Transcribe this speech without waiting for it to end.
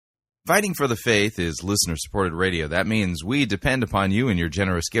Fighting for the Faith is listener-supported radio. That means we depend upon you and your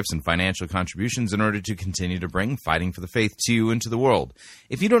generous gifts and financial contributions in order to continue to bring Fighting for the Faith to you and to the world.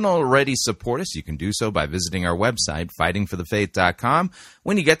 If you don't already support us, you can do so by visiting our website, fightingforthefaith.com.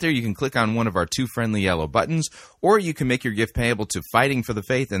 When you get there, you can click on one of our two friendly yellow buttons, or you can make your gift payable to Fighting for the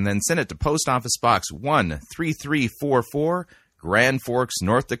Faith and then send it to Post Office Box 13344, Grand Forks,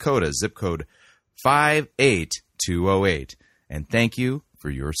 North Dakota, zip code 58208. And thank you for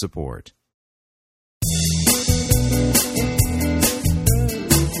your support.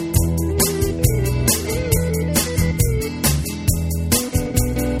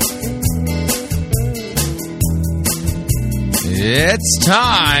 It's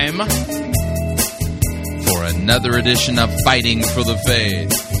time for another edition of Fighting for the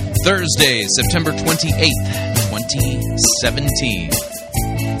Faith. Thursday, September 28th, 2017.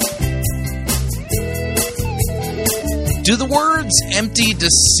 Do the words empty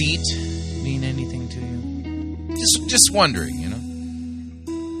deceit mean anything to you? Just wondering, you know.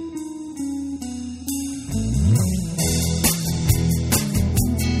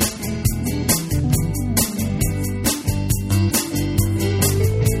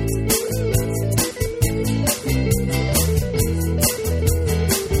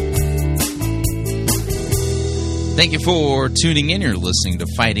 Thank you for tuning in. You're listening to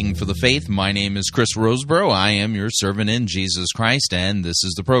Fighting for the Faith. My name is Chris Roseborough. I am your servant in Jesus Christ, and this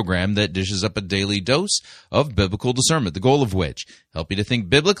is the program that dishes up a daily dose of biblical discernment, the goal of which help you to think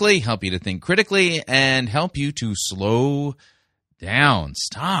biblically, help you to think critically, and help you to slow down.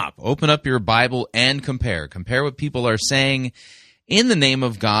 Stop. Open up your Bible and compare. Compare what people are saying in the name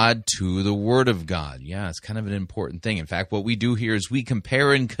of God to the Word of God. Yeah, it's kind of an important thing. In fact, what we do here is we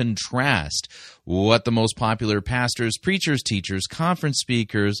compare and contrast what the most popular pastors, preachers, teachers, conference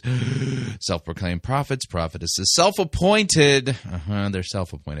speakers, self-proclaimed prophets, prophetesses, self-appointed, they're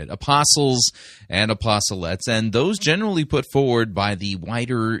self-appointed, apostles and apostolettes, and those generally put forward by the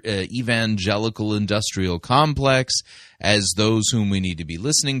wider evangelical industrial complex as those whom we need to be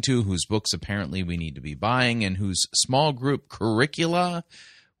listening to, whose books apparently we need to be buying, and whose small group curricula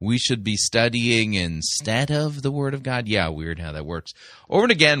we should be studying instead of the Word of God. Yeah, weird how that works. Over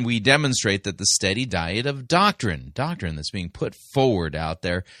and again, we demonstrate that the steady diet of doctrine that's being put forward out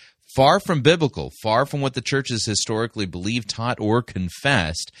there, far from biblical, far from what the church has historically believed, taught, or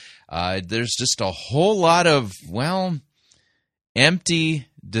confessed. There's just a whole lot of, empty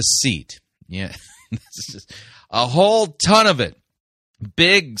deceit. Yeah, this is just a whole ton of it.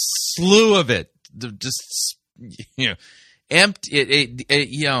 Big slew of it. Just, empty.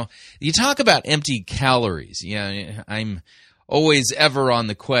 You talk about empty calories. Yeah, I'm always ever on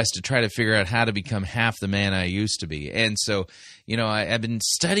the quest to try to figure out how to become half the man I used to be. And so, I've been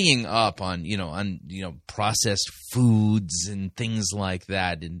studying up on processed foods and things like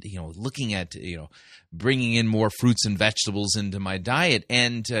that, and looking at bringing in more fruits and vegetables into my diet.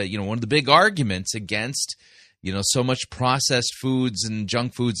 And one of the big arguments against so much processed foods and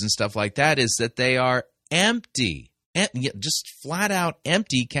junk foods and stuff like that is that they are empty. Just flat out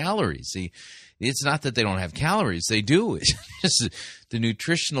empty calories. See, it's not that they don't have calories; they do. It's just the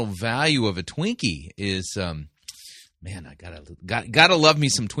nutritional value of a Twinkie is, man, I gotta love me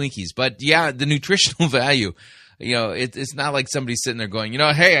some Twinkies. But yeah, the nutritional value, it's not like somebody sitting there going,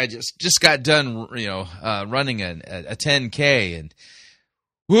 hey, I just got done, running a 10K, and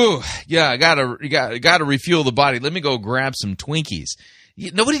whoo, yeah, I gotta refuel the body. Let me go grab some Twinkies.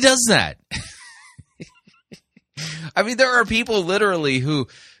 Nobody does that. I mean, there are people literally who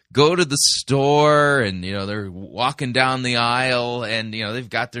go to the store and, they're walking down the aisle and, they've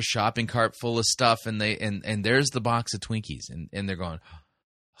got their shopping cart full of stuff and and there's the box of Twinkies and they're going,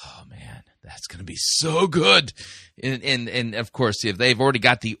 oh man, that's going to be so good. And of course, if they've already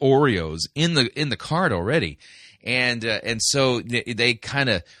got the Oreos in the cart already. And so they kind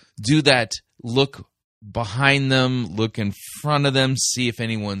of do that look behind them, look in front of them, see if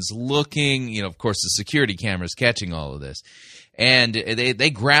anyone's looking. Of course, the security camera's catching all of this. And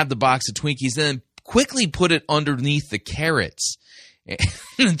they grab the box of Twinkies and then quickly put it underneath the carrots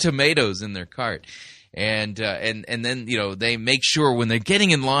and tomatoes in their cart. And then, they make sure when they're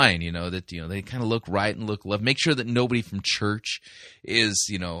getting in line, that, they kind of look right and look left, make sure that nobody from church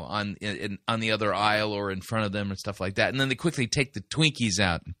is, on the other aisle or in front of them and stuff like that. And then they quickly take the Twinkies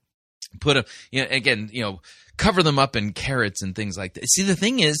out, put them, cover them up in carrots and things like that. See, the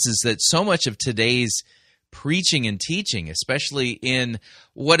thing is that so much of today's preaching and teaching, especially in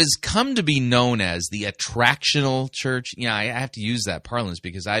what has come to be known as the attractional church. Yeah, I have to use that parlance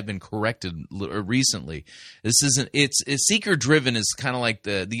because I've been corrected recently. This isn't, it's seeker-driven is kind of like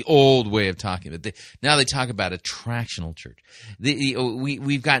the old way of talking, but now they talk about attractional church.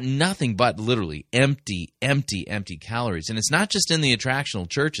 We've got nothing but literally empty calories. And it's not just in the attractional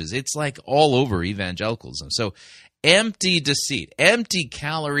churches. It's like all over evangelicalism. So empty deceit, empty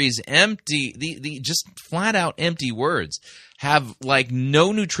calories, empty, the just flat out empty words have like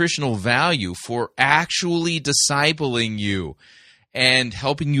no nutritional value for actually discipling you and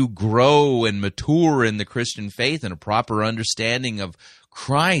helping you grow and mature in the Christian faith and a proper understanding of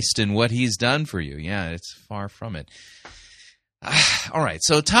Christ and what he's done for you. Yeah, it's far from it. All right,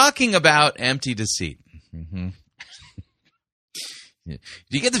 so talking about empty deceit. Mm-hmm. Do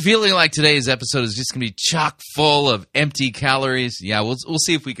you get the feeling like today's episode is just going to be chock full of empty calories? Yeah, we'll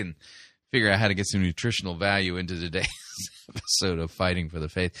see if we can figure out how to get some nutritional value into today's episode of Fighting for the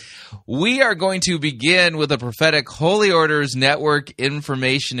Faith. We are going to begin with a prophetic Holy Orders Network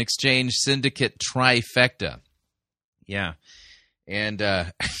Information Exchange Syndicate trifecta. Yeah, and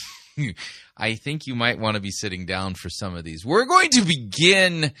I think you might want to be sitting down for some of these. We're going to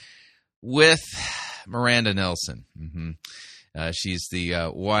begin with Miranda Nelson. Mm-hmm. She's the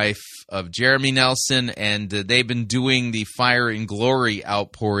wife of Jereme Nelson, and they've been doing the Fire and Glory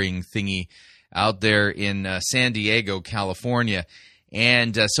outpouring thingy out there in San Diego, California.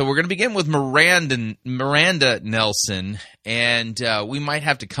 And so we're going to begin with Miranda Nelson, and we might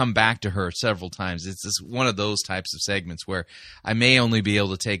have to come back to her several times. It's just one of those types of segments where I may only be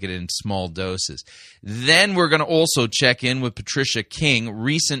able to take it in small doses. Then we're going to also check in with Patricia King,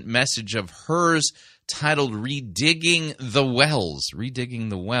 recent message of hers titled Redigging the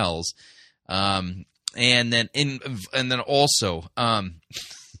Wells. And then also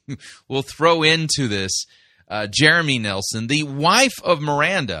we'll throw into this Jereme Nelson, the wife of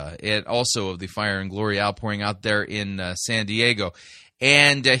Miranda, and also of the Fire and Glory outpouring out there in San Diego.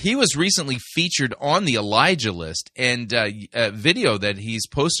 And he was recently featured on the Elijah list, and a video that he's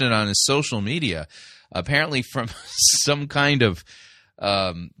posted on his social media, apparently from some kind of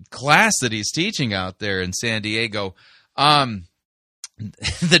class that he's teaching out there in San Diego. The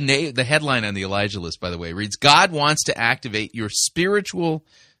headline on the Elijah list, by the way, reads, "God wants to activate your spiritual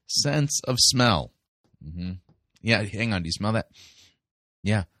sense of smell." Mm-hmm. Yeah, hang on. Do you smell that?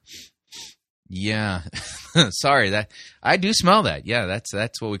 Yeah. Sorry, that I do smell that. Yeah,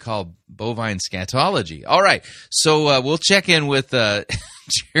 that's what we call bovine scatology. All right, so we'll check in with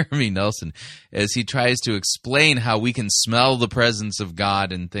Jereme Nelson as he tries to explain how we can smell the presence of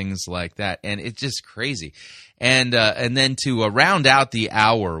God and things like that, and it's just crazy. And then to round out the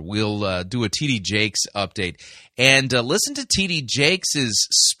hour, we'll do a T.D. Jakes update and listen to T.D. Jakes'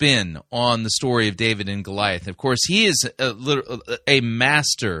 spin on the story of David and Goliath. Of course, he is a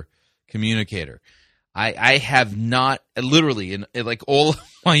master communicator. I have not, literally, in like all of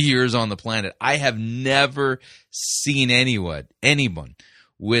my years on the planet, I have never seen anyone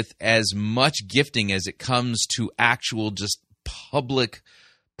with as much gifting as it comes to actual just public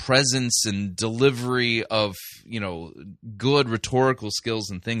presence and delivery of, good rhetorical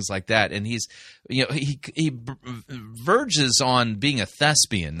skills and things like that. And he's, he verges on being a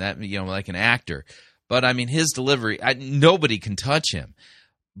thespian, that, like an actor. But I mean, his delivery, nobody can touch him.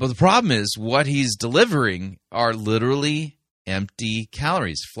 But the problem is what he's delivering are literally empty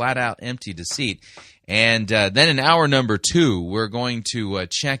calories, flat out empty deceit. And then in hour number 2, we're going to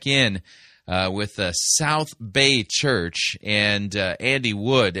check in with South Bay Church and Andy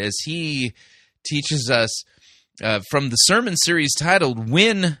Wood as he teaches us from the sermon series titled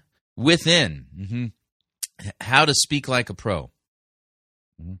Win Within, How to Speak Like a Pro.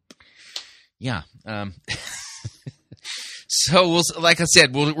 Mm-hmm. Yeah. So, like I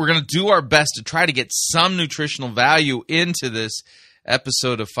said, we're going to do our best to try to get some nutritional value into this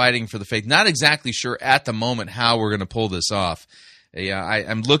episode of Fighting for the Faith. Not exactly sure at the moment how we're going to pull this off. Yeah,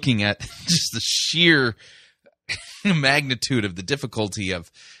 I'm looking at just the sheer magnitude of the difficulty of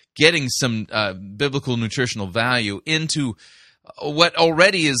getting some biblical nutritional value into what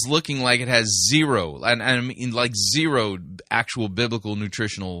already is looking like it has zero, and I mean like zero actual biblical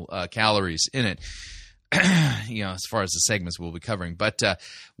nutritional calories in it. As far as the segments we'll be covering. But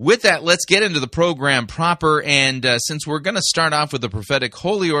with that, let's get into the program proper. And since we're going to start off with the Prophetic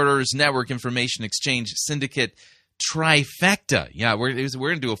Holy Orders Network Information Exchange Syndicate trifecta. Yeah, we're going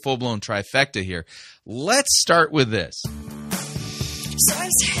to do a full-blown trifecta here. Let's start with this. So I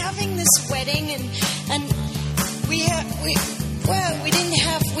was having this wedding, and we had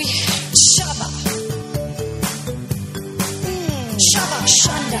Shabbat. Shabbat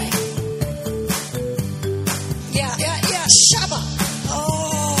Sunday.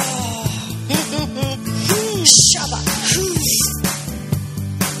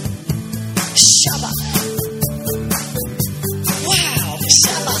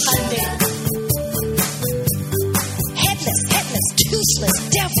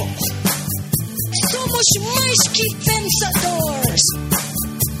 those mice keep pensadors.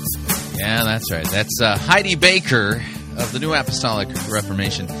 Yeah, that's right. That's Heidi Baker of the New Apostolic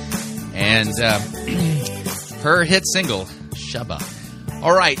Reformation. And her hit single, Shabbat.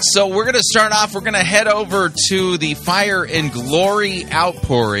 All right, so we're going to start off. We're going to head over to the Fire and Glory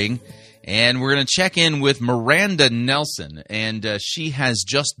outpouring, and we're going to check in with Miranda Nelson. And she has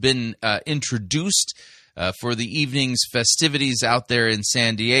just been introduced for the evening's festivities out there in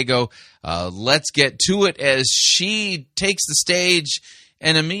San Diego. Let's get to it as she takes the stage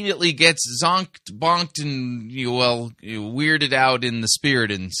and immediately gets zonked, bonked, and, weirded out in the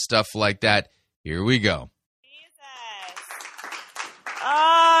spirit and stuff like that. Here we go. Jesus.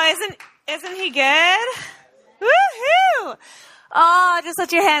 Oh, isn't he good? Woohoo! Oh, just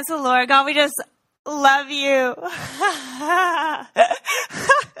lift your hands to the Lord. God, we just love you.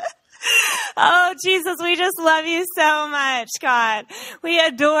 Oh, Jesus, we just love you so much, God. We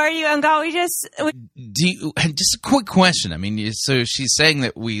adore you, and God, just a quick question. I mean, so she's saying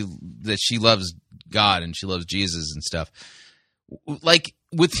that she loves God and she loves Jesus and stuff. Like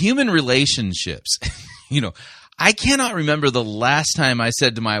with human relationships, I cannot remember the last time I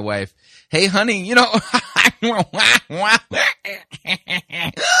said to my wife, "Hey, honey,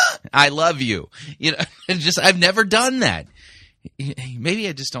 I love you." I've never done that. Maybe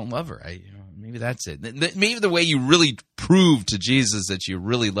I just don't love her. Maybe that's it. Maybe the way you really prove to Jesus that you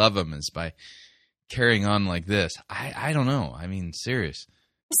really love him is by carrying on like this. I don't know. I mean, serious.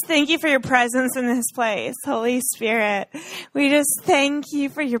 Just thank you for your presence in this place, Holy Spirit. We just thank you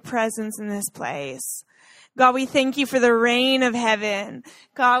for your presence in this place. God, we thank you for the rain of heaven.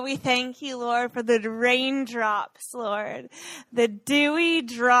 God, we thank you, Lord, for the raindrops, Lord. The dewy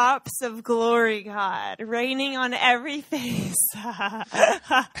drops of glory, God, raining on every face.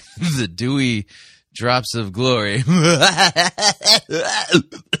 The dewy drops of glory.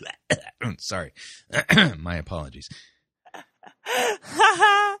 Sorry. My apologies.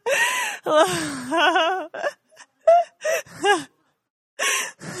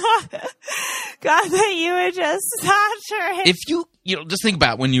 God, that you would just saturate. If you just think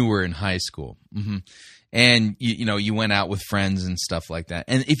about when you were in high school, and you went out with friends and stuff like that,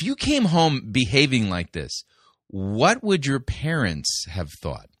 and if you came home behaving like this, what would your parents have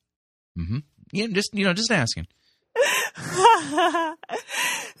thought? Just asking.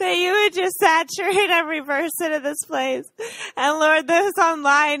 That you would just saturate every person in this place. And Lord, those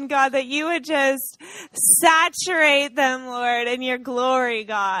online, God, that you would just saturate them, Lord, in your glory,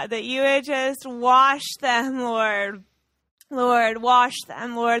 God. That you would just wash them, Lord. Lord, wash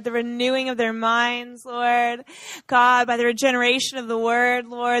them, Lord, the renewing of their minds, Lord. God, by the regeneration of the word,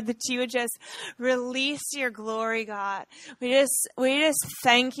 Lord, that you would just release your glory, God. We just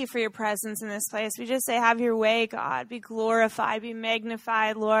thank you for your presence in this place. We just say, have your way, God. Be glorified, be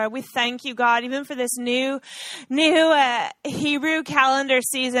magnified, Lord. We thank you, God, even for this new Hebrew calendar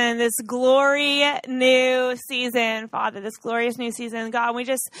season, this glory new season, Father, this glorious new season, God. We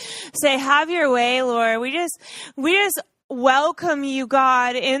just say, have your way, Lord. We just welcome you,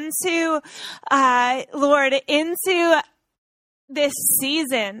 God, into this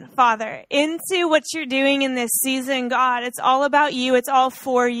season, Father, into what you're doing in this season, God. It's all about you. It's all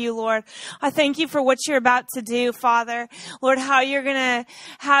for you, Lord. I thank you for what you're about to do, Father. Lord, how you're gonna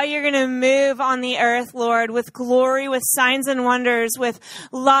move on the earth, Lord, with glory, with signs and wonders, with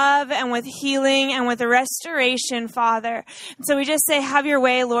love and with healing and with restoration, Father. And so we just say, have your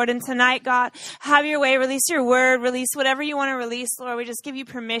way, Lord. And tonight, God, have your way. Release your word. Release whatever you want to release, Lord. We just give you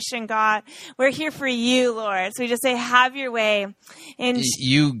permission, God. We're here for you, Lord. So we just say, have your way. And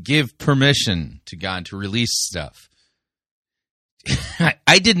you give permission to God to release stuff.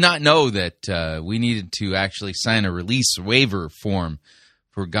 I did not know that we needed to actually sign a release waiver form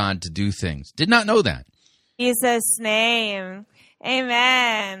for God to do things. Did not know that. In Jesus' name.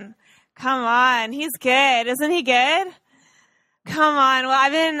 Amen. Come on. He's good. Isn't he good? Come on. Well,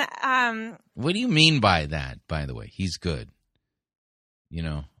 I've been... What do you mean by that, by the way? He's good.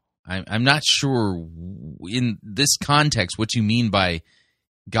 I'm not sure in this context what you mean by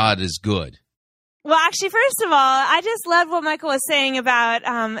God is good. Well, actually, first of all, I just loved what Michael was saying about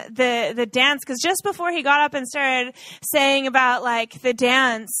the dance, because just before he got up and started saying about like the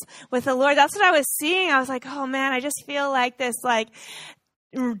dance with the Lord, that's what I was seeing. I was like, oh man, I just feel like this like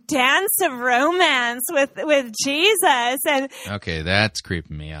dance of romance with Jesus. And okay, that's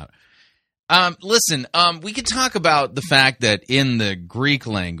creeping me out. Listen, we can talk about the fact that in the Greek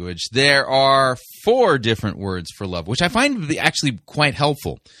language, there are 4 different words for love, which I find to be actually quite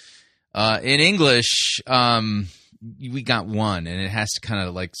helpful. In English, we got one, and it has to kind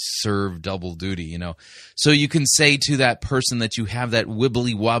of like serve double duty, you know. So you can say to that person that you have that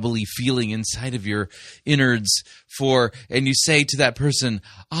wibbly wobbly feeling inside of your innards for, and you say to that person,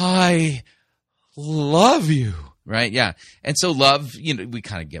 I love you, right? Yeah. And so love, you know, we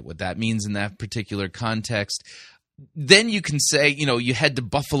kind of get what that means in that particular context. Then you can say, you know, you head to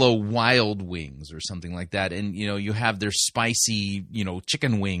Buffalo Wild Wings or something like that, and, you know, you have their spicy, you know,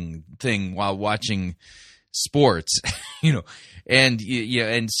 chicken wing thing while watching sports, you know, and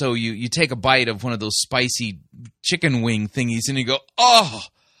and so you take a bite of one of those spicy chicken wing thingies, and you go, oh,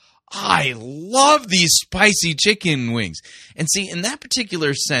 I love these spicy chicken wings. And see, in that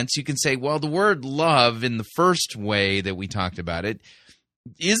particular sense, you can say, well, the word love in the first way that we talked about it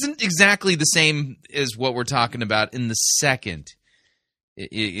isn't exactly the same as what we're talking about in the second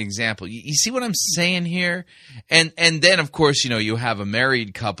example. You see what I'm saying here? And then, of course, you know, you have a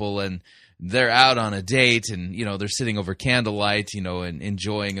married couple, and they're out on a date, and, you know, they're sitting over candlelight, you know, and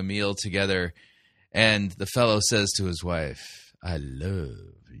enjoying a meal together. And the fellow says to his wife, I love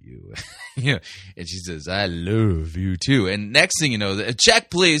you. You know, and she says, I love you too. And next thing you know,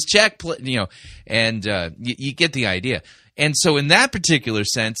 check please, you know, and you get the idea. And so in that particular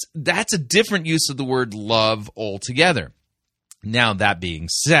sense, that's a different use of the word love altogether. Now, that being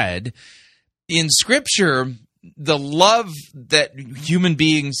said, in Scripture, the love that human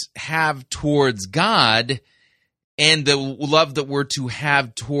beings have towards God and the love that we're to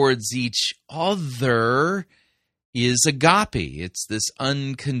have towards each other is agape. It's this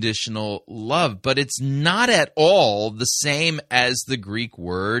unconditional love, but it's not at all the same as the Greek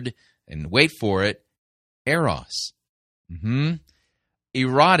word, and wait for it, eros.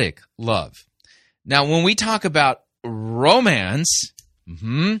 Erotic love. Now, when we talk about romance,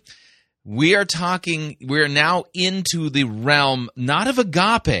 we are now into the realm not of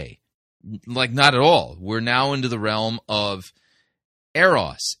agape, like not at all. We're now into the realm of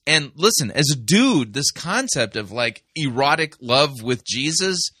eros. And listen, as a dude, this concept of like erotic love with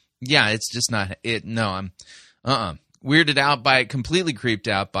Jesus, yeah, it's just not it. No, I'm weirded out by it, completely creeped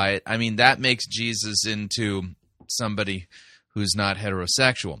out by it. I mean, that makes Jesus into somebody who's not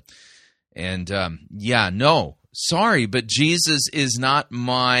heterosexual. And no, sorry, but Jesus is not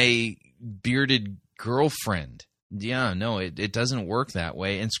my bearded girlfriend. Yeah, no, it doesn't work that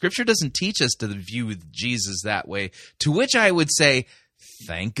way. And Scripture doesn't teach us to view Jesus that way, to which I would say,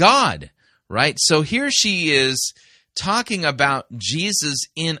 thank God, right? So here she is talking about Jesus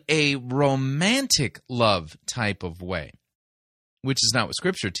in a romantic love type of way, which is not what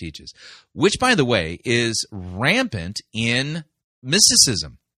Scripture teaches, which, by the way, is rampant in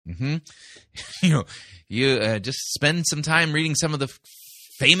mysticism. You just spend some time reading some of the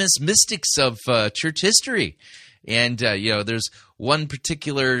famous mystics of church history. And, there's one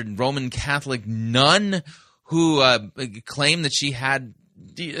particular Roman Catholic nun who claimed that she had,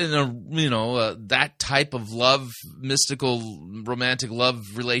 that type of love, mystical, romantic love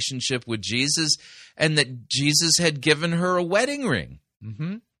relationship with Jesus, and that Jesus had given her a wedding ring.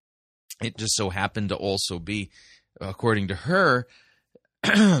 It just so happened to also be, according to her,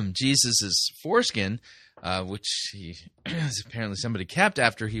 Jesus' foreskin, which apparently somebody kept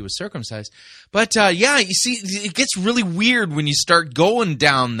after he was circumcised. But you see, it gets really weird when you start going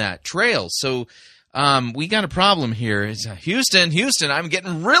down that trail. So we got a problem here. It's Houston, I'm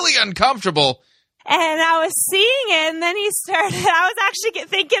getting really uncomfortable. And I was seeing it, and then he started, I was actually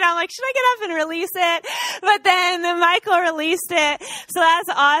thinking, I'm like, should I get up and release it? But then Michael released it. So that's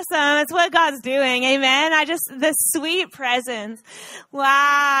awesome. It's what God's doing. Amen. The sweet presence.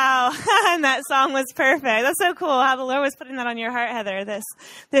 Wow. And that song was perfect. That's so cool how the Lord was putting that on your heart, Heather,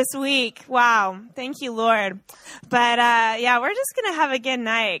 this week. Wow. Thank you, Lord. But, we're just going to have a good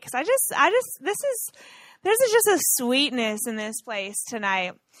night. Cause there's just a sweetness in this place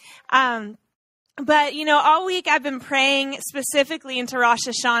tonight. But, all week I've been praying specifically into Rosh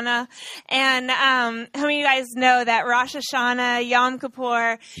Hashanah. And how many of you guys know that Rosh Hashanah, Yom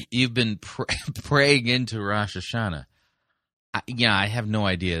Kippur? You've been praying into Rosh Hashanah. I have no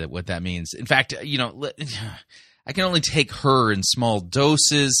idea what that means. In fact, I can only take her in small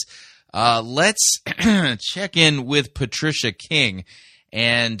doses. Let's check in with Patricia King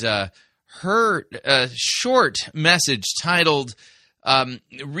and her short message titled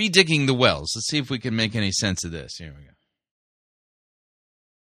Redigging the Wells. Let's see if we can make any sense of this. Here we go.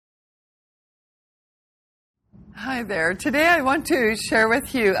 Hi there. Today I want to share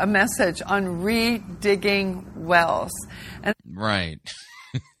with you a message on redigging wells. Right.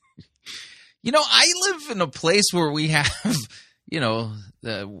 I live in a place where we have,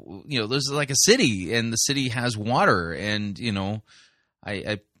 there's like a city, and the city has water, and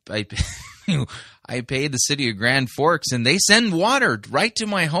I I pay the city of Grand Forks, and they send water right to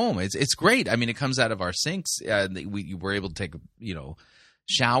my home. It's great. I mean, it comes out of our sinks. We were able to take,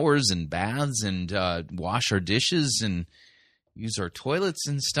 showers and baths and wash our dishes and use our toilets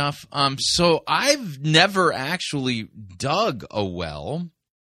and stuff. So I've never actually dug a well.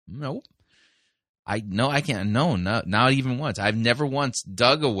 No. I can't. No, not even once. I've never once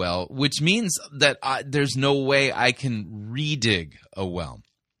dug a well, which means that there's no way I can redig a well.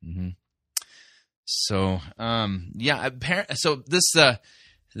 Mm-hmm. So, so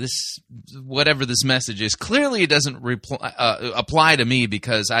this whatever this message is, clearly it doesn't apply to me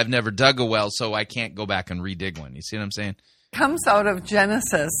because I've never dug a well, so I can't go back and redig one. You see what I'm saying? Comes out of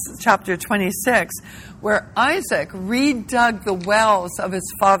Genesis chapter 26, where Isaac redug the wells of his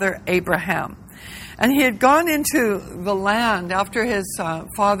father Abraham. And he had gone into the land after his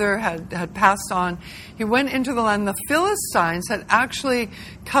father had passed on. He went into the land. The Philistines had actually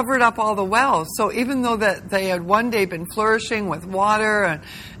covered up all the wells. So even though that they had one day been flourishing with water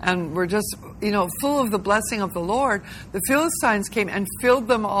and were just, full of the blessing of the Lord, the Philistines came and filled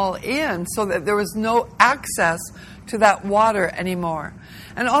them all in so that there was no access to that water anymore.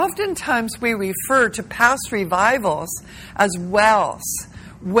 And oftentimes we refer to past revivals as wells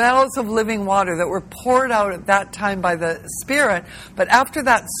of living water that were poured out at that time by the Spirit. But after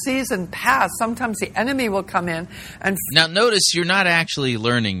that season passed, sometimes the enemy will come in and... Now notice you're not actually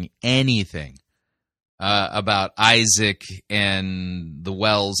learning anything about Isaac and the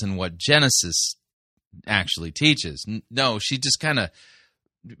wells and what Genesis actually teaches. No, she just kind of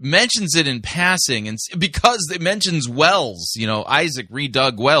mentions it in passing, and because it mentions wells, Isaac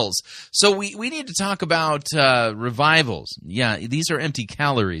redug wells. So we need to talk about revivals. Yeah, these are empty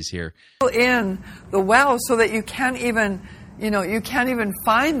calories here. In the well, so that you can't even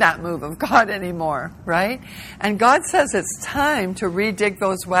find that move of God anymore, right? And God says it's time to redig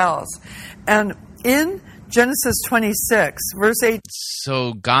those wells. And in Genesis 26, verse 8.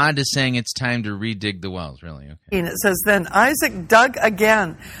 So God is saying it's time to redig the wells, really? Okay. It says, then Isaac dug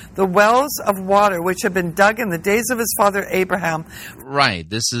again the wells of water which had been dug in the days of his father Abraham. Right.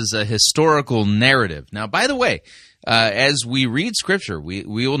 This is a historical narrative. Now, by the way, as we read Scripture, we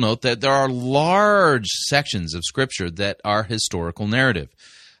will note that there are large sections of Scripture that are historical narrative.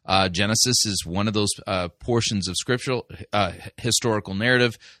 Genesis is one of those portions of scriptural historical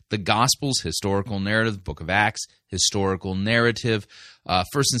narrative. The Gospels, historical narrative. Book of Acts, historical narrative.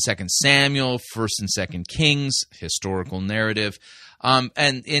 1st and 2nd Samuel, 1st and 2nd Kings, historical narrative.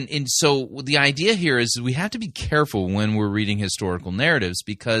 And so the idea here is we have to be careful when we're reading historical narratives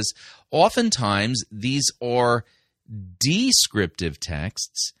because oftentimes these are descriptive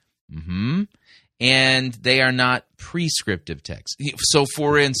texts. Mm-hmm. And they are not prescriptive texts. So,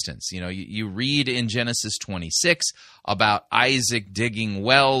 for instance, you read in Genesis 26 about Isaac digging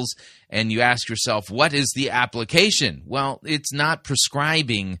wells, and you ask yourself, what is the application? Well, it's not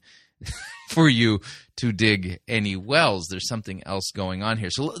prescribing for you to dig any wells. There's something else going on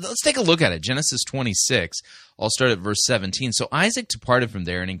here. So let's take a look at it. Genesis 26, I'll start at verse 17. So Isaac departed from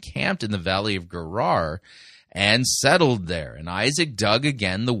there and encamped in the valley of Gerar, and settled there. And Isaac dug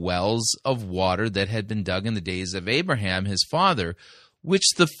again the wells of water that had been dug in the days of Abraham his father,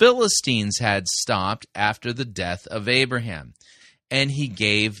 which the Philistines had stopped after the death of Abraham. And he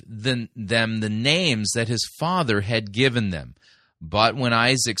gave them the names that his father had given them. But when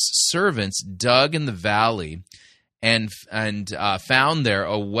Isaac's servants dug in the valley and found there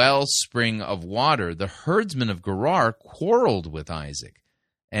a wellspring of water, the herdsmen of Gerar quarreled with Isaac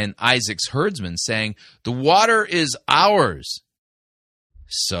and Isaac's herdsmen, saying, the water is ours.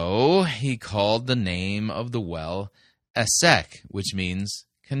 So he called the name of the well Esek, which means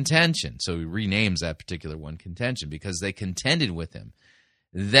contention. So he renames that particular one contention because they contended with him.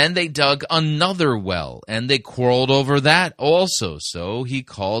 Then they dug another well, and they quarreled over that also. So he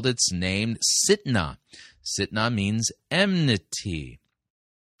called its name Sitnah. Sitnah means enmity.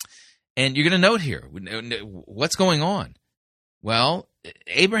 And you're going to note here, what's going on? Well,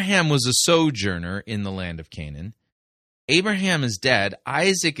 Abraham was a sojourner in the land of Canaan. Abraham is dead.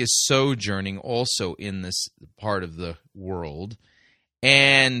 Isaac is sojourning also in this part of the world.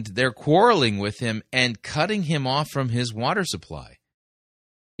 And they're quarreling with him and cutting him off from his water supply.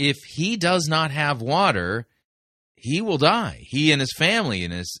 If he does not have water, he will die. He and his family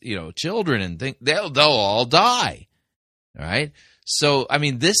and his children and they'll all die. All right? So, I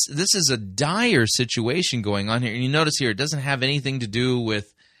mean, this is a dire situation going on here. And you notice here, it doesn't have anything to do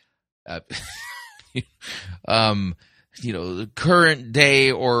with, current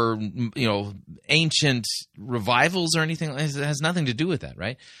day or, ancient revivals or anything. It has nothing to do with that,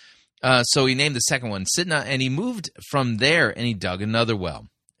 right? So he named the second one Sitnah, and he moved from there and he dug another well.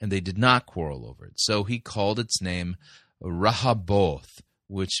 and they did not quarrel over it. So he called its name Rehoboth,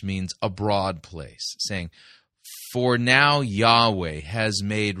 which means a broad place, saying, "For now Yahweh has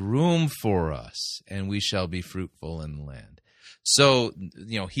made room for us, and we shall be fruitful in the land." So,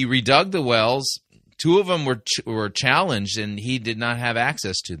 he redug the wells. 2 of them were challenged, and he did not have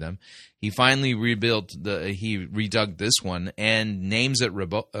access to them. He finally redug this one and names it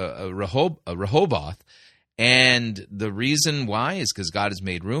Rehoboth. And the reason why is because God has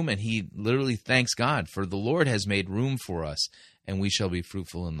made room, and he literally thanks God for the Lord has made room for us, and we shall be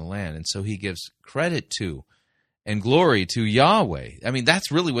fruitful in the land. And so he gives credit to and glory to Yahweh. I mean,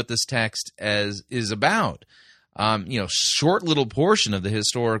 that's really what this text is about. Short little portion of the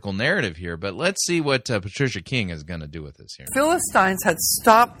historical narrative here, but let's see what Patricia King is going to do with this here. Philistines had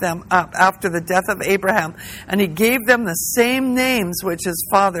stopped them up after the death of Abraham, and he gave them the same names which his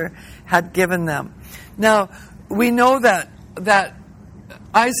father had given them. Now, we know that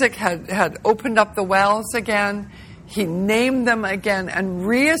Isaac had opened up the wells again. He named them again and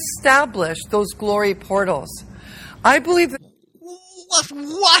reestablished those glory portals. I believe that...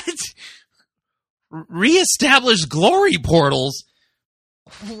 What? Reestablish glory portals?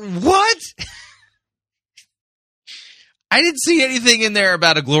 What? I didn't see anything in there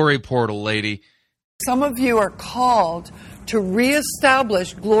about a glory portal, lady. Some of you are called to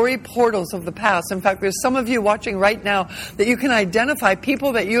reestablish glory portals of the past. In fact, there's some of you watching right now that you can identify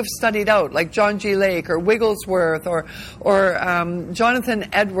people that you have studied out, like John G. Lake or Wigglesworth or Jonathan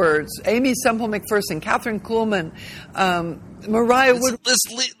Edwards, Amy Semple McPherson, Catherine Kuhlman, Mariah Wood.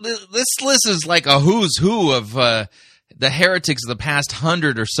 This list is like a who's who of the heretics of the past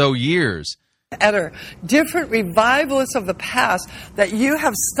 100 or so years. Different revivalists of the past that you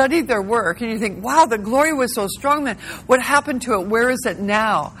have studied their work and you think, wow, the glory was so strong then. What happened to it? Where is it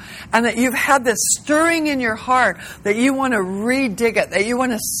now? And that you've had this stirring in your heart that you want to redig it, that you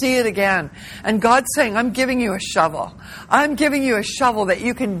want to see it again. And God's saying, I'm giving you a shovel. I'm giving you a shovel that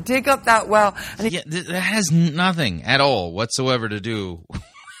you can dig up that well. And that has nothing at all whatsoever to do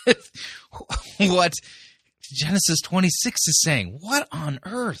with what Genesis 26 is saying. What on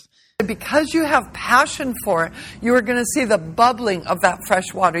earth? Because you have passion for it, you are going to see the bubbling of that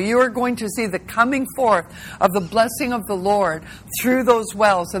fresh water. You are going to see the coming forth of the blessing of the Lord through those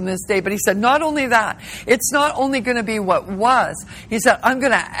wells in this day. But he said, not only that, it's not only going to be what was. He said, I'm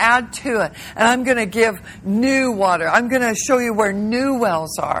going to add to it, and I'm going to give new water. I'm going to show you where new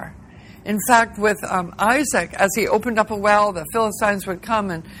wells are. In fact, with Isaac, as he opened up a well, the Philistines would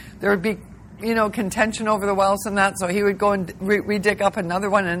come, and there would be contention over the wells and that, so he would go and redig up another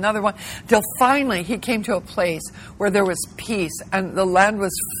one and another one, till finally he came to a place where there was peace and the land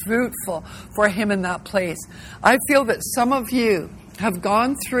was fruitful for him in that place. I feel that some of you have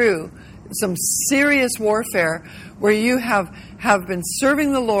gone through some serious warfare where you have been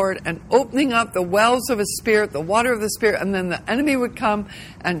serving the Lord and opening up the wells of His Spirit, the water of the Spirit, and then the enemy would come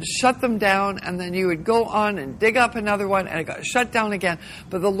and shut them down, and then you would go on and dig up another one, and it got shut down again.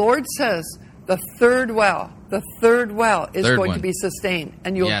 But the Lord says, the third well is going to be sustained.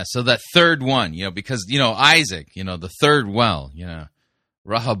 And so that third one, because, Isaac, the third well,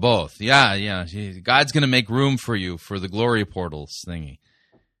 Rehoboth. God's going to make room for you for the glory portals thingy.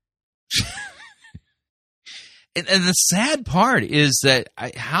 And the sad part is that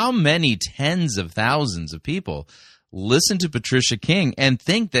how many tens of thousands of people listen to Patricia King and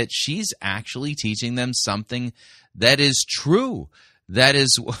think that she's actually teaching them something that is true. That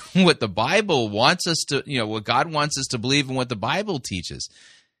is what the Bible wants us to, what God wants us to believe and what the Bible teaches.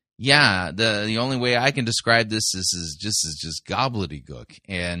 Yeah, the only way I can describe this is just gobbledygook,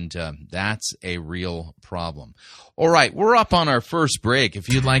 and that's a real problem. All right, we're up on our first break. If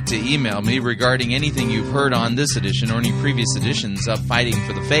you'd like to email me regarding anything you've heard on this edition or any previous editions of Fighting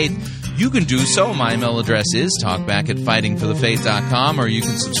for the Faith, you can do so. My email address is talkback@fightingforthefaith.com, or you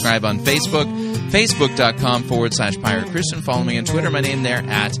can subscribe on Facebook, facebook.com/Pirate Christian. Follow me on Twitter, my name there,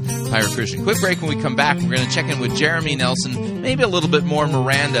 @Pirate Christian. Quick break. When we come back, we're going to check in with Jereme Nelson, maybe a little bit more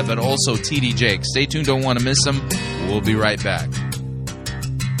Miranda, but also T.D. Jake. Stay tuned, don't want to miss them. We'll be right back.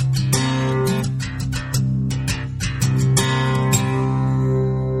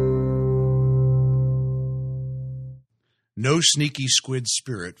 No sneaky squid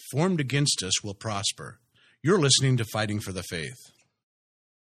spirit formed against us will prosper. You're listening to Fighting for the Faith.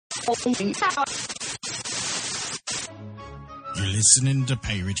 You're listening to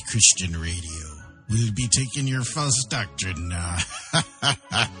Pirate Christian Radio. We'll be taking your false doctrine now.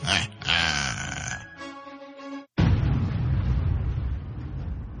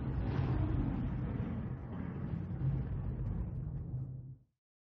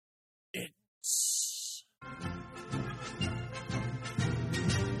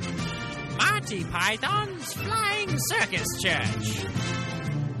 Monty Python's Flying Circus Church.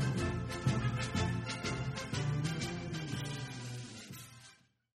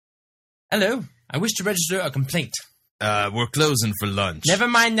 Hello. I wish to register a complaint. We're closing for lunch. Never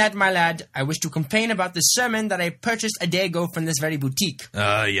mind that, my lad. I wish to complain about the sermon that I purchased a day ago from this very boutique.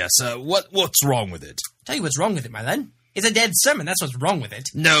 Yes. What's wrong with it? Tell you what's wrong with it, my lad. It's a dead sermon. That's what's wrong with it.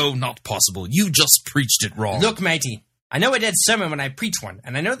 No, not possible. You just preached it wrong. Look, matey. I know a dead sermon when I preach one,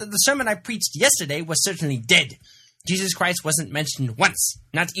 and I know that the sermon I preached yesterday was certainly dead. Jesus Christ wasn't mentioned once,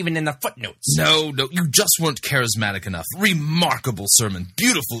 not even in the footnotes. No, you just weren't charismatic enough. Remarkable sermon.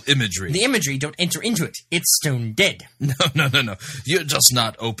 Beautiful imagery. The imagery don't enter into it. It's stone dead. No. You're just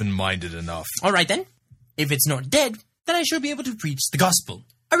not open-minded enough. All right, then. If it's not dead, then I shall be able to preach the gospel.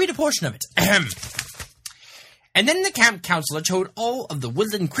 I read a portion of it. Ahem. And then the camp counselor told all of the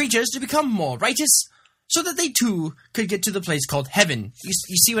woodland creatures to become more righteous, so that they too could get to the place called heaven.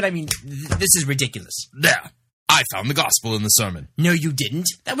 You see what I mean? This is ridiculous. There. I found the gospel in the sermon. No, you didn't.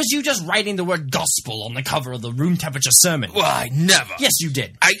 That was you just writing the word gospel on the cover of the room temperature sermon. Well, I never. Yes, you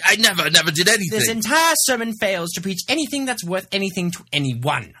did. I never did anything. This entire sermon fails to preach anything that's worth anything to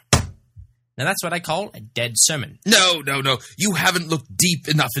anyone. Now that's what I call a dead sermon. No. You haven't looked deep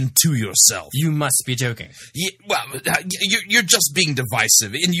enough into yourself. You must be joking. You're just being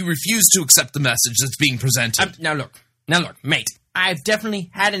divisive, and you refuse to accept the message that's being presented. Now look, mate. I've definitely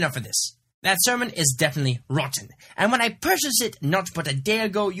had enough of this. That sermon is definitely rotten. And when I purchased it not but a day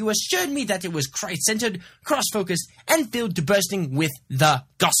ago, you assured me that it was Christ-centered, cross-focused, and filled to bursting with the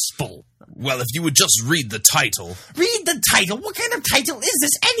gospel. Well, if you would just read the title. Read the title? What kind of title is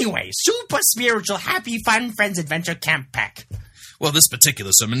this anyway? Super Spiritual Happy Fun Friends Adventure Camp Pack. Well, this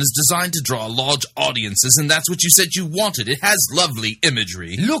particular sermon is designed to draw large audiences, and that's what you said you wanted. It has lovely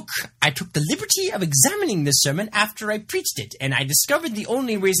imagery. Look, I took the liberty of examining this sermon after I preached it, and I discovered the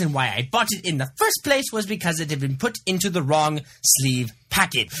only reason why I bought it in the first place was because it had been put into the wrong sleeve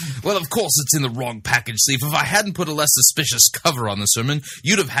package. Well, of course it's in the wrong package sleeve. If I hadn't put a less suspicious cover on the sermon,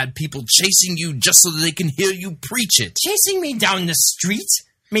 you'd have had people chasing you just so that they can hear you preach it. Chasing me down the street?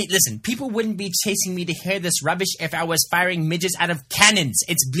 Mate, listen, people wouldn't be chasing me to hear this rubbish if I was firing midgets out of cannons.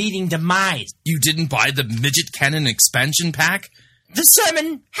 It's bleeding demise. You didn't buy the midget cannon expansion pack? The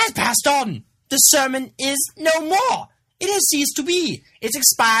sermon has passed on. The sermon is no more. It has ceased to be. It's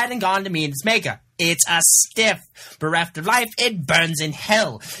expired and gone to meet its maker. It's a stiff. Bereft of life, it burns in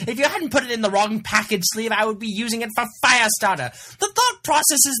hell. If you hadn't put it in the wrong package sleeve, I would be using it for fire starter. The thought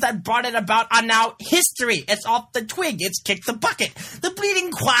processes that brought it about are now history. It's off the twig. It's kicked the bucket. The bleeding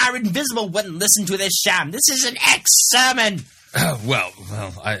choir invisible wouldn't listen to this sham. This is an ex-sermon. Well,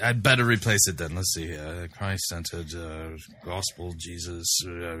 I'd better replace it then. Let's see. Christ-centered, gospel, Jesus.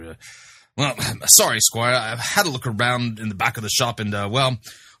 Well, sorry, Squire. I've had a look around in the back of the shop and,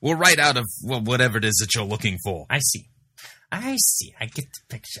 we'll write out of whatever it is that you're looking for. I see. I get the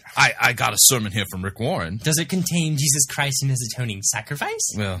picture. I got a sermon here from Rick Warren. Does it contain Jesus Christ and his atoning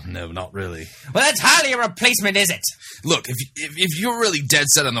sacrifice? Well, no, not really. Well, that's hardly a replacement, is it? Look, if you're really dead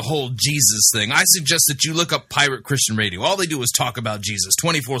set on the whole Jesus thing, I suggest that you look up Pirate Christian Radio. All they do is talk about Jesus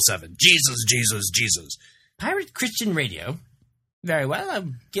 24/7. Jesus, Jesus, Jesus. Pirate Christian Radio? Very well,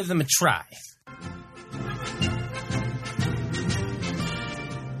 I'll give them a try.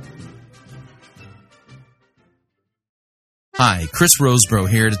 Hi, Chris Roseborough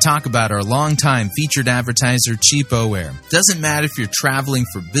here to talk about our longtime featured advertiser, Cheapo Air. Doesn't matter if you're traveling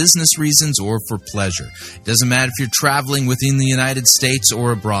for business reasons or for pleasure. Doesn't matter if you're traveling within the United States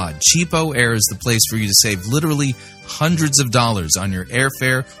or abroad. Cheapo Air is the place for you to save literally hundreds of dollars on your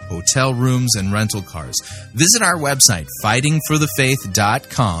airfare, hotel rooms, and rental cars. Visit our website,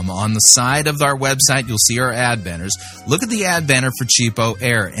 fightingforthefaith.com. On the side of our website, you'll see our ad banners. Look at the ad banner for Cheapo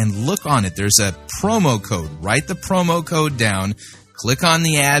Air and look on it. There's a promo code. Write the promo code down. Click on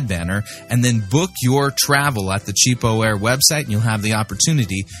the ad banner and then book your travel at the Cheapo Air website, and you'll have the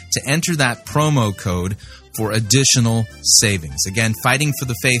opportunity to enter that promo code for additional savings. Again,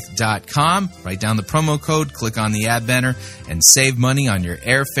 fightingforthefaith.com. Write down the promo code, click on the ad banner, and save money on your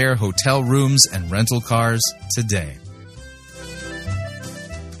airfare, hotel rooms, and rental cars today.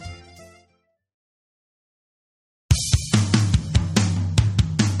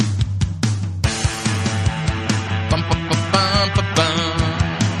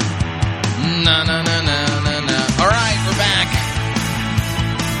 All right, we're back.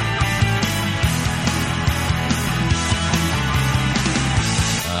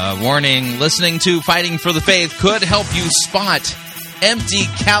 Warning, listening to Fighting for the Faith could help you spot empty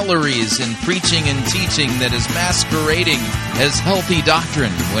calories in preaching and teaching that is masquerading as healthy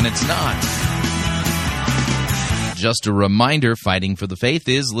doctrine when it's not. Just a reminder, Fighting for the Faith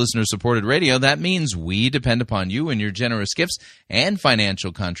is listener-supported radio. That means we depend upon you and your generous gifts and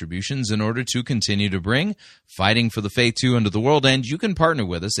financial contributions in order to continue to bring Fighting for the Faith to into the world. And you can partner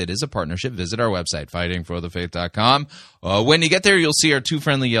with us. It is a partnership. Visit our website, fightingforthefaith.com. When you get there, you'll see our two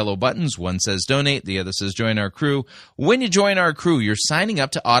friendly yellow buttons. One says donate, the other says join our crew. When you join our crew, you're signing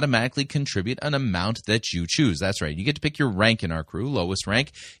up to automatically contribute an amount that you choose. That's right. You get to pick your rank in our crew. Lowest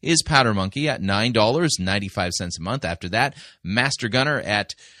rank is Powder Monkey at $9.95 a month. After that, Master Gunner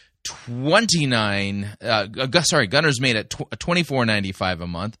at Gunner's Mate at $24.95 a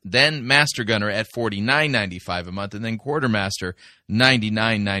month, then Master Gunner at $49.95 a month, and then Quartermaster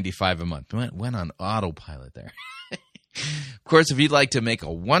 $99.95 a month. Went on autopilot there. Of course, if you'd like to make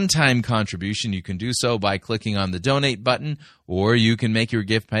a one-time contribution, you can do so by clicking on the donate button, or you can make your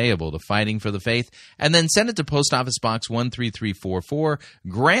gift payable to Fighting for the Faith and then send it to Post Office Box 13344,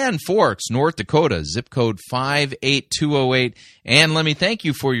 Grand Forks, North Dakota, zip code 58208. And let me thank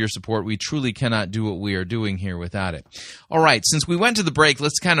you for your support. We truly cannot do what we are doing here without it. All right, since we went to the break,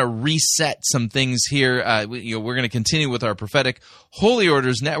 let's kind of reset some things here. We're going to continue with our prophetic Holy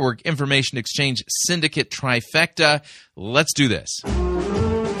Orders Network Information Exchange Syndicate trifecta. Let's do this.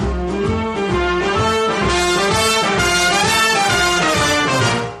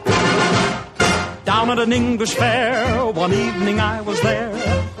 Down at an English fair, one evening I was there,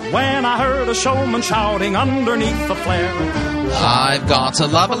 when I heard a showman shouting underneath the flare, I've got a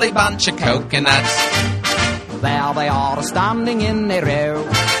lovely bunch of coconuts. There they are standing in a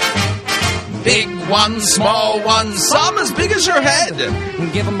row. Big ones, small ones, some as big as your head.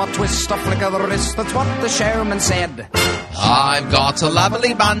 Give 'em a twist, a flick of the wrist, that's what the showman said. I've got a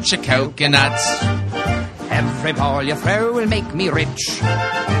lovely bunch of coconuts. Every ball you throw will make me rich.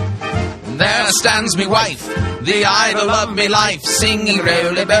 There stands me wife, the idol of me life, singing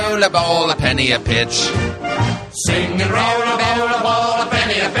roly bowl a ball, a penny a pitch. singing roly bowl a ball, a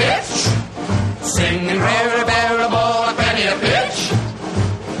penny a pitch. Singing roly bowl a ball, a penny a pitch.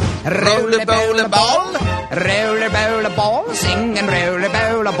 Roly bowl a ball, roly bowl a ball, singing roly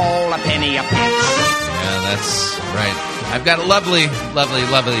bowl a ball, a penny a pitch. Yeah, that's right. I've got a lovely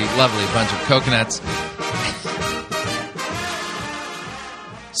bunch of coconuts.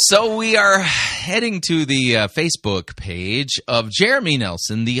 So we are heading to the Facebook page of Jereme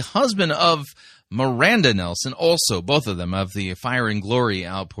Nelson, the husband of Miranda Nelson, also both of them of the Fire and Glory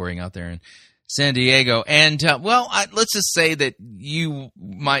outpouring out there in San Diego. And, let's just say that you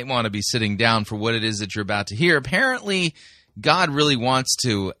might want to be sitting down for what it is that you're about to hear. Apparently, God really wants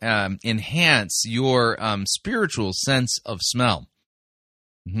to enhance your spiritual sense of smell.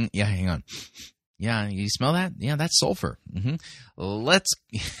 Mm-hmm. Yeah, hang on. Yeah, you smell that? Yeah, that's sulfur. Mm-hmm.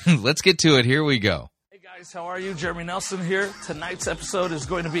 Let's get to it. Here we go. Hey guys, how are you? Jereme Nelson here. Tonight's episode is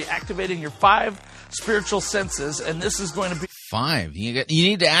going to be activating your 5 spiritual senses, and this is going to be 5. You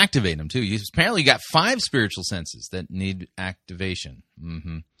need to activate them too. Apparently, you got 5 spiritual senses that need activation.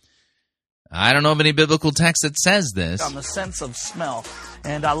 Mm-hmm. I don't know of any biblical text that says this. On the sense of smell.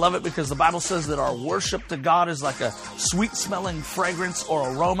 And I love it because the Bible says that our worship to God is like a sweet-smelling fragrance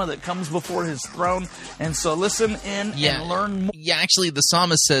or aroma that comes before His throne. And so listen in and learn more. Yeah, actually, the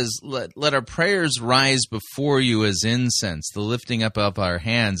psalmist says, let our prayers rise before you as incense, the lifting up of our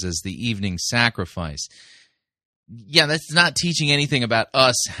hands as the evening sacrifice. Yeah, that's not teaching anything about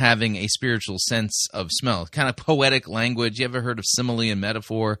us having a spiritual sense of smell. Kind of poetic language. You ever heard of simile and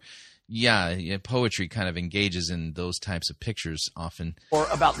metaphor? Yeah, poetry kind of engages in those types of pictures often. Or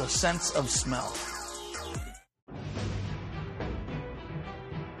about the sense of smell.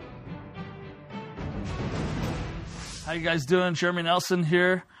 How you guys doing? Jereme Nelson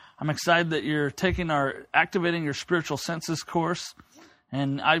here. I'm excited that you're taking our Activating Your Spiritual Senses course.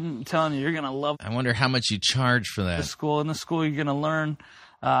 And I'm telling you, you're going to love it. I wonder how much you charge for that. In the school, you're going to learn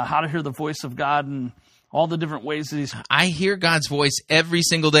how to hear the voice of God and all the different ways that He's... I hear God's voice every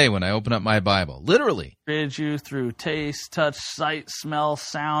single day when I open up my Bible, literally. Created you through taste, touch, sight, smell,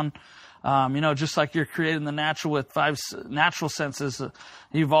 sound. Just like you're created in the natural with 5 natural senses,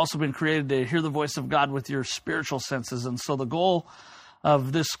 you've also been created to hear the voice of God with your spiritual senses. And so the goal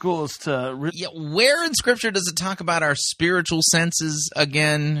of this school is to... where in Scripture does it talk about our spiritual senses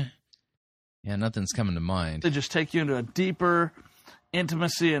again? Yeah, nothing's coming to mind. They just take you into a deeper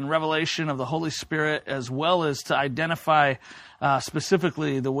intimacy and revelation of the Holy Spirit, as well as to identify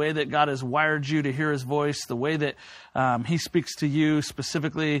specifically the way that God has wired you to hear His voice, the way that He speaks to you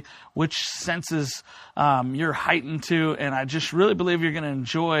specifically, which senses you're heightened to. And I just really believe you're going to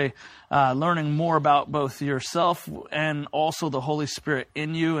enjoy learning more about both yourself and also the Holy Spirit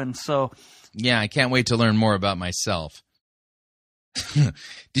in you. And so... yeah, I can't wait to learn more about myself.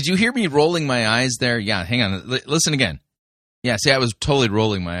 Did you hear me rolling my eyes there? Yeah, hang on. Listen again. Yeah, see, I was totally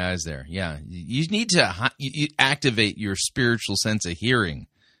rolling my eyes there. Yeah, you need to you activate your spiritual sense of hearing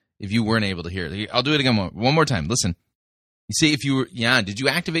if you weren't able to hear it. I'll do it again one more time. Listen. You see, if you were, did you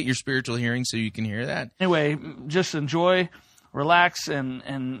activate your spiritual hearing so you can hear that? Anyway, just enjoy, relax, and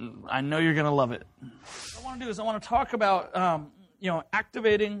I know you're going to love it. What I want to do is I want to talk about,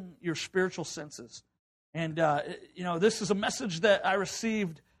 activating your spiritual senses. And, this is a message that I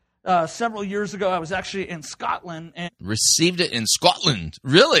received several years ago. I was actually in Scotland. And received it in Scotland?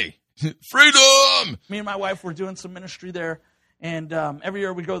 Really? Freedom! Me and my wife were doing some ministry there. And every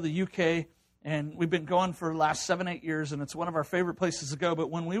year we go to the UK. And we've been going for the last 7-8 years, and it's one of our favorite places to go. But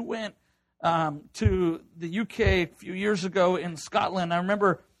when we went to the UK a few years ago in Scotland, I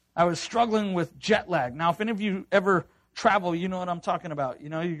remember I was struggling with jet lag. Now, if any of you ever travel, you know what I'm talking about. You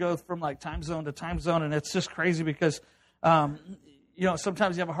know, you go from like time zone to time zone, and it's just crazy because,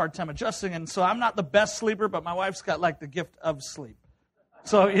 sometimes you have a hard time adjusting. And so I'm not the best sleeper, but my wife's got like the gift of sleep.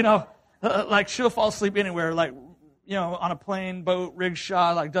 So, like she'll fall asleep anywhere, like, on a plane, boat,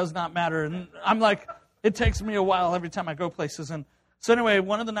 rickshaw, like, does not matter. And I'm like, it takes me a while every time I go places. And so anyway,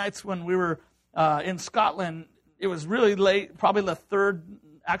 one of the nights when we were in Scotland, it was really late, probably the third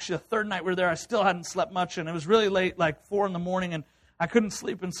night we were there. I still hadn't slept much, and it was really late, like 4 a.m, and I couldn't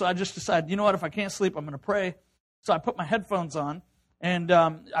sleep. And so I just decided, you know what, if I can't sleep, I'm going to pray. So I put my headphones on, and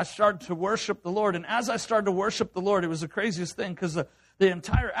I started to worship the Lord. And as I started to worship the Lord, it was the craziest thing because the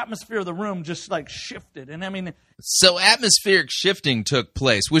entire atmosphere of the room just like shifted. And I mean, so atmospheric shifting took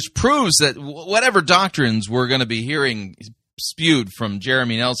place, which proves that whatever doctrines we're going to be hearing spewed from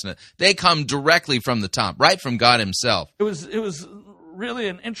Jereme Nelson, they come directly from the top, right from God himself. It was really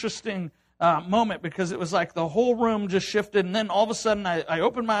an interesting moment because it was like the whole room just shifted. And then all of a sudden I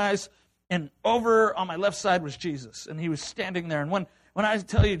opened my eyes, and over on my left side was Jesus, and he was standing there. And when I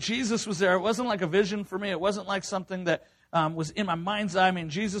tell you Jesus was there, it wasn't like a vision for me. It wasn't like something that was in my mind's eye. I mean,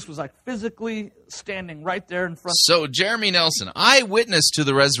 Jesus was like physically standing right there in front. So Jereme Nelson, eyewitness to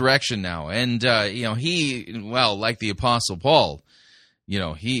the resurrection now, and he, like the Apostle Paul,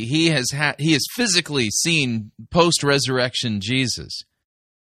 he has physically seen post-resurrection Jesus.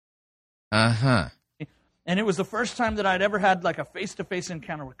 And it was the first time that I'd ever had like a face-to-face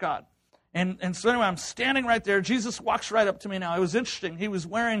encounter with God. And so anyway, I'm standing right there. Jesus walks right up to me now. It was interesting. He was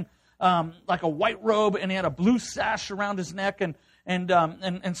wearing like a white robe, and he had a blue sash around his neck,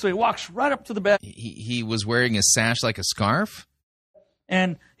 and so he walks right up to the bed. He was wearing a sash like a scarf?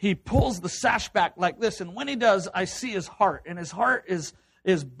 And he pulls the sash back like this, and when he does, I see his heart, and his heart is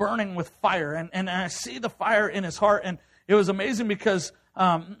burning with fire, and I see the fire in his heart, and it was amazing because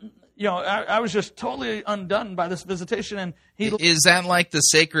I was just totally undone by this visitation. And is that like the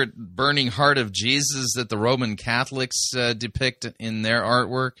sacred burning heart of Jesus that the Roman Catholics depict in their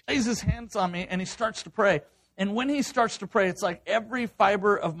artwork? He lays his hands on me, and he starts to pray. And when he starts to pray, it's like every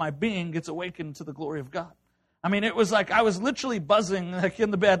fiber of my being gets awakened to the glory of God. I mean, it was like I was literally buzzing like in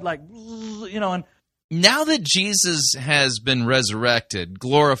the bed, like, and now that Jesus has been resurrected,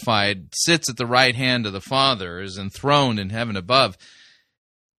 glorified, sits at the right hand of the Father, is enthroned in heaven above,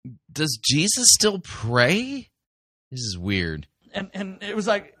 does Jesus still pray? This is weird. And it was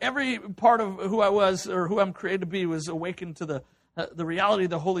like every part of who I was or who I'm created to be was awakened to the reality of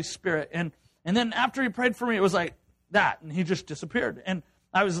the Holy Spirit. And then after he prayed for me, it was like that, and he just disappeared. And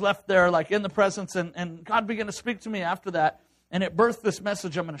I was left there like in the presence, and God began to speak to me after that, and it birthed this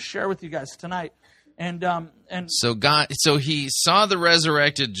message I'm going to share with you guys tonight. And so he saw the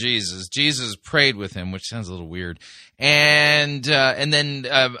resurrected Jesus. Jesus prayed with him, which sounds a little weird. And then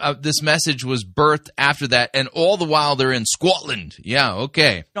this message was birthed after that, and all the while they're in Scotland. Yeah,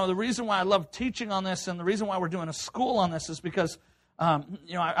 okay. The reason why I love teaching on this, and the reason why we're doing a school on this, is because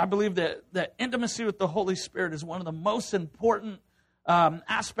I believe that intimacy with the Holy Spirit is one of the most important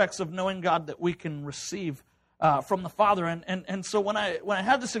aspects of knowing God that we can receive from the Father. And so when I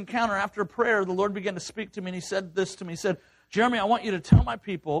had this encounter after prayer, the Lord began to speak to me, and he said this to me. He said, Jereme, I want you to tell my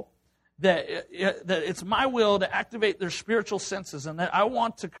people that it's my will to activate their spiritual senses, and that I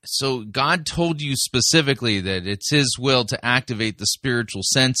want to... So God told you specifically that it's his will to activate the spiritual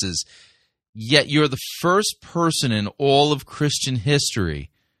senses, yet you're the first person in all of Christian history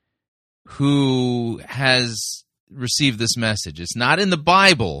who has received this message. It's not in the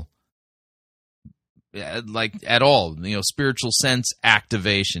Bible, like at all, spiritual sense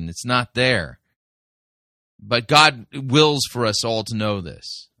activation. It's not there. But God wills for us all to know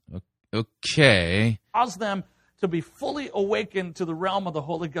this. Okay. Cause them to be fully awakened to the realm of the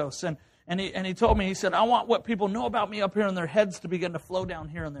Holy Ghost. And he told me, he said, I want what people know about me up here in their heads to begin to flow down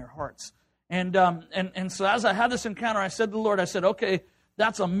here in their hearts. And so as I had this encounter, I said to the Lord, I said, okay,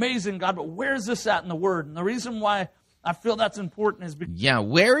 that's amazing, God, but where's this at in the Word? And the reason why I feel that's important is because... Yeah,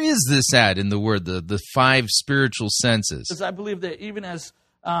 where is this at in the Word, the 5 spiritual senses? Because I believe that even as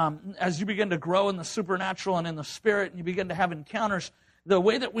you begin to grow in the supernatural and in the Spirit, and you begin to have encounters, the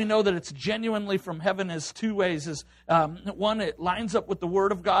way that we know that it's genuinely from heaven is 2 ways. Is one, it lines up with the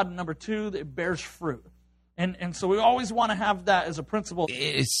Word of God, and number 2, it bears fruit. And so we always want to have that as a principle.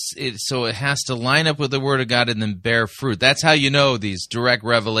 So it has to line up with the Word of God and then bear fruit. That's how you know these direct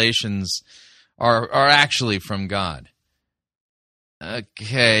revelations are actually from God.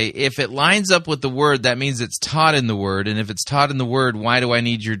 Okay, if it lines up with the Word, that means it's taught in the Word. And if it's taught in the Word, why do I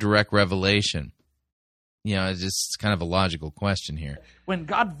need your direct revelation? You know, it's just kind of a logical question here. When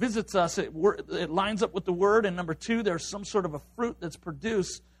God visits us, it lines up with the Word. And number 2, there's some sort of a fruit that's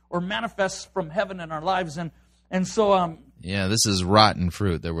produced or manifests from heaven in our lives. And so... yeah, this is rotten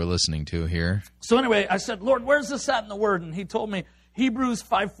fruit that we're listening to here. So anyway, I said, Lord, where's this at in the Word? And he told me, Hebrews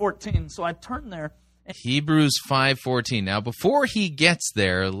 5:14. So I turned there. Hebrews 5:14. Now, before he gets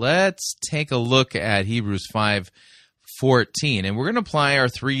there, let's take a look at Hebrews 5:14. And we're going to apply our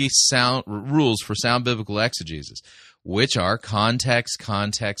 3 rules for sound biblical exegesis, which are context,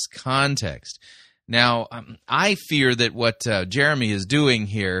 context, context. Now, I fear that what Jereme is doing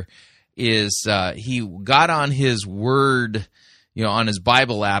here is he got on his Word, on his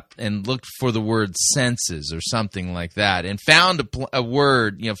Bible app and looked for the word senses or something like that, and found a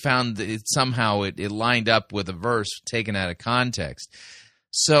word, found that somehow it lined up with a verse taken out of context.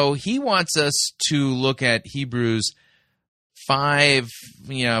 So he wants us to look at Hebrews 5,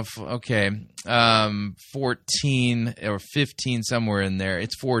 14 or 15, somewhere in there.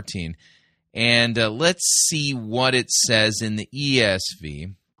 It's 14. And let's see what it says in the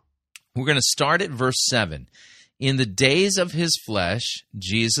ESV. We're going to start at verse 7. In the days of his flesh,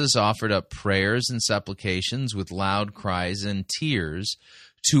 Jesus offered up prayers and supplications with loud cries and tears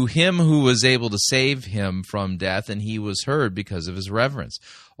to him who was able to save him from death, and he was heard because of his reverence.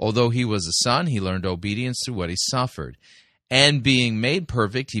 Although he was a son, he learned obedience through what he suffered. And being made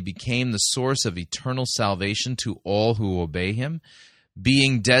perfect, he became the source of eternal salvation to all who obey him,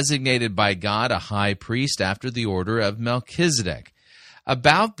 being designated by God a high priest after the order of Melchizedek.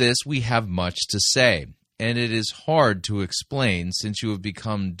 About this we have much to say, and it is hard to explain since you have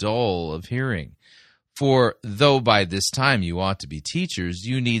become dull of hearing. For though by this time you ought to be teachers,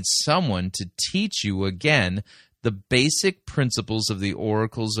 you need someone to teach you again the basic principles of the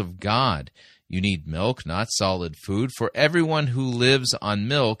oracles of God. You need milk, not solid food, for everyone who lives on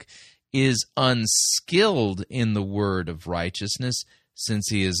milk is unskilled in the word of righteousness, since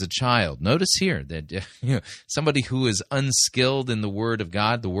he is a child. Notice here that somebody who is unskilled in the word of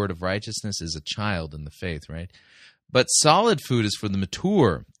God, the word of righteousness, is a child in the faith, right? But solid food is for the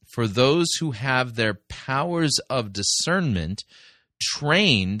mature, for those who have their powers of discernment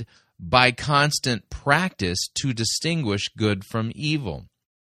trained by constant practice to distinguish good from evil.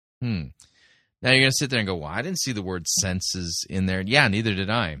 Now you're going to sit there and go, well, I didn't see the word senses in there. Yeah, neither did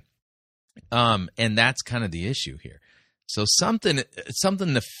I. And that's kind of the issue here. So something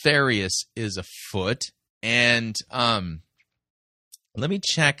nefarious is afoot, and let me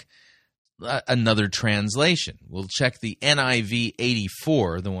check another translation. We'll check the NIV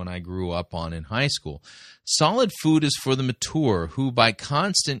 84, the one I grew up on in high school. Solid food is for the mature, who by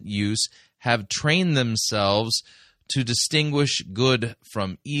constant use have trained themselves to distinguish good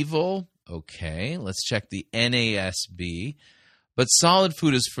from evil. Okay, let's check the NASB. But solid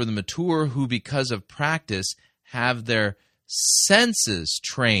food is for the mature, who because of practice have their senses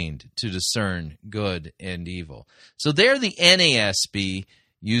trained to discern good and evil. So there the NASB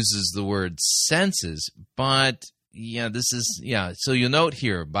uses the word senses, but so you'll note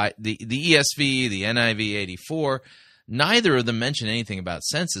here, by the ESV, the NIV 84, neither of them mention anything about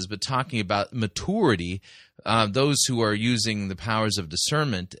senses, but talking about maturity. Those who are using the powers of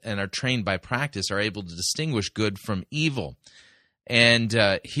discernment and are trained by practice are able to distinguish good from evil. And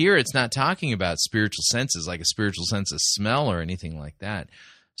here it's not talking about spiritual senses, like a spiritual sense of smell or anything like that.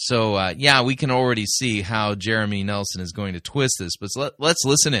 So, we can already see how Jereme Nelson is going to twist this, but let's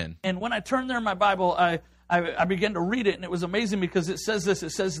listen in. And when I turned there in my Bible, I began to read it, and it was amazing because it says this. It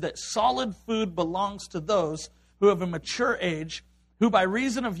says that solid food belongs to those who have a mature age, who by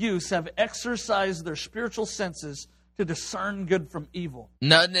reason of use have exercised their spiritual senses to discern good from evil.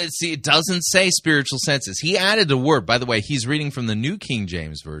 No, see, it doesn't say spiritual senses. He added a word. By the way, he's reading from the New King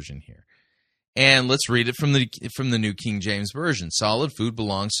James Version here. And let's read it from the New King James Version. Solid food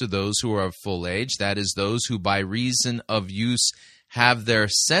belongs to those who are of full age, that is, those who by reason of use have their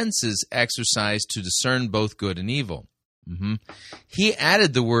senses exercised to discern both good and evil. He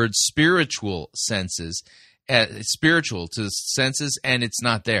added the word spiritual senses, spiritual to senses, and it's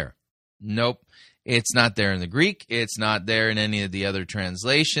not there. Nope. It's not there in the Greek. It's not there in any of the other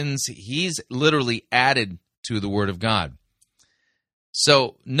translations. He's literally added to the Word of God.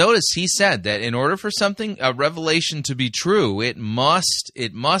 So notice he said that in order for something, a revelation to be true, it must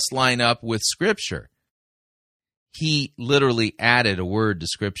line up with Scripture. He literally added a word to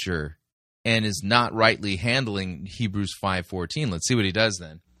Scripture and is not rightly handling Hebrews 5:14. Let's see what he does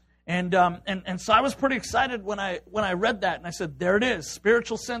then. And so I was pretty excited when I read that, and I said, there it is,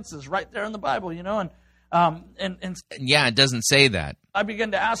 spiritual senses, right there in the Bible, you know. And yeah, it doesn't say that. I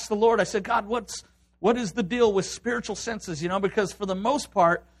began to ask the Lord. I said, God, what is the deal with spiritual senses? You know, because for the most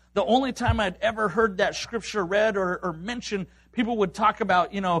part, the only time I'd ever heard that scripture read or mentioned, people would talk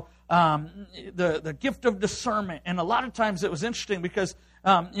about, you know, the gift of discernment, and a lot of times it was interesting because.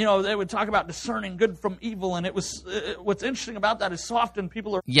 You know, they would talk about discerning good from evil, and it was what's interesting about that is so often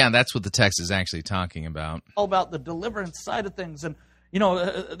people are that's what the text is actually talking about. All about the deliverance side of things, and you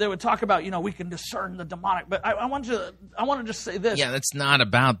know they would talk about, you know, we can discern the demonic. But I want to just say this. Yeah, that's not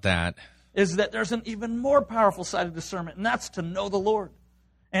about that. Is that there's an even more powerful side of discernment, and that's to know the Lord.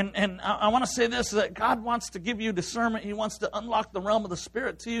 And I want to say this, that God wants to give you discernment. He wants to unlock the realm of the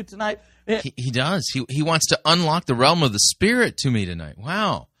Spirit to you tonight. He does. He wants to unlock the realm of the Spirit to me tonight.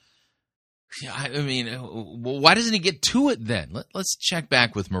 Wow. I mean, why doesn't he get to it then? Let's check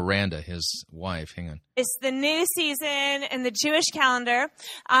back with Miranda, his wife. Hang on. It's the new season in the Jewish calendar.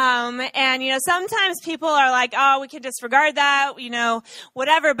 And, you know, sometimes people are like, oh, we can disregard that, you know,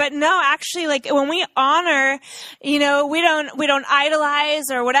 whatever. But no, actually, like when we honor, you know, we don't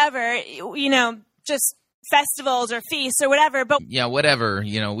idolize or whatever, you know, just festivals or feasts or whatever. But yeah, whatever,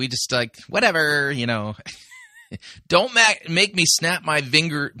 you know, we just like, whatever, you know. Don't make me snap my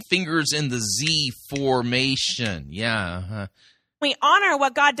fingers in the Z formation. Yeah. We honor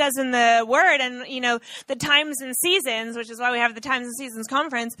what God does in the Word and, you know, the times and seasons, which is why we have the Times and Seasons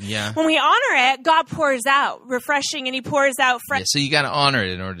Conference. Yeah. When we honor it, God pours out refreshing, and He pours out fresh. Yeah, so you got to honor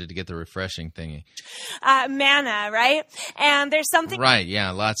it in order to get the refreshing thingy. Manna, right? And there's something. Right,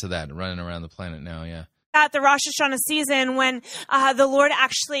 yeah, lots of that running around the planet now, yeah. At the Rosh Hashanah season, when the Lord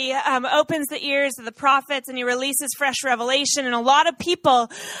actually opens the ears of the prophets and He releases fresh revelation, and a lot of people,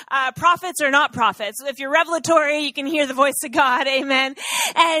 prophets are not prophets. If you're revelatory, you can hear the voice of God, amen.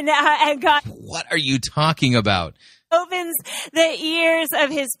 And God, what are you talking about? Opens the ears of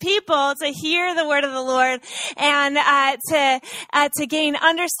His people to hear the word of the Lord and to gain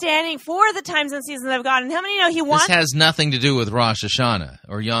understanding for the times and seasons of God. And how many know He wants? This has nothing to do with Rosh Hashanah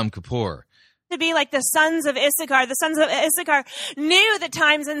or Yom Kippur. To be like the sons of Issachar. The sons of Issachar knew the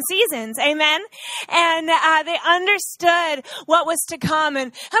times and seasons, amen? And they understood what was to come.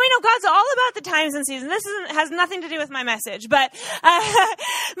 And how many know God's all about the times and seasons? This has nothing to do with my message, but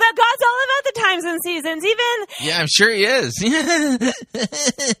God's all about the times and seasons. Yeah, I'm sure He is. Even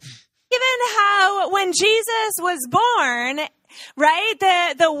how when Jesus was born, right?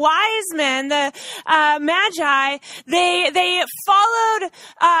 The wise men, the magi, they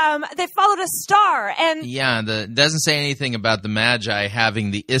followed a star, and it doesn't say anything about the magi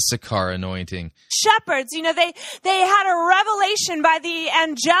having the Issachar anointing. Shepherds, you know, they had a revelation by the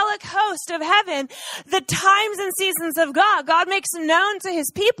angelic host of heaven, the times and seasons of God. God makes known to His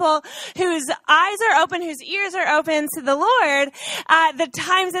people whose eyes are open, whose ears are open to the Lord, the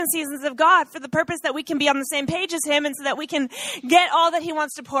times and seasons of God, for the purpose that we can be on the same page as Him, and so that we can get all that He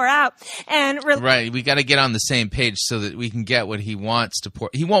wants to pour out. And right, we got to get on the same page so that we can get what He wants to pour.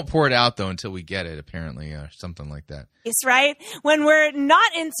 He won't pour it out though until we get it, apparently, or something like that. It's right. When we're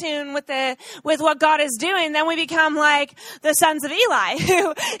not in tune with what God is doing, then we become like the sons of Eli, who,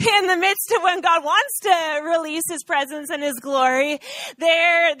 in the midst of when God wants to release His presence and His glory,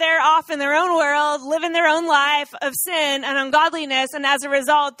 they're off in their own world, living their own life of sin and ungodliness, and as a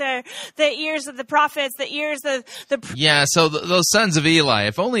result, the ears of the prophets, the ears of the yeah. So those sons of Eli,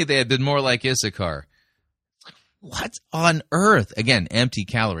 if only they had been more like Issachar. What on earth? Again, empty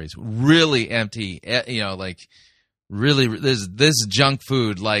calories, really empty. You know, like. Really, this junk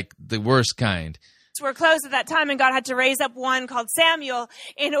food, like the worst kind. Were closed at that time, and God had to raise up one called Samuel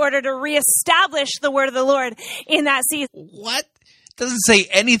in order to reestablish the word of the Lord in that season. What? It doesn't say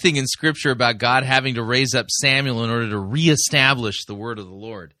anything in Scripture about God having to raise up Samuel in order to reestablish the word of the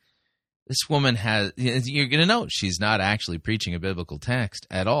Lord. This woman has, you're going to know, she's not actually preaching a biblical text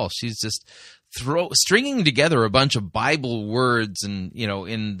at all. She's just stringing together a bunch of Bible words and, you know,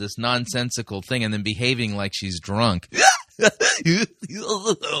 in this nonsensical thing, and then behaving like she's drunk. You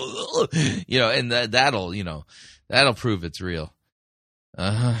know, and that'll prove it's real.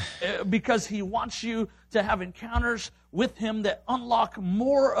 Because He wants you to have encounters with him that unlock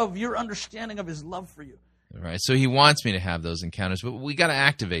more of your understanding of his love for you. Right. So he wants me to have those encounters, but we got to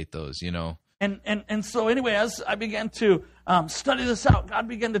activate those, And so anyway, as I began to study this out, God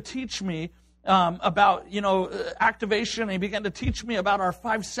began to teach me about, activation. He began to teach me about our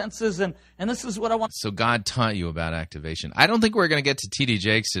five senses, and this is what I want. So God taught you about activation. I don't think we're going to get to T.D.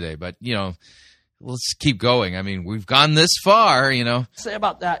 Jakes today, but, let's keep going. I mean, we've gone this far, Say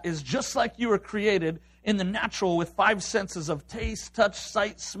about that is just like you were created in the natural with five senses of taste, touch,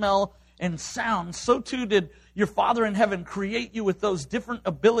 sight, smell, and sound, so too did your Father in heaven create you with those different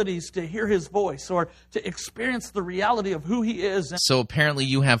abilities to hear his voice or to experience the reality of who he is. So apparently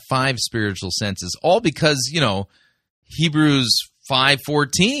you have five spiritual senses, all because, Hebrews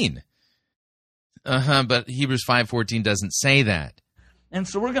 5:14. But Hebrews 5:14 doesn't say that. And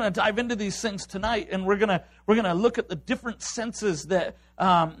so we're going to dive into these things tonight, and we're going to look at the different senses that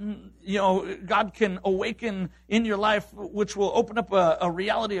God can awaken in your life, which will open up a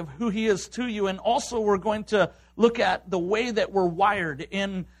reality of who he is to you. And also we're going to look at the way that we're wired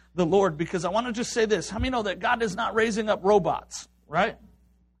in the Lord, because I want to just say this. How many know that God is not raising up robots, right?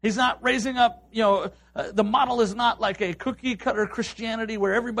 He's not raising up, the model is not like a cookie-cutter Christianity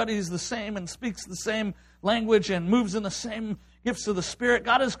where everybody's the same and speaks the same language and moves in the same gifts of the Spirit.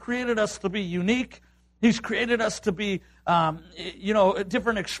 God has created us to be unique. He's created us to be,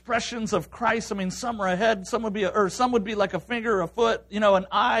 different expressions of Christ. I mean, some are a head, some would be like a finger, a foot, an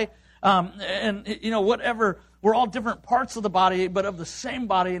eye, whatever. We're all different parts of the body, but of the same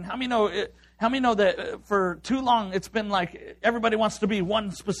body. And how many know that for too long it's been like everybody wants to be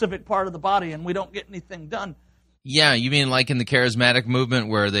one specific part of the body, and we don't get anything done. Yeah, you mean like in the charismatic movement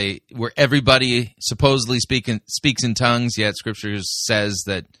where everybody supposedly speaks in tongues, yet Scripture says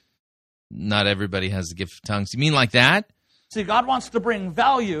that not everybody has the gift of tongues. You mean like that? See, God wants to bring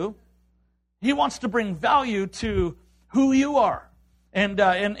value. He wants to bring value to who you are. And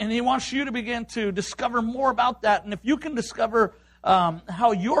he wants you to begin to discover more about that. And if you can discover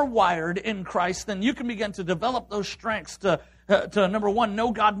how you're wired in Christ, then you can begin to develop those strengths to number one,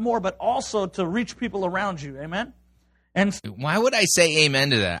 know God more, but also to reach people around you. Amen? And why would I say amen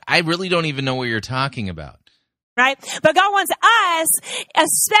to that? I really don't even know what you're talking about. Right? But God wants us,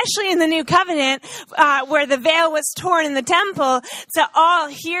 especially in the new covenant, where the veil was torn in the temple, to all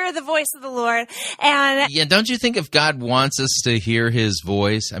hear the voice of the Lord. And yeah, don't you think if God wants us to hear his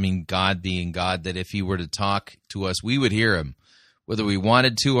voice, I mean, God being God, that if he were to talk to us, we would hear him, whether we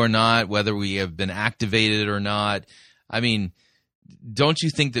wanted to or not, whether we have been activated or not. I mean, don't you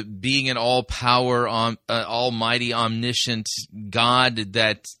think that being an all-power, almighty, omniscient God,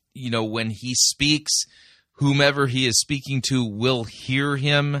 that, when he speaks, whomever he is speaking to will hear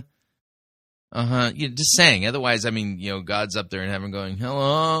him? Just saying. Otherwise, I mean, God's up there in heaven going,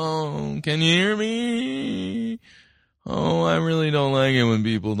 hello, can you hear me? Oh, I really don't like it when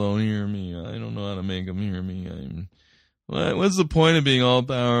people don't hear me. I don't know how to make them hear me. What's the point of being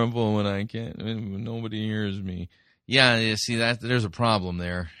all-powerful when I can't, when nobody hears me? Yeah, you see, there's a problem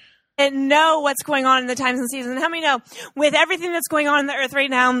there. And know what's going on in the times and seasons. How many know, with everything that's going on in the earth right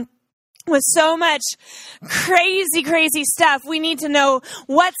now, with so much crazy, crazy stuff, we need to know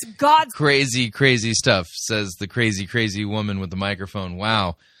what's God's crazy, crazy stuff, says the crazy, crazy woman with the microphone.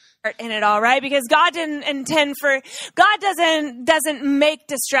 Wow. In it all, right? Because God didn't intend God doesn't make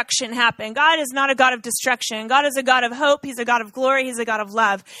destruction happen. God is not a God of destruction. God is a God of hope. He's a God of glory. He's a God of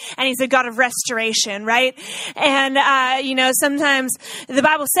love. And he's a God of restoration, right? And, sometimes the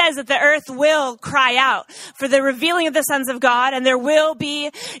Bible says that the earth will cry out for the revealing of the sons of God, and there will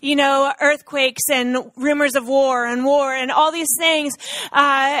be, earthquakes and rumors of war and all these things,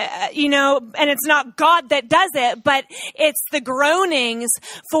 and it's not God that does it, but it's the groanings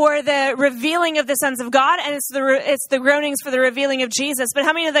for the revealing of the sons of God, and it's the groanings for the revealing of Jesus. But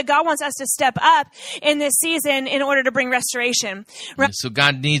how many know that God wants us to step up in this season in order to bring restoration? So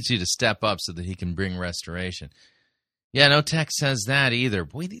God needs you to step up so that he can bring restoration. Yeah, no text says that either.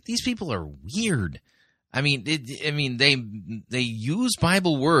 Boy, these people are weird. I mean, they use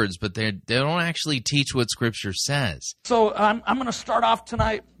Bible words, but they don't actually teach what Scripture says. So I'm going to start off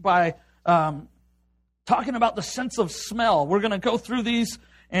tonight by talking about the sense of smell. We're going to go through these.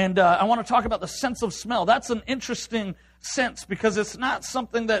 And I want to talk about the sense of smell. That's an interesting sense because it's not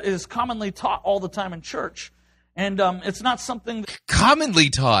something that is commonly taught all the time in church. And it's not something commonly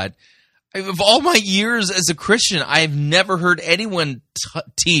taught. Of all my years as a Christian, I've never heard anyone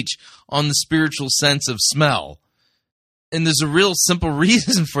teach on the spiritual sense of smell. And there's a real simple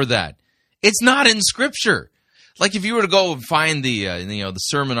reason for that. It's not in Scripture. Like if you were to go and find the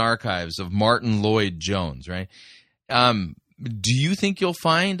sermon archives of Martin Lloyd-Jones, right? Do you think you'll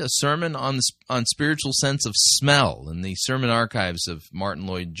find a sermon on spiritual sense of smell in the sermon archives of Martin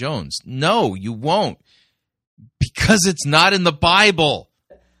Lloyd-Jones? No, you won't, because it's not in the Bible.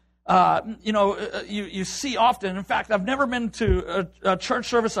 You see often. In fact, I've never been to a church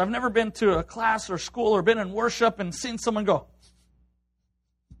service. I've never been to a class or school or been in worship and seen someone go,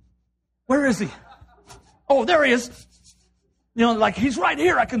 "Where is he? Oh, there he is." Like he's right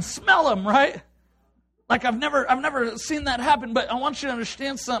here. I can smell him, right? Like I've never seen that happen. But I want you to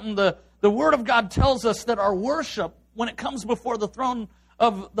understand something. The Word of God tells us that our worship, when it comes before the throne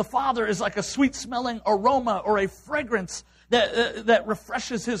of the Father, is like a sweet-smelling aroma or a fragrance that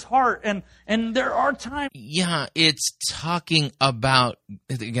refreshes His heart. And there are times. Yeah, it's talking about,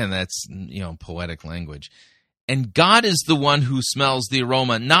 again, that's poetic language. And God is the one who smells the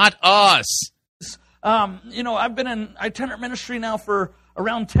aroma, not us. I've been in itinerant ministry now for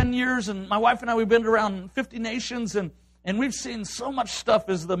around 10 years, and my wife and I, we've been to around 50 nations, and we've seen so much stuff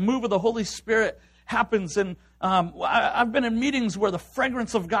as the move of the Holy Spirit happens. And I've been in meetings where the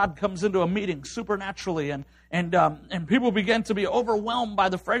fragrance of God comes into a meeting supernaturally, and people begin to be overwhelmed by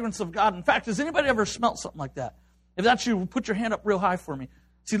the fragrance of God. In fact, has anybody ever smelt something like that? If that's you, put your hand up real high for me.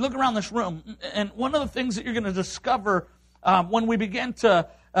 See, look around this room, and one of the things that you're going to discover when we begin to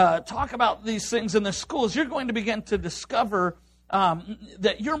talk about these things in the schools, you're going to begin to discover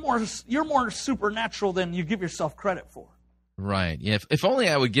that you're more supernatural than you give yourself credit for. Right. Yeah. If only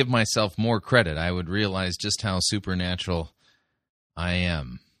I would give myself more credit, I would realize just how supernatural I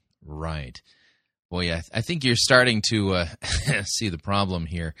am. Right. Well, yeah, I think you're starting to see the problem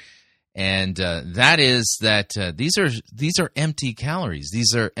here, and that is that these are empty calories.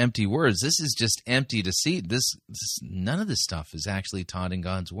 These are empty words. This is just empty deceit. None of this stuff is actually taught in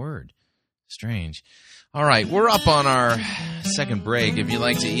God's Word. Strange. All right, we're up on our second break. If you'd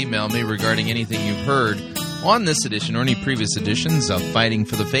like to email me regarding anything you've heard on this edition or any previous editions of Fighting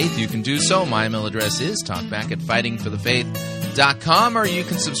for the Faith, you can do so. My email address is talkback@fightingforthefaith.com, or you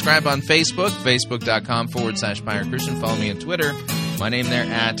can subscribe on Facebook, facebook.com/Pirate Christian. Follow me on Twitter. My name there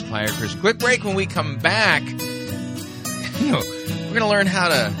 @Pirate Christian. Quick break. When we come back, we're going to learn how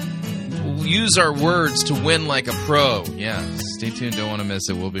to use our words to win like a pro. Yeah, stay tuned. Don't want to miss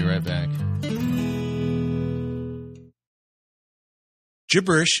it. We'll be right back.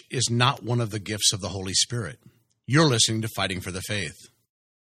 Gibberish is not one of the gifts of the Holy Spirit. You're listening to Fighting for the Faith.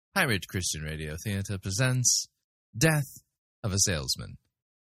 Pirate Christian Radio Theater presents Death of a Salesman.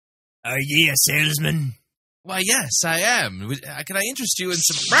 Are ye a salesman? Why, yes, I am. Can I interest you in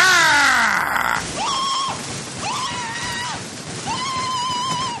some...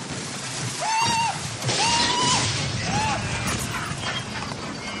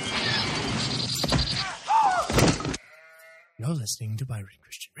 You're listening to Pirate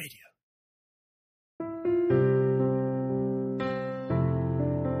Christian Radio.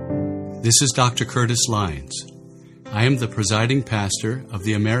 This is Dr. Curtis Lyons. I am the presiding pastor of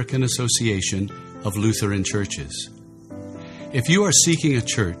the American Association of Lutheran Churches. If you are seeking a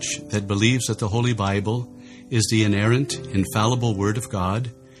church that believes that the Holy Bible is the inerrant, infallible Word of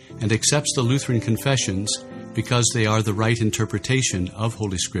God and accepts the Lutheran confessions because they are the right interpretation of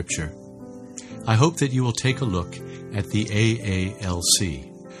Holy Scripture, I hope that you will take a look at the AALC.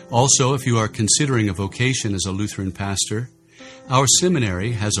 Also, if you are considering a vocation as a Lutheran pastor, our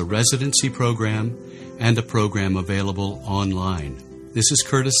seminary has a residency program and a program available online. This is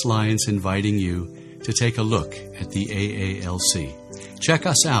Curtis Lyons inviting you to take a look at the AALC. Check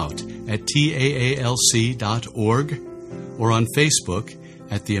us out at taalc.org or on Facebook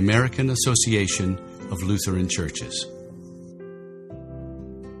at the American Association of Lutheran Churches.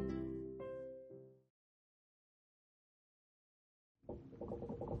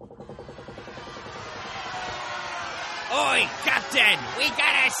 Oi, Captain! We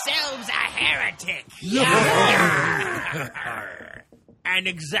got ourselves a heretic! And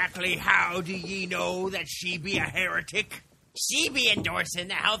exactly how do ye know that she be a heretic? She be endorsing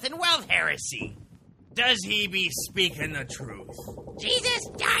the health and wealth heresy. Does he be speaking the truth? Jesus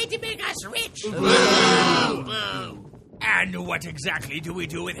died to make us rich! Boo! Boo! And what exactly do we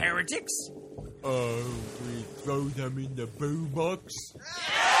do with heretics? We throw them in the boo box.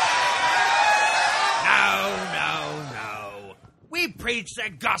 No. We preach the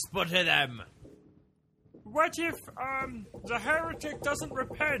gospel to them. What if, the heretic doesn't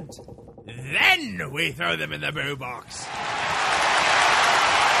repent? Then we throw them in the boo box.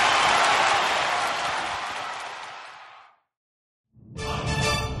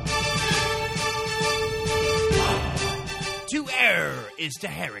 To err is to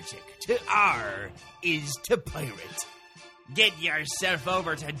heretic. To R is to pirate. Get yourself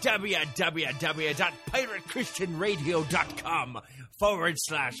over to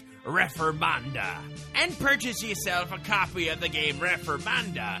www.piratechristianradio.com/Reformanda and purchase yourself a copy of the game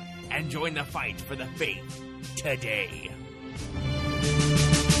Reformanda and join the fight for the faith today.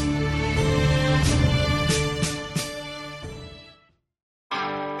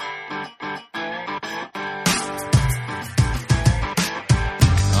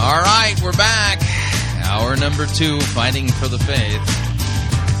 All right, we're back. Hour number 2, Fighting for the Faith.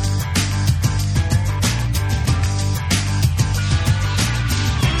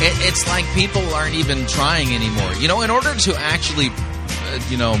 It's like people aren't even trying anymore. You know, in order to actually,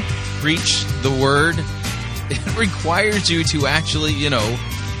 preach the Word, it requires you to actually,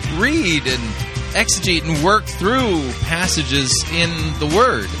 read and exegete and work through passages in the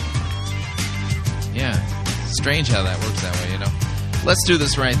Word. Yeah, strange how that works that way, Let's do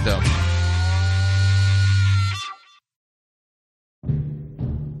this right, though.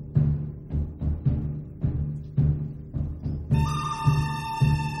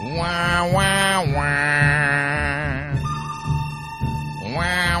 Wah, wah, wah.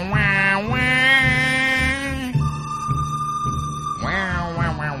 Wah, wah, wah. Wah,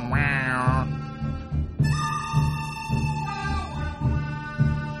 wah, wah, wah.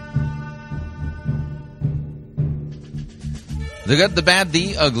 The good, the bad,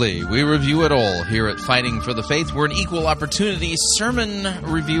 the ugly. We review it all here at Fighting for the Faith. We're an equal opportunity sermon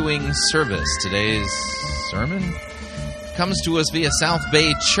reviewing service. Today's sermon comes to us via South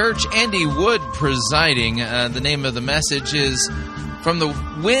Bay Church. Andy Wood presiding. The name of the message is from the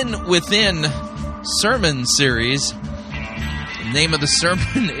Win Within sermon series. The name of the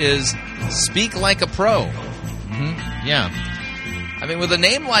sermon is Speak Like a Pro. Yeah. I mean, with a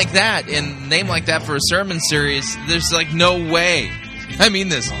name like that, and a name like that for a sermon series, there's like no way. I mean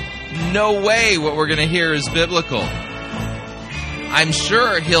this. No way what we're going to hear is biblical. I'm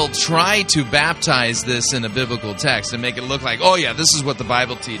sure he'll try to baptize this in a biblical text and make it look like, oh yeah, this is what the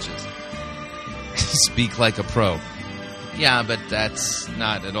Bible teaches. Speak like a pro. Yeah, but that's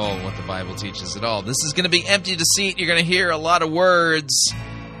not at all what the Bible teaches at all. This is going to be empty deceit. You're going to hear a lot of words,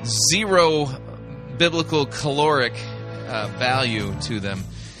 zero biblical caloric value to them.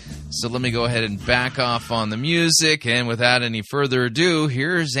 So let me go ahead and back off on the music, and without any further ado,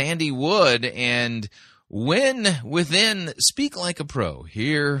 here's Andy Wood and Win Within, Speak Like a Pro.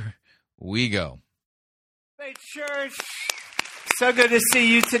 Here we go. Hey, church. So good to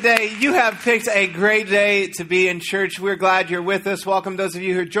see you today. You have picked a great day to be in church. We're glad you're with us. Welcome those of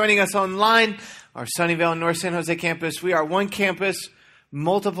you who are joining us online, our Sunnyvale and North San Jose campus. We are one campus,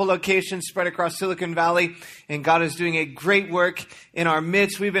 multiple locations spread across Silicon Valley, and God is doing a great work in our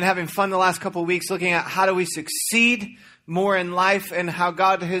midst. We've been having fun the last couple of weeks looking at how do we succeed more in life and how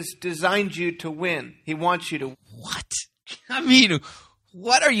God has designed you to win. He wants you to. What? I mean,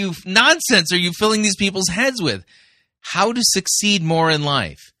 what nonsense are you filling these people's heads with? How to succeed more in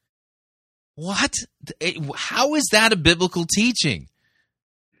life. What? How is that a biblical teaching?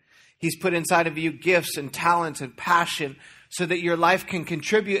 He's put inside of you gifts and talents and passion so that your life can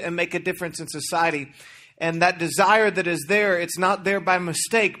contribute and make a difference in society. And that desire that is there, it's not there by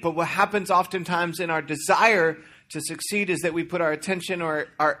mistake. But what happens oftentimes in our desire to succeed is that we put our attention or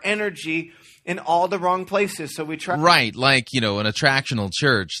our energy in all the wrong places. So we try. Right, like, an attractional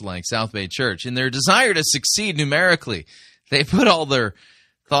church like South Bay Church. In their desire to succeed numerically, they put all their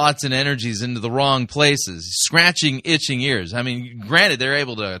thoughts and energies into the wrong places, scratching itching ears. I mean, granted, they're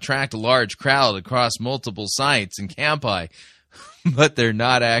able to attract a large crowd across multiple sites and campi, but they're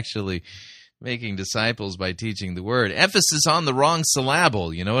not actually making disciples by teaching the word. Emphasis on the wrong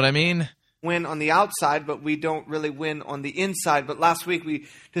syllable, you know what I mean? Win on the outside, but we don't really win on the inside. But last week we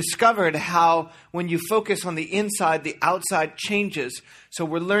discovered how when you focus on the inside, the outside changes. So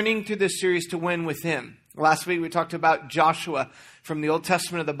we're learning through this series to win within. Last week we talked about Joshua from the Old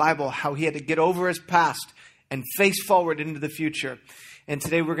Testament of the Bible, how he had to get over his past and face forward into the future. And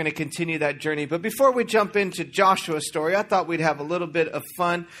today we're going to continue that journey. But before we jump into Joshua's story, I thought we'd have a little bit of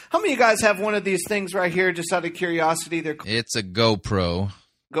fun. How many of you guys have one of these things right here, just out of curiosity? It's a GoPro.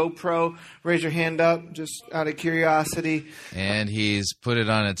 GoPro, raise your hand up, just out of curiosity. And he's put it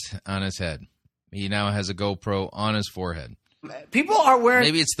on his head. He now has a GoPro on his forehead. People are wearing...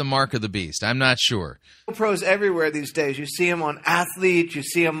 Maybe it's the mark of the beast. I'm not sure. GoPros everywhere these days. You see them on athletes. You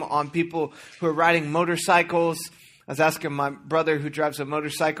see them on people who are riding motorcycles. I was asking my brother who drives a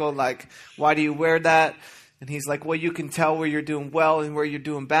motorcycle, why do you wear that? And he's like, well, you can tell where you're doing well and where you're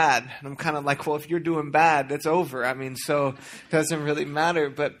doing bad. And I'm kind of like, well, if you're doing bad, that's over. I mean, so it doesn't really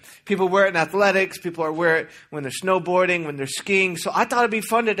matter. But people wear it in athletics. People wear it when they're snowboarding, when they're skiing. So I thought it'd be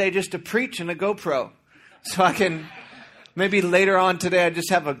fun today just to preach in a GoPro. So I can Maybe later on today, I just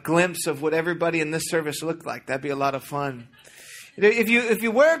have a glimpse of what everybody in this service looked like. That'd be a lot of fun. If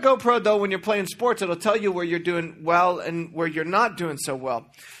you wear a GoPro, though, when you're playing sports, it'll tell you where you're doing well and where you're not doing so well.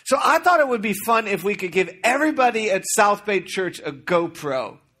 So I thought it would be fun if we could give everybody at South Bay Church a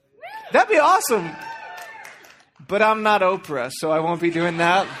GoPro. That'd be awesome. But I'm not Oprah, so I won't be doing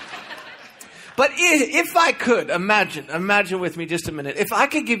that. But if I could, imagine with me just a minute. If I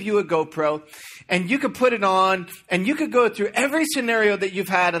could give you a GoPro and you could put it on and you could go through every scenario that you've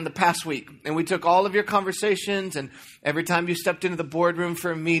had in the past week. And we took all of your conversations and every time you stepped into the boardroom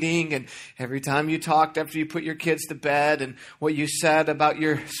for a meeting and every time you talked after you put your kids to bed and what you said about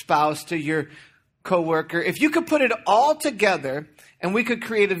your spouse to your coworker. If you could put it all together and we could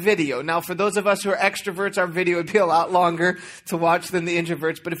create a video. Now, for those of us who are extroverts, our video would be a lot longer to watch than the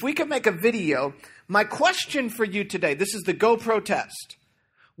introverts. But if we could make a video, my question for you today, this is the GoPro test.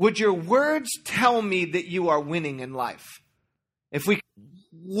 Would your words tell me that you are winning in life? If we...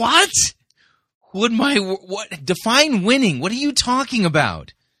 What? What? Define winning. What are you talking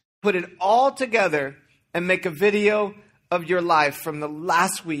about? Put it all together and make a video of your life from the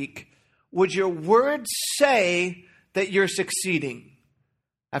last week. Would your words say that you're succeeding?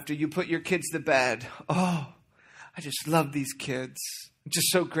 After you put your kids to bed, oh, I just love these kids. I'm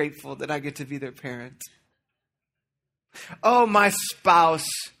just so grateful that I get to be their parent. Oh, my spouse,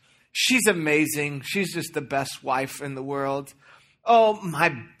 she's amazing. She's just the best wife in the world. Oh,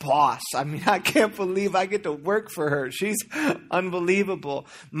 my boss, I can't believe I get to work for her. She's unbelievable.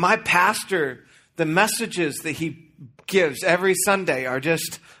 My pastor, the messages that he gives every Sunday are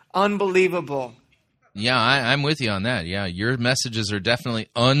just unbelievable. Yeah, I'm with you on that. Yeah, your messages are definitely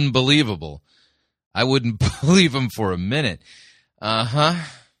unbelievable. I wouldn't believe them for a minute. Uh-huh.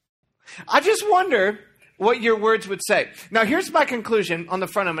 I just wonder what your words would say. Now, here's my conclusion on the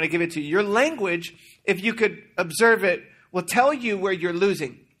front. I'm going to give it to you. Your language, if you could observe it, will tell you where you're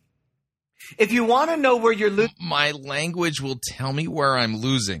losing. If you want to know where you're losing... My language will tell me where I'm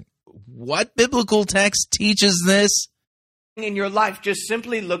losing. What biblical text teaches this? In your life, just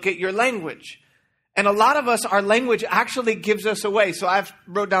simply look at your language. And a lot of us, our language actually gives us away. So I've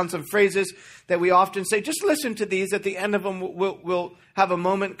wrote down some phrases that we often say. Just listen to these. At the end of them, we'll have a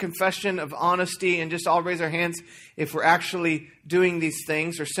moment confession of honesty and just all raise our hands if we're actually doing these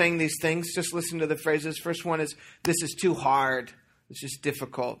things or saying these things. Just listen to the phrases. First one is, this is too hard. It's just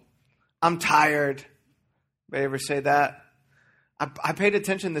difficult. I'm tired. Anybody ever say that? I paid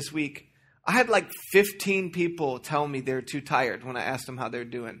attention this week. I had like 15 people tell me they're too tired when I asked them how they're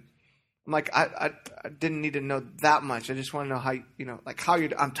doing. I'm like, I didn't need to know that much. I just want to know how, how you're,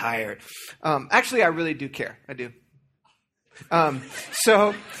 I'm tired. Actually, I really do care. I do.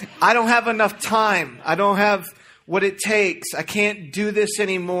 So I don't have enough time. I don't have what it takes. I can't do this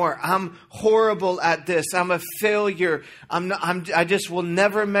anymore. I'm horrible at this. I'm a failure. I just will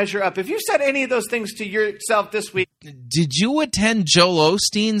never measure up. If you said any of those things to yourself this week. Did you attend Joel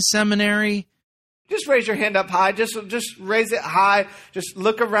Osteen's seminary? Just raise your hand up high. Just raise it high. Just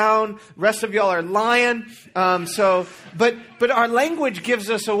look around. Rest of y'all are lying. But our language gives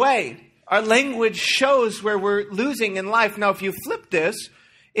us away. Our language shows where we're losing in life. Now, if you flip this,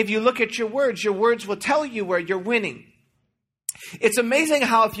 if you look at your words will tell you where you're winning. It's amazing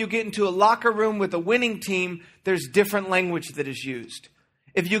how if you get into a locker room with a winning team, there's different language that is used.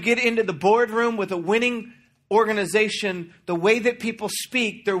 If you get into the boardroom with a winning organization, the way that people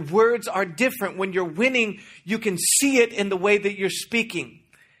speak, their words are different. When you're winning, you can see it in the way that you're speaking.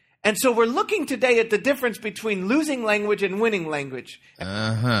 And so we're looking today at the difference between losing language and winning language.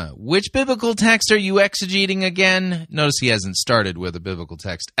 Which biblical text are you exegeting again? Notice he hasn't started with a biblical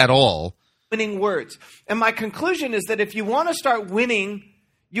text at all. Winning words. And my conclusion is that if you want to start winning,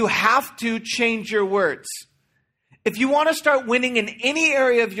 you have to change your words. If you want to start winning in any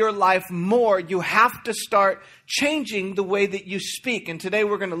area of your life more, you have to start changing the way that you speak. And today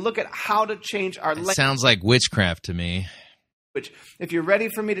we're going to look at how to change our language. Sounds like witchcraft to me. If you're ready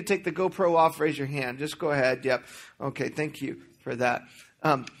for me to take the GoPro off, raise your hand. Just go ahead. Yep. Okay, thank you for that.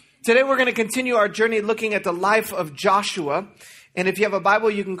 Today we're going to continue our journey looking at the life of Joshua. And if you have a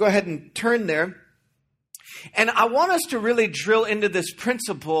Bible, you can go ahead and turn there. And I want us to really drill into this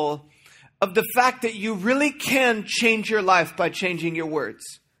principle of the fact that you really can change your life by changing your words.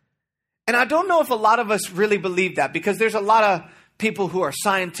 And I don't know if a lot of us really believe that, because there's a lot of people who are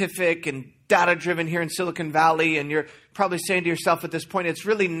scientific and data-driven here in Silicon Valley, and you're probably saying to yourself at this point, it's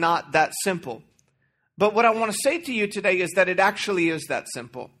really not that simple. But what I want to say to you today is that it actually is that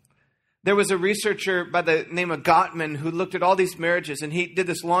simple. There was a researcher by the name of Gottman who looked at all these marriages, and he did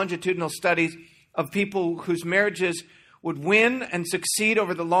this longitudinal studies of people whose marriages would win and succeed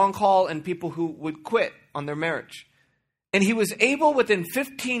over the long haul and people who would quit on their marriage. And he was able within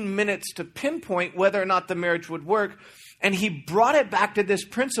 15 minutes to pinpoint whether or not the marriage would work. And he brought it back to this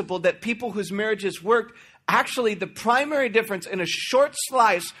principle that people whose marriages worked, actually the primary difference in a short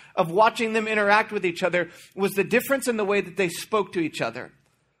slice of watching them interact with each other was the difference in the way that they spoke to each other.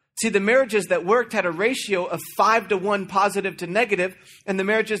 See, the marriages that worked had a ratio of 5-to-1 positive to negative, and the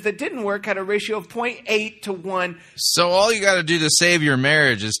marriages that didn't work had a ratio of 0.8-to-1. So all you got to do to save your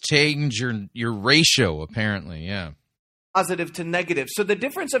marriage is change your ratio, apparently, yeah. Positive to negative. So the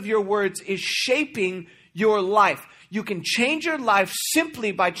difference of your words is shaping your life. You can change your life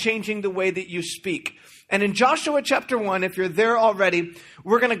simply by changing the way that you speak. And in Joshua chapter 1, if you're there already,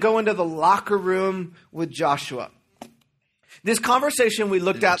 we're going to go into the locker room with Joshua. This conversation we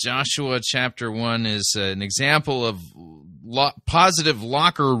looked at. Joshua chapter 1 is an example of positive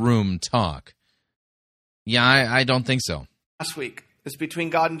locker room talk. Yeah, I don't think so. Last week. It's between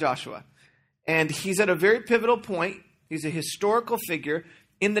God and Joshua. And he's at a very pivotal point. He's a historical figure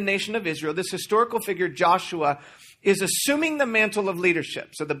in the nation of Israel. This historical figure, Joshua, is assuming the mantle of leadership.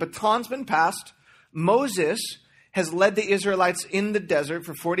 So the baton's been passed. Moses has led the Israelites in the desert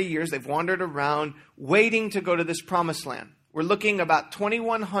for 40 years. They've wandered around waiting to go to this promised land. We're looking about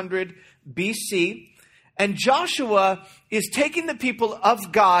 2100 BC. And Joshua is taking the people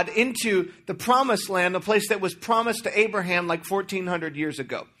of God into the promised land, a place that was promised to Abraham like 1400 years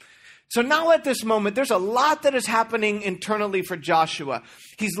ago. So now at this moment, there's a lot that is happening internally for Joshua.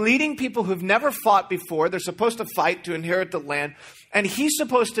 He's leading people who've never fought before. They're supposed to fight to inherit the land. And he's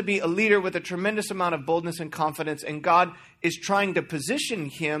supposed to be a leader with a tremendous amount of boldness and confidence. And God is trying to position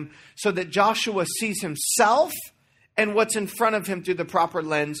him so that Joshua sees himself and what's in front of him through the proper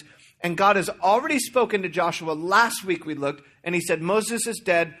lens. And God has already spoken to Joshua. Last week we looked, and he said, Moses is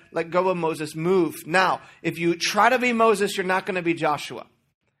dead. Let go of Moses. Move. Now, if you try to be Moses, you're not going to be Joshua.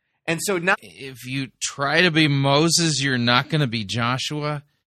 And so now, if you try to be Moses, you're not going to be Joshua.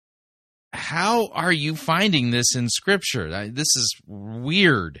 How are you finding this in Scripture? This is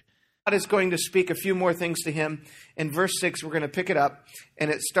weird. God is going to speak a few more things to him. In verse 6, we're going to pick it up,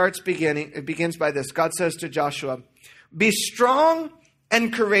 and it begins by this. God says to Joshua, "Be strong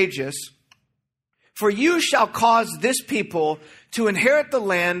and courageous, for you shall cause this people to inherit the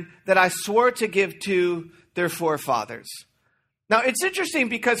land that I swore to give to their forefathers." Now, it's interesting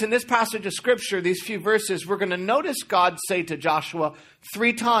because in this passage of Scripture, these few verses, we're going to notice God say to Joshua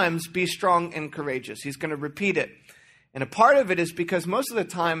 3 times, "Be strong and courageous." He's going to repeat it. And a part of it is because most of the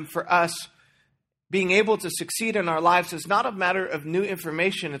time for us, being able to succeed in our lives is not a matter of new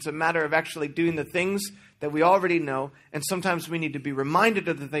information. It's a matter of actually doing the things that we already know. And sometimes we need to be reminded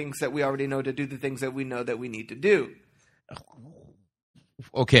of the things that we already know to do the things that we know that we need to do.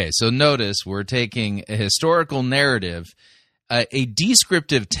 Okay, so notice we're taking a historical narrative, a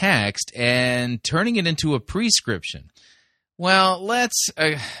descriptive text, and turning it into a prescription. Well, let's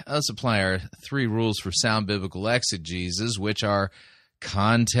apply our 3 rules for sound biblical exegesis, which are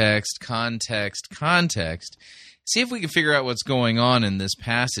context, context, context. See if we can figure out what's going on in this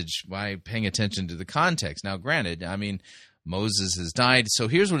passage by paying attention to the context. Now, granted, Moses has died. So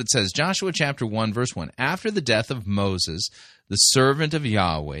here's what it says. Joshua chapter 1, verse 1. After the death of Moses, the servant of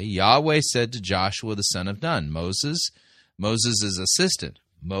Yahweh, Yahweh said to Joshua the son of Nun, Moses' assistant,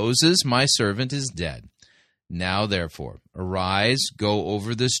 "Moses, my servant, is dead. Now, therefore, arise, go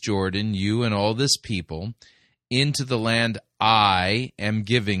over this Jordan, you and all this people, into the land I am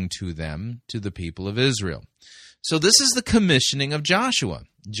giving to them, to the people of Israel." So this is the commissioning of Joshua.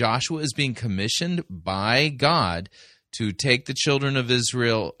 Joshua is being commissioned by God to take the children of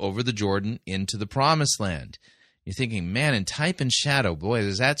Israel over the Jordan into the promised land. You're thinking, man, in type and shadow, boy,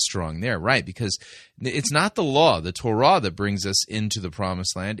 is that strong there, right? Because it's not the law, the Torah, that brings us into the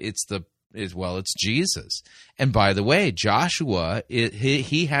promised land. It's Jesus. And by the way, Joshua,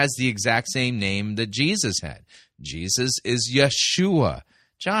 he has the exact same name that Jesus had. Jesus is Yeshua.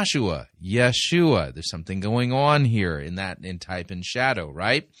 Joshua, Yeshua. There's something going on here in type and shadow,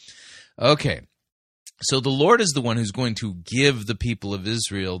 right? Okay. So the Lord is the one who's going to give the people of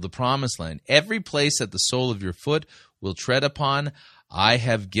Israel the promised land. Every place that the sole of your foot will tread upon, I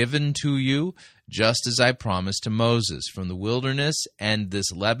have given to you, just as I promised to Moses, from the wilderness and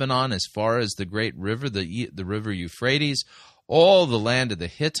this Lebanon as far as the great river, the river Euphrates, all the land of the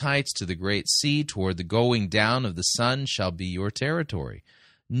Hittites to the great sea, toward the going down of the sun shall be your territory.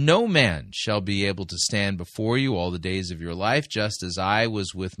 No man shall be able to stand before you all the days of your life. Just as I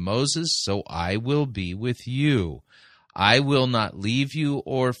was with Moses, so I will be with you. I will not leave you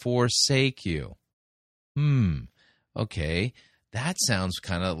or forsake you. Okay. That sounds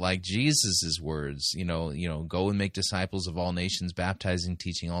kind of like Jesus' words, go and make disciples of all nations, baptizing,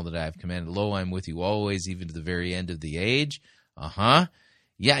 teaching all that I have commanded. Lo, I am with you always, even to the very end of the age. Yeah,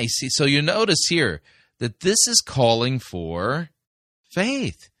 you see, so you notice here that this is calling for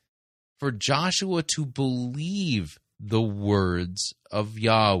faith, for Joshua to believe the words of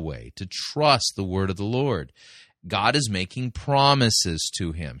Yahweh, to trust the word of the Lord. God is making promises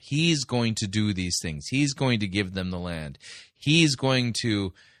to him. He's going to do these things. He's going to give them the land. He's going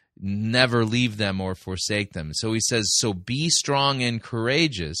to never leave them or forsake them. So he says, so be strong and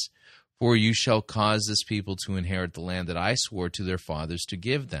courageous, for you shall cause this people to inherit the land that I swore to their fathers to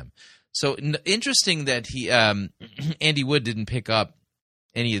give them. So interesting that Andy Wood didn't pick up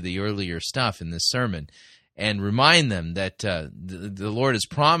any of the earlier stuff in this sermon and remind them that the Lord has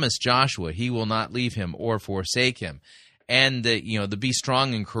promised Joshua he will not leave him or forsake him. And the be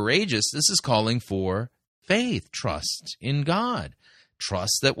strong and courageous, this is calling for faith, trust in God.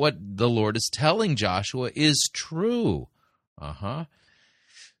 Trust that what the Lord is telling Joshua is true.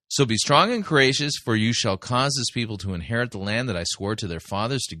 So be strong and courageous, for you shall cause this people to inherit the land that I swore to their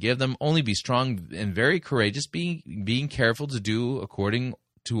fathers to give them. Only be strong and very courageous, being careful to do according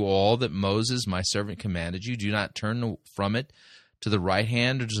to all that Moses, my servant, commanded you. Do not turn from it to the right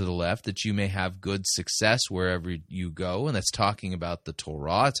hand or to the left, that you may have good success wherever you go. And that's talking about the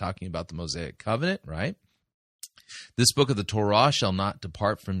Torah, talking about the Mosaic covenant, right? This book of the Torah shall not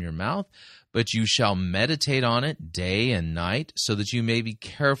depart from your mouth, but you shall meditate on it day and night, so that you may be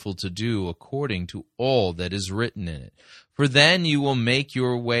careful to do according to all that is written in it. For then you will make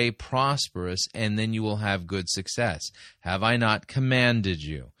your way prosperous, and then you will have good success. Have I not commanded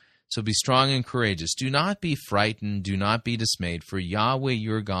you? So be strong and courageous. Do not be frightened, do not be dismayed, for Yahweh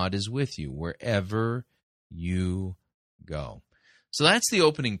your God is with you wherever you go. So that's the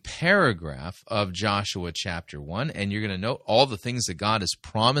opening paragraph of Joshua chapter 1, and you're going to note all the things that God is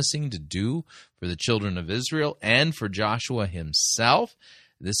promising to do for the children of Israel and for Joshua himself.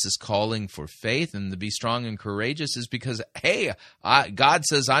 This is calling for faith, and to be strong and courageous is because, hey, God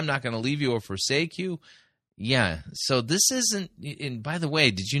says, I'm not going to leave you or forsake you. Yeah, so this isn't, and by the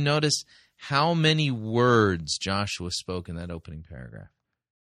way, did you notice how many words Joshua spoke in that opening paragraph?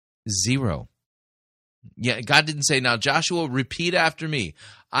 0. Yeah, God didn't say, now Joshua, repeat after me.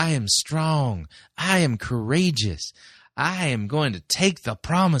 I am strong. I am courageous. I am going to take the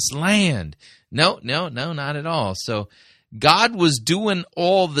promised land. No, not at all. So God was doing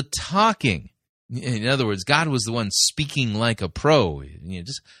all the talking. In other words, God was the one speaking like a pro.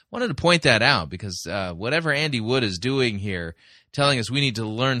 Just wanted to point that out because whatever Andy Wood is doing here, telling us we need to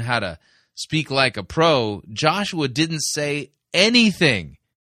learn how to speak like a pro, Joshua didn't say anything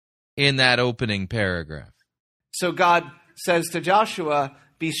in that opening paragraph. So God says to Joshua,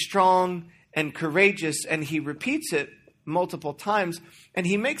 be strong and courageous, and he repeats it multiple times, and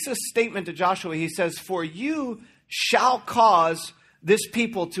he makes a statement to Joshua. He says, for you shall cause this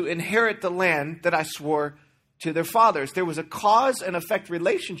people to inherit the land that I swore to their fathers. There was a cause and effect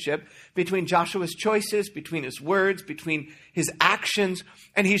relationship between Joshua's choices, between his words, between his actions,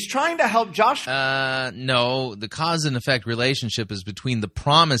 and he's trying to help Joshua. No, the cause and effect relationship is between the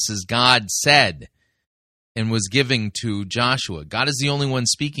promises God said and was giving to Joshua. God is the only one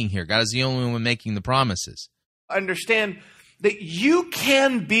speaking here. God is the only one making the promises. Understand that you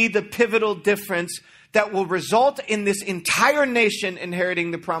can be the pivotal difference that will result in this entire nation inheriting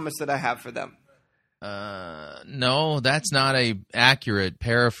the promise that I have for them. No, that's not an accurate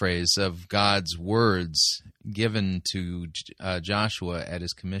paraphrase of God's words given to Joshua at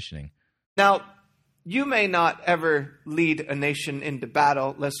his commissioning. Now, you may not ever lead a nation into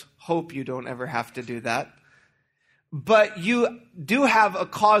battle. Let's hope you don't ever have to do that. But you do have a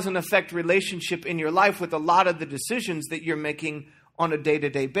cause and effect relationship in your life with a lot of the decisions that you're making on a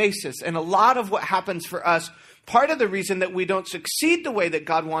day-to-day basis. And a lot of what happens for us, part of the reason that we don't succeed the way that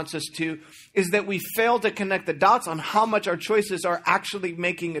God wants us to is that we fail to connect the dots on how much our choices are actually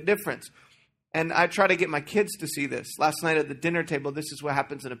making a difference. And I try to get my kids to see this. Last night at the dinner table, this is what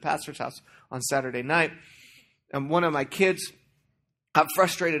happens in a pastor's house on Saturday night. And one of my kids got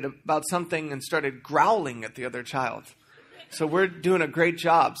frustrated about something and started growling at the other child. So we're doing a great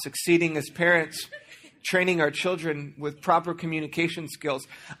job succeeding as parents, training our children with proper communication skills.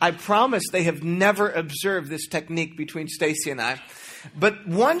 I promise they have never observed this technique between Stacy and I. But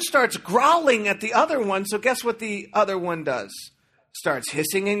one starts growling at the other one, so guess what the other one does? Starts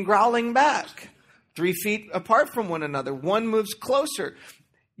hissing and growling back, 3 feet apart from one another. One moves closer.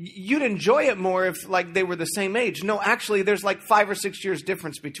 you'd enjoy it more if like they were the same age. No, actually, there's like 5 or 6 years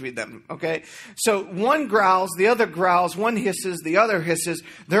difference between them, okay? So one growls, the other growls, one hisses, the other hisses.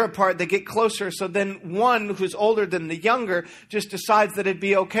 They're apart, they get closer. So then one who's older than the younger just decides that it'd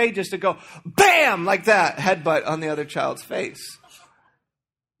be okay just to go, bam, like that, headbutt on the other child's face.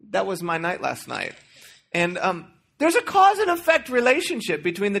 That was my night last night. And there's a cause and effect relationship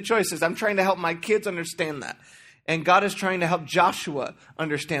between the choices. I'm trying to help my kids understand that. And God is trying to help Joshua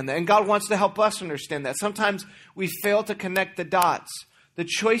understand that. And God wants to help us understand that. Sometimes we fail to connect the dots. The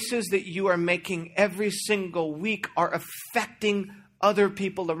choices that you are making every single week are affecting other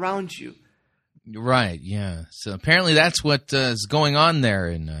people around you. Right, yeah. So apparently that's what is going on there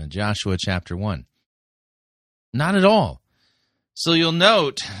in Joshua chapter 1. Not at all. So you'll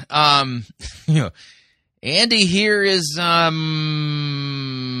note, Andy here is,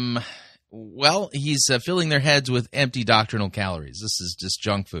 he's filling their heads with empty doctrinal calories. This is just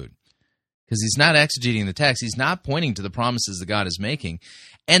junk food. Because he's not exegeting the text. He's not pointing to the promises that God is making.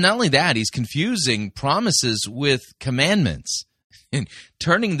 And not only that, he's confusing promises with commandments. And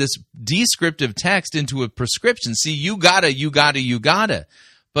turning this descriptive text into a prescription. See, you gotta.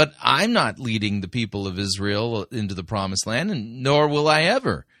 But I'm not leading the people of Israel into the promised land, and nor will I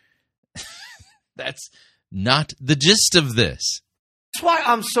ever. That's not the gist of this. That's why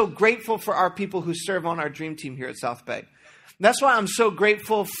I'm so grateful for our people who serve on our dream team here at South Bay. That's why I'm so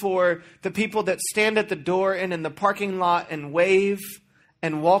grateful for the people that stand at the door and in the parking lot and wave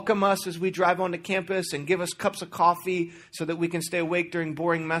and welcome us as we drive onto campus and give us cups of coffee so that we can stay awake during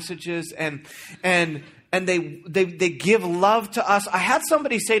boring messages. And they give love to us. I had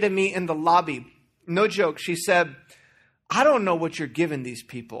somebody say to me in the lobby, no joke, she said, I don't know what you're giving these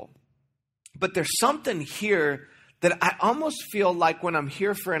people, but there's something here that I almost feel like when I'm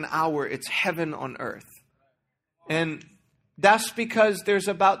here for an hour, it's heaven on earth. And that's because there's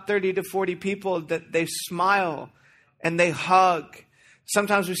about 30 to 40 people that they smile and they hug.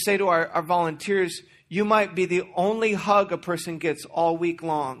 Sometimes we say to our volunteers, you might be the only hug a person gets all week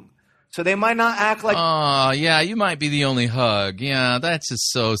long. So they might not act like... Oh, yeah, you might be the only hug. Yeah, that's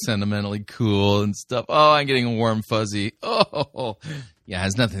just so sentimentally cool and stuff. Oh, I'm getting a warm fuzzy. Oh, yeah, it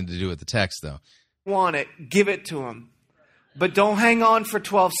has nothing to do with the text, though. Want it, give it to them. But don't hang on for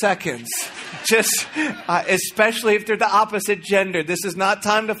 12 seconds. Just, especially if they're the opposite gender. This is not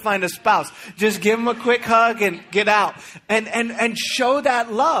time to find a spouse. Just give them a quick hug and get out. And show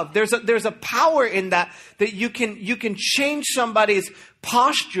that love. There's a power in that you can change somebody's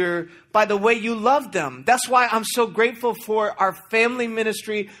posture by the way you love them. That's why I'm so grateful for our family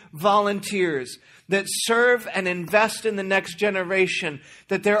ministry volunteers that serve and invest in the next generation,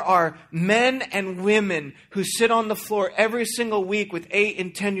 that there are men and women who sit on the floor every single week with 8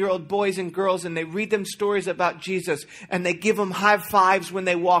 and 10-year-old boys and girls, and they read them stories about Jesus, and they give them high fives when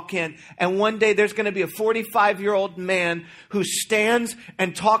they walk in. And one day there's going to be a 45-year-old man who stands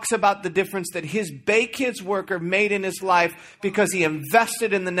and talks about the difference that his Bay Kids worker made in his life because he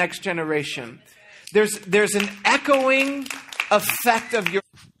invested in the next generation. There's an echoing effect of your...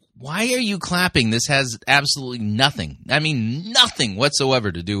 Why are you clapping? This has absolutely nothing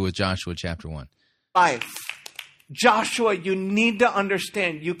whatsoever to do with Joshua chapter 1. Life. Joshua, you need to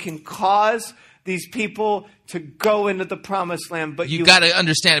understand you can cause these people to go into the promised land, but you got to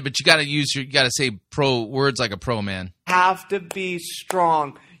understand it, but you got to say words like a pro, man. Have to be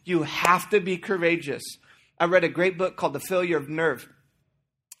strong. You have to be courageous. I read a great book called The Failure of Nerve,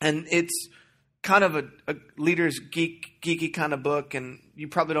 and it's kind of a leader's geeky kind of book, and you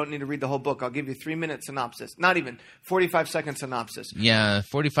probably don't need to read the whole book. I'll give you 3-minute synopsis. Not even 45-second synopsis. Yeah,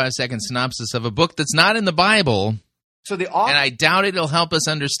 45-second synopsis of a book that's not in the Bible. So the author, and I doubt it'll help us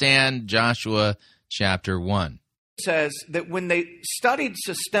understand Joshua chapter 1. Says that when they studied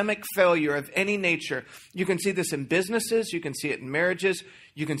systemic failure of any nature, you can see this in businesses, you can see it in marriages,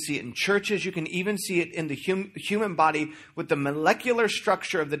 you can see it in churches, you can even see it in the human body with the molecular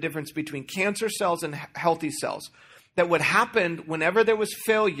structure of the difference between cancer cells and healthy cells. That what happened whenever there was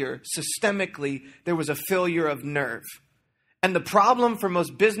failure systemically, there was a failure of nerve. And the problem for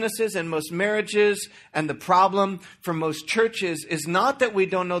most businesses and most marriages and the problem for most churches is not that we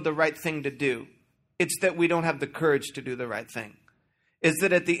don't know the right thing to do. It's that we don't have the courage to do the right thing. Is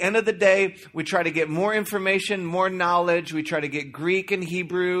that at the end of the day, we try to get more information, more knowledge. We try to get Greek and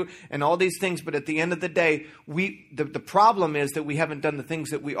Hebrew and all these things. But at the end of the day, the problem is that we haven't done the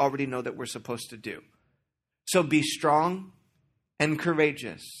things that we already know that we're supposed to do. So be strong and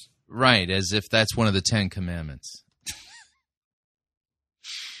courageous. Right, as if that's one of the 10 commandments.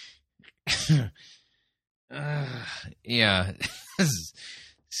 Yeah, this is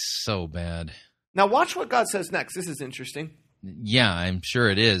so bad. Now watch what God says next. This is interesting. Yeah, I'm sure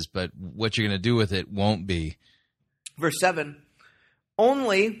it is, but what you're going to do with it won't be. Verse 7,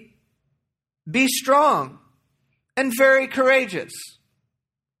 only be strong and very courageous.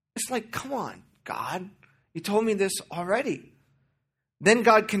 It's like, come on, God. You told me this already. Then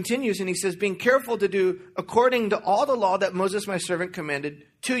God continues and he says, being careful to do according to all the law that Moses my servant commanded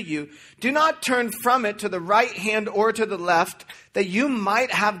to you. Do not turn from it to the right hand or to the left, that you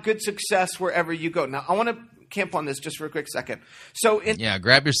might have good success wherever you go. Now, I want to camp on this just for a quick second. So,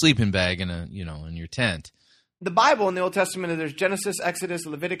 grab your sleeping bag in your tent. The Bible in the Old Testament, there's Genesis, Exodus,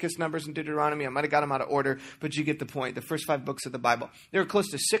 Leviticus, Numbers, and Deuteronomy. I might have got them out of order, but you get the point. The first 5 books of the Bible. There are close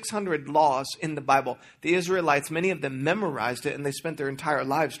to 600 laws in the Bible. The Israelites, many of them memorized it, and they spent their entire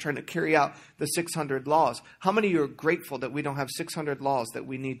lives trying to carry out the 600 laws. How many of you are grateful that we don't have 600 laws that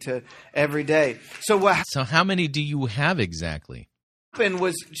we need to every day? So how many do you have exactly? What happened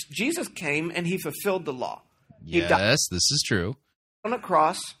was Jesus came and he fulfilled the law. Yes, this is true. On a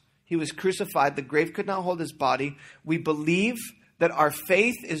cross. He was crucified. The grave could not hold his body. We believe that our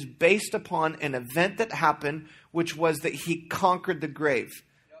faith is based upon an event that happened, which was that he conquered the grave.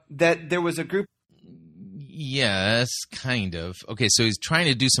 That there was a group. Yes, kind of. Okay, so he's trying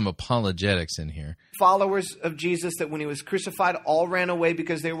to do some apologetics in here. Followers of Jesus that when he was crucified all ran away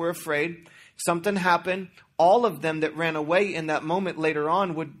because they were afraid. Something happened. All of them that ran away in that moment later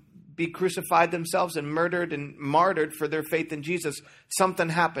on would be crucified themselves and murdered and martyred for their faith in Jesus. Something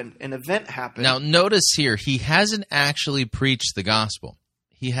happened. An event happened. Now, notice here, he hasn't actually preached the gospel.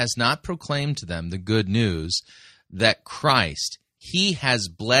 He has not proclaimed to them the good news that Christ, he has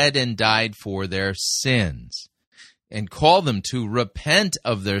bled and died for their sins, and called them to repent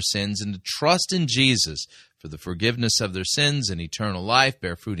of their sins and to trust in Jesus for the forgiveness of their sins and eternal life,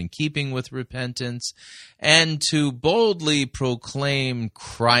 bear fruit in keeping with repentance, and to boldly proclaim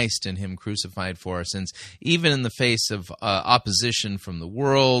Christ and him crucified for our sins, even in the face of opposition from the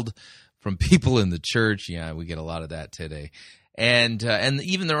world, from people in the church. Yeah, we get a lot of that today. And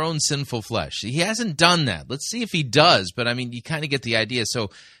even their own sinful flesh. He hasn't done that. Let's see if he does, but I mean, you kind of get the idea. So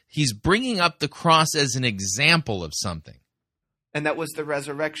he's bringing up the cross as an example of something. And that was the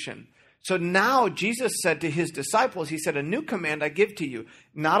resurrection. So now Jesus said to his disciples, he said, a new command I give to you.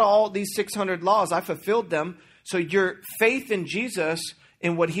 Not all these 600 laws, I fulfilled them. So your faith in Jesus,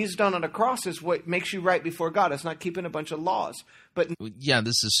 in what he's done on the cross, is what makes you right before God. It's not keeping a bunch of laws. But yeah,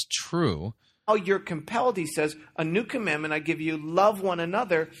 this is true. Now you're compelled, he says, a new commandment I give you, love one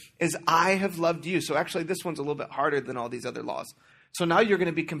another as I have loved you. So actually this one's a little bit harder than all these other laws. So now you're going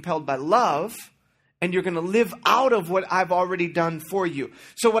to be compelled by love, and you're going to live out of what I've already done for you.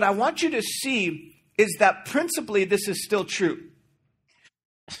 So what I want you to see is that principally this is still true.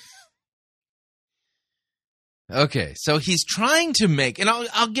 Okay, so he's trying to make, and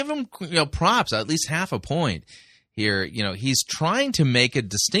I'll give him props, at least half a point here. He's trying to make a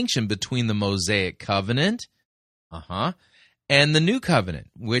distinction between the Mosaic covenant, and the new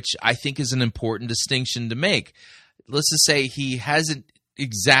covenant, which I think is an important distinction to make. Let's just say he hasn't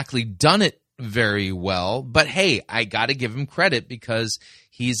exactly done it very well, but hey, I got to give him credit because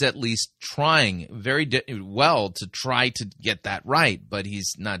he's at least trying very well to try to get that right, but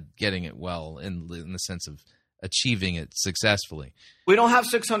he's not getting it well in the sense of achieving it successfully. We don't have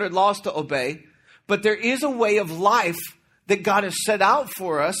 600 laws to obey, but there is a way of life that God has set out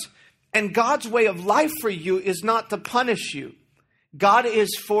for us, and God's way of life for you is not to punish you. God is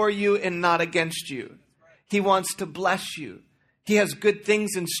for you and not against you. He wants to bless you. He has good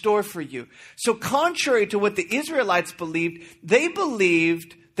things in store for you. So contrary to what the Israelites believed, they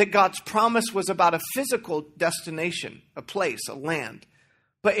believed that God's promise was about a physical destination, a place, a land.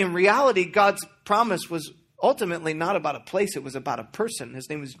 But in reality, God's promise was ultimately not about a place. It was about a person. His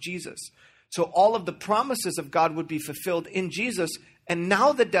name was Jesus. So all of the promises of God would be fulfilled in Jesus. And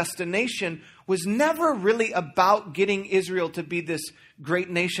now the destination was never really about getting Israel to be this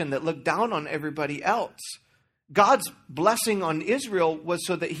great nation that looked down on everybody else. God's blessing on Israel was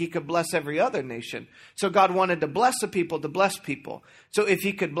so that he could bless every other nation. So God wanted to bless the people to bless people. So if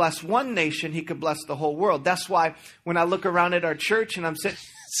he could bless one nation, he could bless the whole world. That's why when I look around at our church and I'm sitting...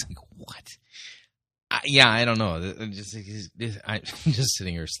 It's like, what? I don't know. I'm just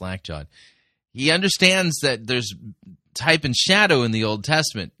sitting here slack-jawed. He understands that there's type and shadow in the Old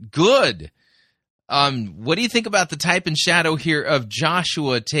Testament. Good. What do you think about the type and shadow here of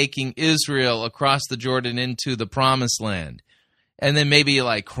Joshua taking Israel across the Jordan into the Promised Land? And then maybe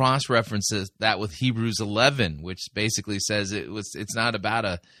like cross-references that with Hebrews 11, which basically says it's not about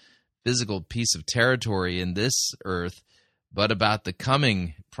a physical piece of territory in this earth, but about the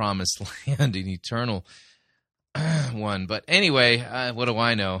coming Promised Land, an eternal one. But anyway, what do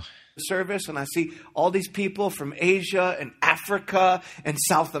I know? service and I see all these people from Asia and Africa and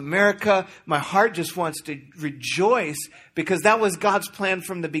South America, my heart just wants to rejoice because that was God's plan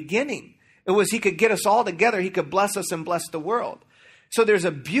from the beginning. It was He could get us all together. He could bless us and bless the world. So there's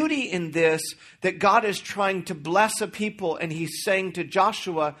a beauty in this that God is trying to bless a people, and He's saying to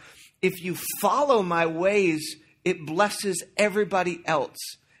Joshua, if you follow my ways, it blesses everybody else.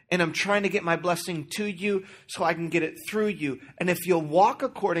 And I'm trying to get my blessing to you so I can get it through you. And if you'll walk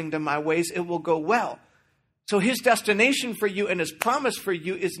according to my ways, it will go well. So His destination for you and His promise for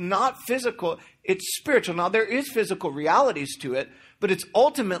you is not physical, it's spiritual. Now, there is physical realities to it, but it's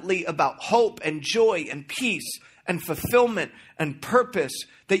ultimately about hope and joy and peace and fulfillment and purpose,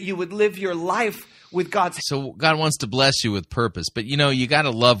 that you would live your life with God's. So God wants to bless you with purpose, but you got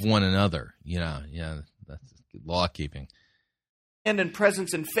to love one another. That's law keeping. And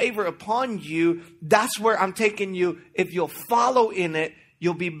presence and favor upon you, that's where I'm taking you. If you'll follow in it,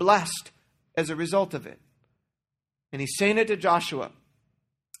 you'll be blessed as a result of it. And He's saying it to Joshua.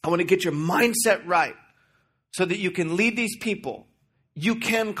 I want to get your mindset right so that you can lead these people. You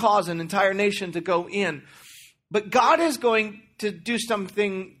can cause an entire nation to go in. But God is going to do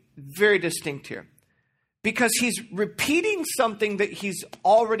something very distinct here, because He's repeating something that He's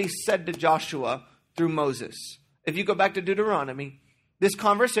already said to Joshua through Moses. If you go back to Deuteronomy, this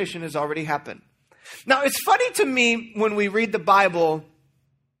conversation has already happened. Now, it's funny to me when we read the Bible,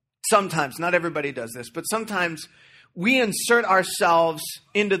 sometimes, not everybody does this, but sometimes we insert ourselves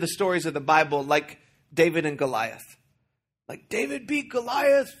into the stories of the Bible like David and Goliath. Like, David beat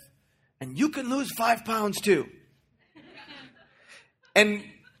Goliath, and you can lose 5 pounds too. And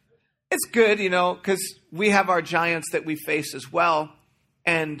it's good, because we have our giants that we face as well.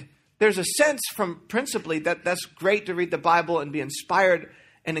 And there's a sense from principally that's great to read the Bible and be inspired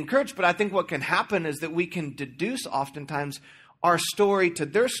and encouraged. But I think what can happen is that we can deduce oftentimes our story to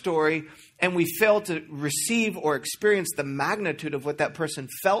their story, and we fail to receive or experience the magnitude of what that person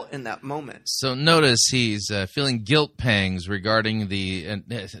felt in that moment. So notice he's feeling guilt pangs regarding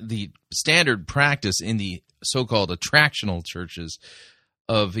the standard practice in the so-called attractional churches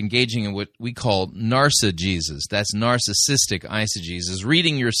of engaging in what we call narcigesis. That's narcissistic eisegesis,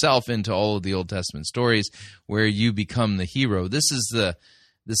 reading yourself into all of the Old Testament stories where you become the hero. This is the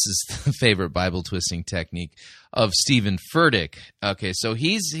favorite Bible twisting technique of Stephen Furtick. Okay, so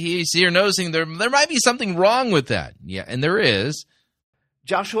he's here noticing there might be something wrong with that. Yeah, and there is.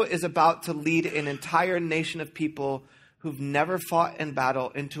 Joshua is about to lead an entire nation of people who've never fought in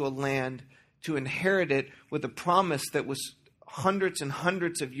battle into a land to inherit it with a promise that was hundreds and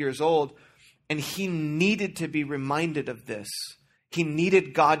hundreds of years old, and he needed to be reminded of this. He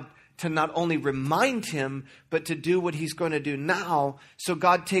needed God to not only remind him, but to do what He's going to do now. So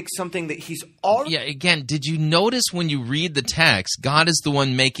God takes something that He's already... Yeah, again, did you notice when you read the text, God is the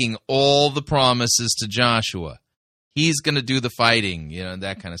one making all the promises to Joshua. He's going to do the fighting,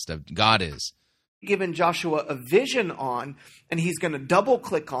 that kind of stuff. God is. Given Joshua a vision on, and He's going to double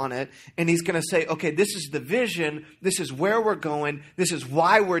click on it, and He's going to say, okay, this is the vision, this is where we're going, this is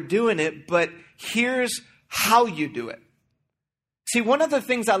why we're doing it, but here's how you do it. See, one of the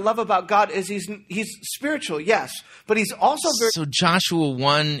things I love about God is He's spiritual, yes, but He's also very... So Joshua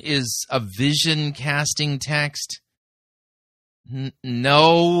 1 is a vision casting text?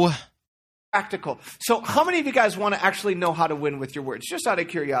 No. Practical. So how many of you guys want to actually know how to win with your words? Just out of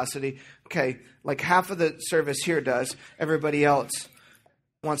curiosity. Okay, like half of the service here does. Everybody else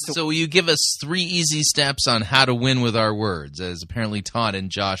wants to... So will you give us 3 easy steps on how to win with our words, as apparently taught in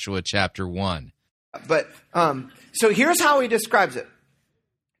Joshua chapter 1? But, so here's how he describes it.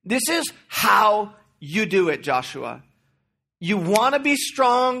 This is how you do it, Joshua. You want to be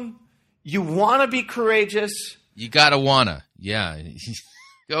strong. You want to be courageous. You got to wanna. Yeah.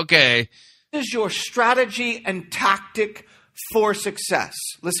 Okay. This is your strategy and tactic for success.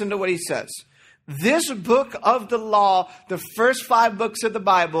 Listen to what he says. This book of the law, the first 5 books of the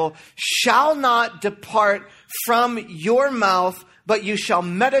Bible, shall not depart from your mouth, but you shall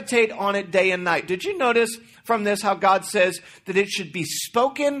meditate on it day and night. Did you notice from this how God says that it should be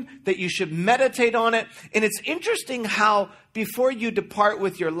spoken, that you should meditate on it? And it's interesting how before you depart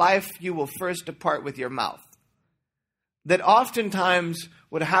with your life, you will first depart with your mouth. That oftentimes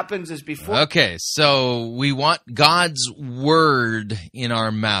what happens is before... Okay, so we want God's word in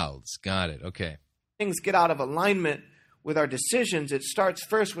our mouths. Got it, okay. Things get out of alignment with our decisions. It starts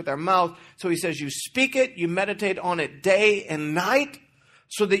first with our mouth. So he says you speak it, you meditate on it day and night,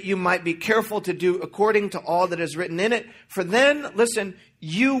 so that you might be careful to do according to all that is written in it. For then, listen,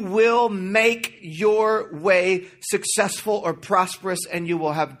 you will make your way successful or prosperous, and you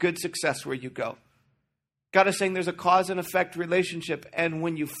will have good success where you go. God is saying there's a cause and effect relationship. And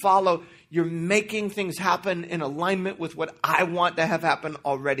when you follow, you're making things happen in alignment with what I want to have happen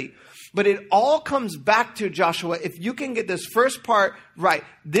already. But it all comes back to Joshua. If you can get this first part right,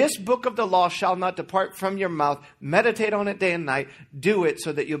 this book of the law shall not depart from your mouth. Meditate on it day and night. Do it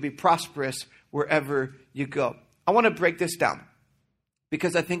so that you'll be prosperous wherever you go. I want to break this down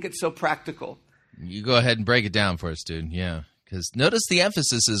because I think it's so practical. You go ahead and break it down for us, dude. Yeah. Because notice the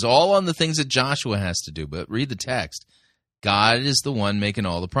emphasis is all on the things that Joshua has to do. But read the text. God is the one making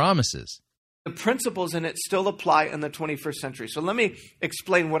all the promises. The principles in it still apply in the 21st century. So let me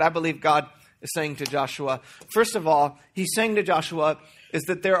explain what I believe God is saying to Joshua. First of all, he's saying to Joshua is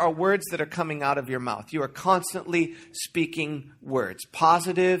that there are words that are coming out of your mouth. You are constantly speaking words,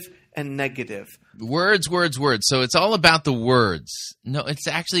 positive and negative. Words. So it's all about the words. No, it's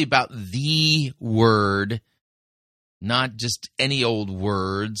actually about the word, not just any old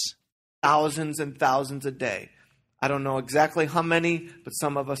words. Thousands and thousands a day. I don't know exactly how many, but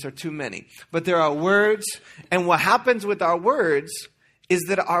some of us are too many. But there are words, and what happens with our words is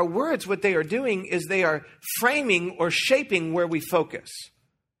that our words, what they are doing is they are framing or shaping where we focus.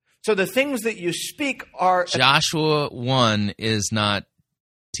 So the things that you speak are... Joshua 1 is not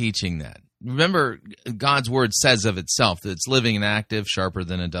teaching that. Remember, God's word says of itself that it's living and active, sharper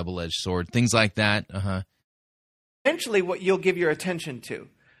than a double-edged sword, things like that. Eventually, what you'll give your attention to.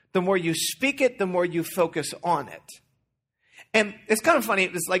 The more you speak it, the more you focus on it. And it's kind of funny.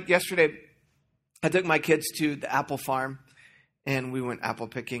 It was like yesterday, I took my kids to the apple farm, and we went apple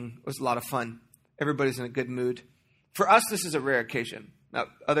picking. It was a lot of fun. Everybody's in a good mood. For us, this is a rare occasion. Now,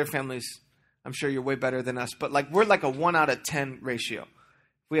 other families, I'm sure you're way better than us, but we're like a 1 out of 10 ratio.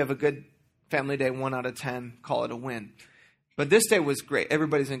 If we have a good family day, 1 out of 10, call it a win. But this day was great.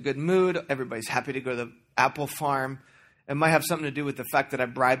 Everybody's in a good mood. Everybody's happy to go to the apple farm. It might have something to do with the fact that I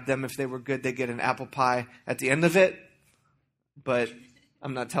bribed them. If they were good, they get an apple pie at the end of it. But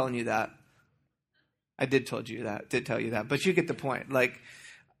I'm not telling you that. I did tell you that. But you get the point.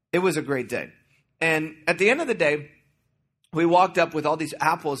 It was a great day. And at the end of the day, we walked up with all these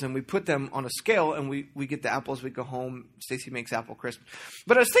apples and we put them on a scale and we get the apples. We go home. Stacy makes apple crisp.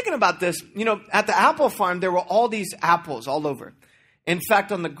 But I was thinking about this. At the apple farm, there were all these apples all over. In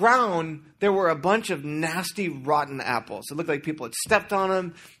fact, on the ground, there were a bunch of nasty, rotten apples. It looked like people had stepped on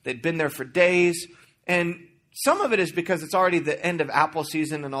them. They'd been there for days. And some of it is because it's already the end of apple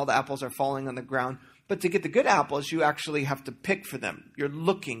season and all the apples are falling on the ground. But to get the good apples, you actually have to pick for them. You're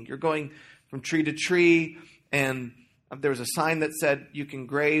looking. You're going from tree to tree. And there was a sign that said you can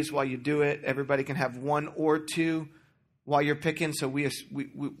graze while you do it. Everybody can have 1 or 2 while you're picking. So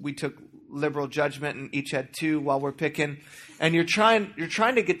we took liberal judgment and each had 2 while we're picking. And you're trying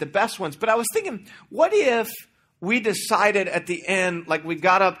to get the best ones. But I was thinking, what if we decided at the end, we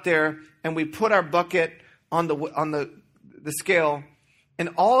got up there and we put our bucket on the scale, and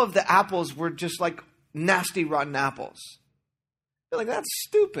all of the apples were just nasty, rotten apples. You're that's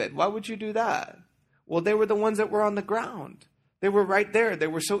stupid. Why would you do that? Well, they were the ones that were on the ground. They were right there. They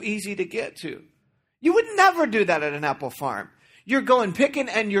were so easy to get to. You would never do that at an apple farm. You're going picking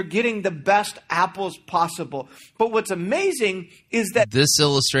and you're getting the best apples possible. But what's amazing is that this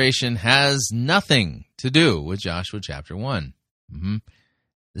illustration has nothing to do with Joshua chapter 1.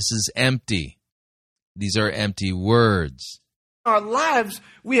 This is empty. These are empty words. In our lives,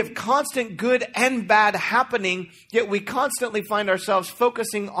 we have constant good and bad happening, yet we constantly find ourselves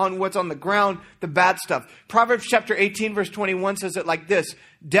focusing on what's on the ground, the bad stuff. Proverbs chapter 18, verse 21 says it like this: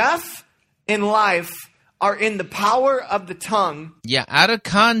 death and life are in the power of the tongue. Yeah, out of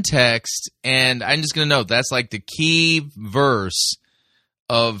context, and I'm just going to note, that's the key verse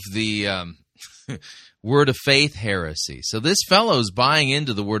of the Word of Faith heresy. So this fellow's buying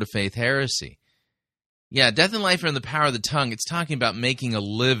into the Word of Faith heresy. Yeah, death and life are in the power of the tongue. It's talking about making a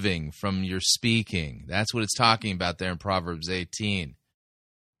living from your speaking. That's what it's talking about there in Proverbs 18.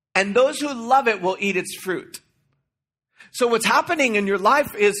 And those who love it will eat its fruit. So what's happening in your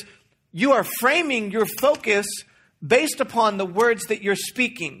life is you are framing your focus based upon the words that you're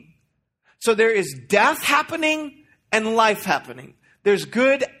speaking. So there is death happening and life happening. There's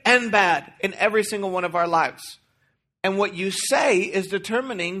good and bad in every single one of our lives. And what you say is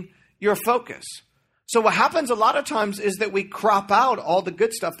determining your focus. So what happens a lot of times is that we crop out all the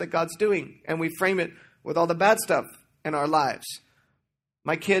good stuff that God's doing and we frame it with all the bad stuff in our lives.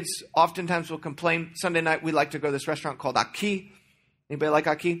 My kids oftentimes will complain. Sunday night, we like to go to this restaurant called Aki. Anybody like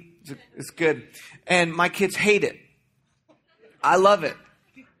Aki? It's good. And my kids hate it. I love it.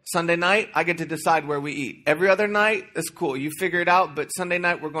 Sunday night, I get to decide where we eat. Every other night, it's cool. You figure it out. But Sunday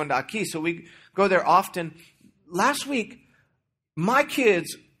night, we're going to Aki. So we go there often. Last week, my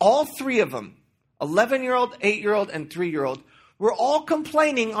kids, all 3 of them, 11-year-old, 8-year-old, and 3-year-old were all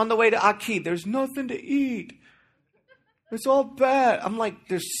complaining on the way to Akid. There's nothing to eat. It's all bad. I'm like,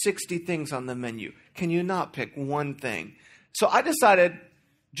 there's 60 things on the menu. Can you not pick one thing? So I decided,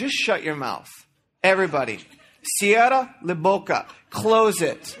 just shut your mouth. Everybody. Cierra la boca. Close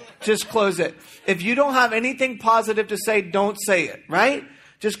it. Just close it. If you don't have anything positive to say, don't say it, right?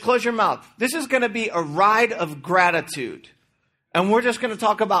 Just close your mouth. This is going to be a ride of gratitude. And we're just going to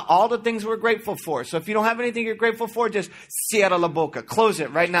talk about all the things we're grateful for. So if you don't have anything you're grateful for, just cierra la boca. Close it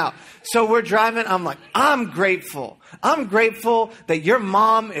right now. So we're driving. I'm like, I'm grateful. I'm grateful that your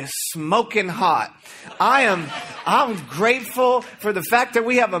mom is smoking hot. I'm grateful for the fact that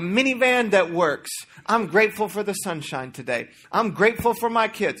we have a minivan that works. I'm grateful for the sunshine today. I'm grateful for my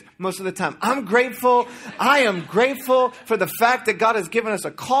kids most of the time. I am grateful for the fact that God has given us a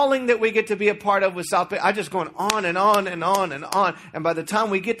calling that we get to be a part of with South Bay. I'm just going on and on and on and on. And by the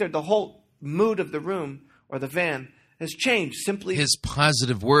time we get there, the whole mood of the room or the van has changed. Simply his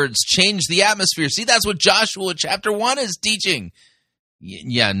positive words change the atmosphere. See, that's what Joshua chapter 1 is teaching.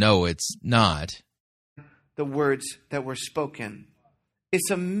 Yeah, no, it's not. The words that were spoken. It's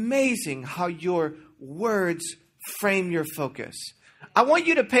amazing how your words frame your focus. I want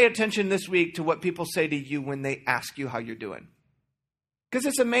you to pay attention this week to what people say to you when they ask you how you're doing. Because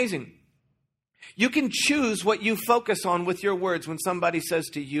it's amazing. You can choose what you focus on with your words when somebody says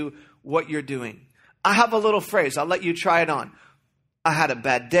to you what you're doing. I have a little phrase. I'll let you try it on. I had a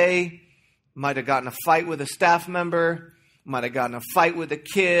bad day. Might have gotten a fight with a staff member. Might have gotten a fight with a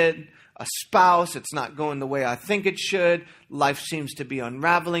kid. A spouse, it's not going the way I think it should. Life seems to be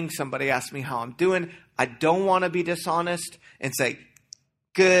unraveling. Somebody asked me how I'm doing. I don't want to be dishonest and say,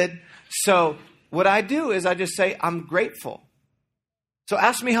 good. So what I do is I just say, I'm grateful. So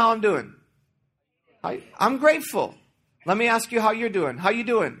ask me how I'm doing. I'm grateful. Let me ask you how you're doing. How you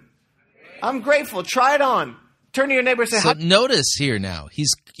doing? I'm grateful. Try it on. Turn to your neighbor and say, so notice here now,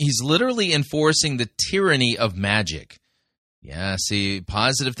 he's literally enforcing the tyranny of magic. Yeah, see,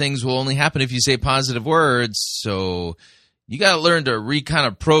 positive things will only happen if you say positive words. So you got to learn to kind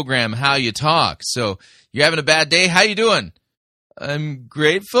of program how you talk. So you're having a bad day. How you doing? I'm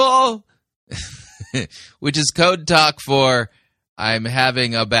grateful, which is code talk for I'm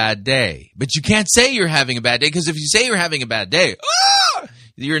having a bad day. But you can't say you're having a bad day, because if you say you're having a bad day,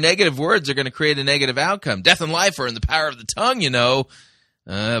 your negative words are going to create a negative outcome. Death and life are in the power of the tongue, you know.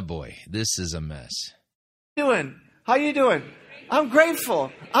 Oh, boy, this is a mess. How you doing? I'm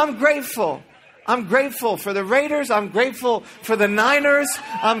grateful. I'm grateful. I'm grateful for the Raiders. I'm grateful for the Niners.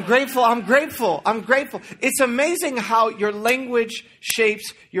 I'm grateful. I'm grateful. I'm grateful. It's amazing how your language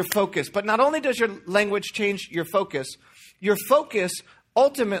shapes your focus. But not only does your language change your focus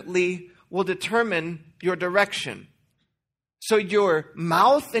ultimately will determine your direction. So your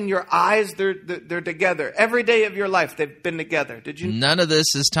mouth and your eyes, they're together. Every day of your life, they've been together. Did you? None of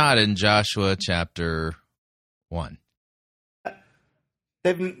this is taught in Joshua chapter 1.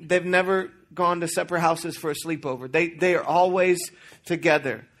 They've never gone to separate houses for a sleepover. They are always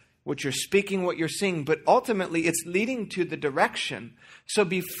together. What you're speaking, what you're seeing, but ultimately it's leading to the direction. So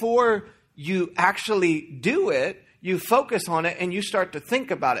before you actually do it, you focus on it and you start to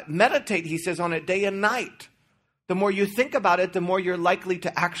think about it. Meditate, he says, on it day and night. The more you think about it, the more you're likely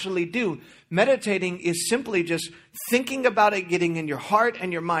to actually do. Meditating is simply just thinking about it, getting in your heart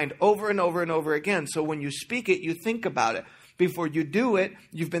and your mind over and over and over again. So when you speak it, you think about it. Before you do it,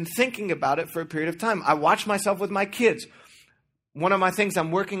 you've been thinking about it for a period of time. I watch myself with my kids. One of my things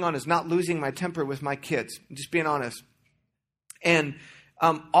I'm working on is not losing my temper with my kids. Just being honest. And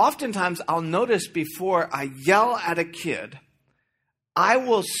oftentimes I'll notice before I yell at a kid, I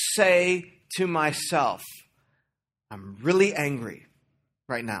will say to myself, I'm really angry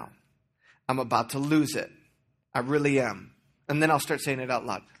right now. I'm about to lose it. I really am. And then I'll start saying it out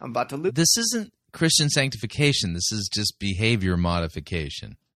loud. I'm about to lose. This isn't Christian sanctification. This is just behavior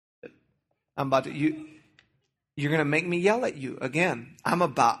modification. You're going to make me yell at you again.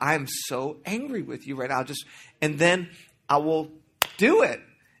 I'm so angry with you right now. And then I will do it.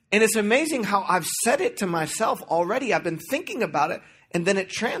 And it's amazing how I've said it to myself already. I've been thinking about it, and then it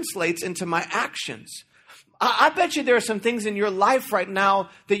translates into my actions. I bet you there are some things in your life right now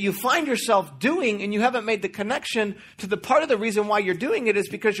that you find yourself doing and you haven't made the connection to the part of the reason why you're doing it is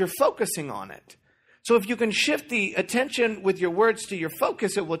because you're focusing on it. So if you can shift the attention with your words to your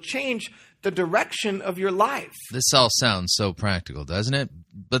focus, it will change the direction of your life. This all sounds so practical, doesn't it?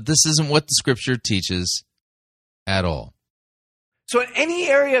 But this isn't what the scripture teaches at all. So in any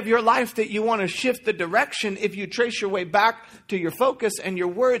area of your life that you want to shift the direction, if you trace your way back to your focus and your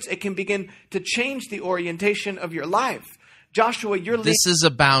words, it can begin to change the orientation of your life. Joshua, you're leading. This is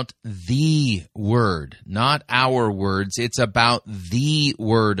about the word, not our words. It's about the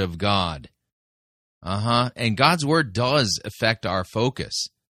word of God. And God's word does affect our focus.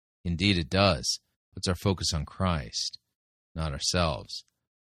 Indeed, it does. Puts our focus on Christ, not ourselves.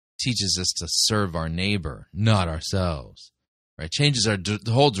 Teaches us to serve our neighbor, not ourselves. Right? Changes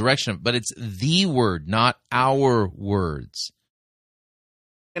the whole direction, but it's the word, not our words.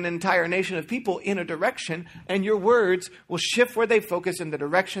 An entire nation of people in a direction, and your words will shift where they focus in the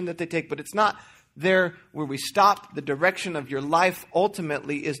direction that they take. But it's not there where we stop. The direction of your life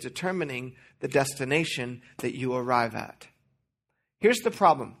ultimately is determining the destination that you arrive at. Here's the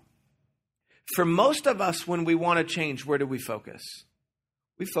problem. For most of us, when we want to change, where do we focus?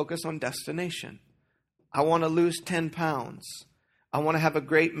 We focus on destination. I want to lose 10 pounds. I want to have a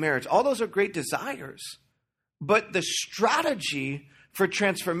great marriage. All those are great desires. But the strategy for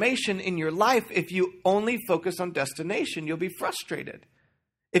transformation in your life, if you only focus on destination, you'll be frustrated.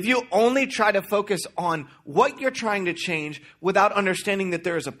 If you only try to focus on what you're trying to change without understanding that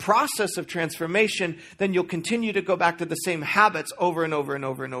there is a process of transformation, then you'll continue to go back to the same habits over and over and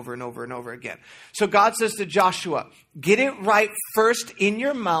over and over and over and over again. So God says to Joshua, get it right first in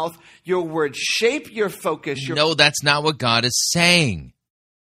your mouth. Your words shape your focus. No, that's not what God is saying.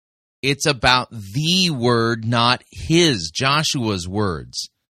 It's about the word, not Joshua's words.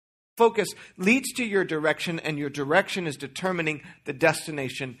 Focus leads to your direction, and your direction is determining the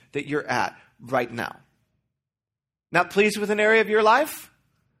destination that you're at right now. Not pleased with an area of your life?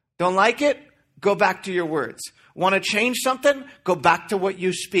 Don't like it? Go back to your words. Want to change something? Go back to what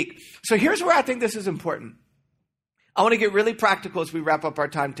you speak. So here's where I think this is important. I want to get really practical as we wrap up our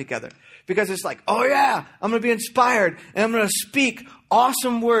time together. Because it's like, oh yeah, I'm going to be inspired and I'm going to speak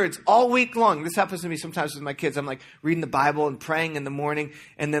awesome words all week long. This happens to me sometimes with my kids. I'm like reading the Bible and praying in the morning,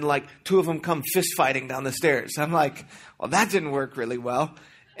 and then like two of them come fist fighting down the stairs. I'm like, well, that didn't work really well.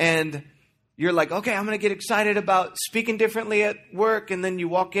 And you're like, okay, I'm going to get excited about speaking differently at work. And then you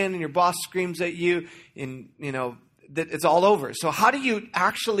walk in and your boss screams at you and, you know, that it's all over. So how do you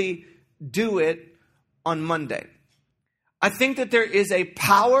actually do it on Monday? I think that there is a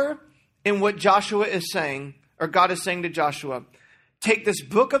power in what Joshua is saying, or God is saying to Joshua. Take this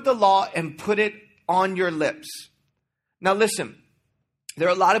book of the law and put it on your lips. Now listen, there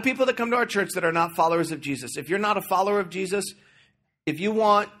are a lot of people that come to our church that are not followers of Jesus. If you're not a follower of Jesus, if you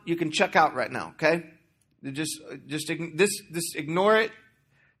want, you can check out right now, okay? Just ignore it.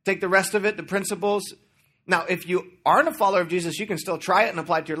 Take the rest of it, the principles. Now, if you aren't a follower of Jesus, you can still try it and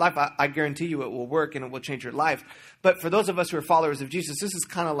apply it to your life. I guarantee you it will work and it will change your life. But for those of us who are followers of Jesus, this is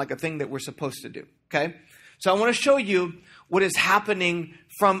kind of like a thing that we're supposed to do, okay? So I want to show you what is happening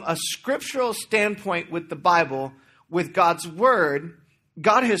from a scriptural standpoint with the Bible, with God's word.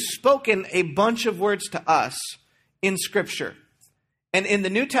 God has spoken a bunch of words to us in Scripture. And in the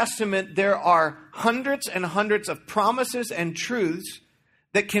New Testament, there are hundreds and hundreds of promises and truths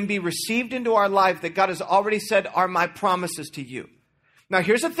that can be received into our life that God has already said are my promises to you. Now,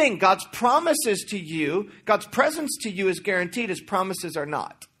 here's the thing. God's promises to you, God's presence to you is guaranteed. His promises are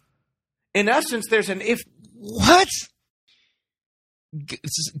not. In essence, there's an if. What?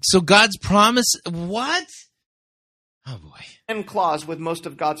 So God's promise, what? Oh, boy. And clause with most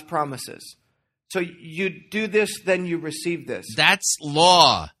of God's promises. So you do this, then you receive this. That's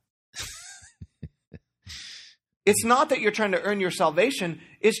law. It's not that you're trying to earn your salvation.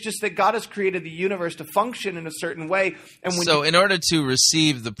 It's just that God has created the universe to function in a certain way. And when in order to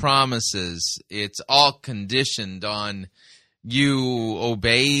receive the promises, it's all conditioned on you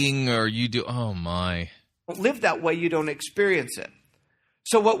obeying or you do. Oh, my. Live that way, you don't experience it.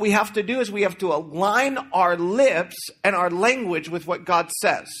 So what we have to do is we have to align our lips and our language with what God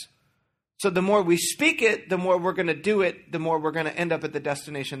says. So the more we speak it, the more we're going to do it, the more we're going to end up at the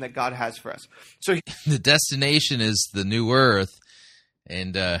destination that God has for us. So the destination is the new earth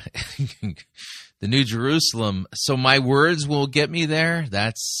and the new Jerusalem. So my words will get me there.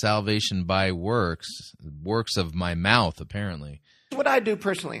 That's salvation by works of my mouth, apparently. What I do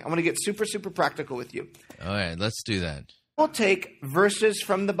personally, I want to get super, super practical with you. All right, let's do that. We'll take verses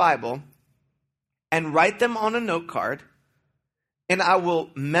from the Bible and write them on a note card. And I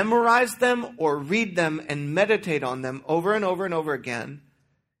will memorize them or read them and meditate on them over and over and over again.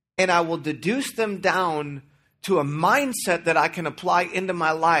 And I will deduce them down to a mindset that I can apply into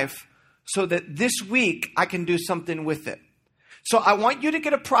my life so that this week I can do something with it. So I want you to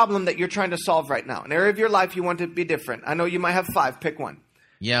get a problem that you're trying to solve right now. An area of your life you want it to be different. I know you might have 5. Pick one.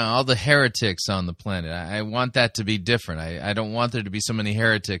 Yeah, all the heretics on the planet. I want that to be different. I don't want there to be so many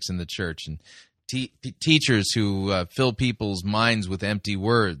heretics in the church and teachers who fill people's minds with empty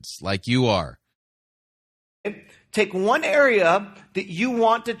words like you are. Take one area that you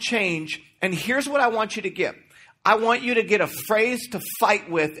want to change, and here's what I want you to get. I want you to get a phrase to fight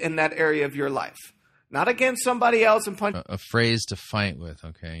with in that area of your life. Not against somebody else and punch. A phrase to fight with,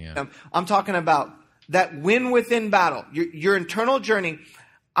 okay, yeah. I'm talking about that win within battle, your internal journey.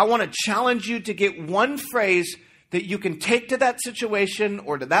 I want to challenge you to get one phrase that you can take to that situation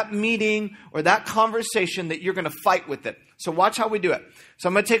or to that meeting or that conversation that you're going to fight with it. So watch how we do it. So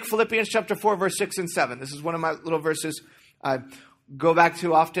I'm going to take Philippians chapter 4, verse 6 and 7. This is one of my little verses I go back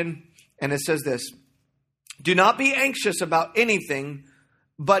to often, and it says this. Do not be anxious about anything,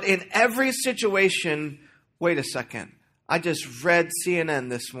 but in every situation, wait a second. I just read CNN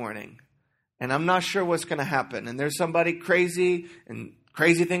this morning, and I'm not sure what's going to happen. And there's somebody crazy, and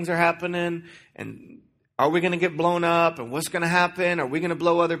crazy things are happening, and are we going to get blown up? And what's going to happen? Are we going to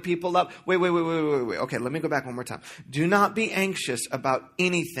blow other people up? Wait. Okay, let me go back one more time. Do not be anxious about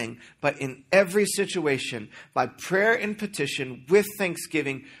anything, but in every situation, by prayer and petition, with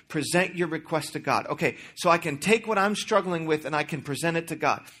thanksgiving, present your request to God. Okay, so I can take what I'm struggling with and I can present it to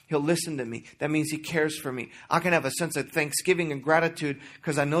God. He'll listen to me. That means He cares for me. I can have a sense of thanksgiving and gratitude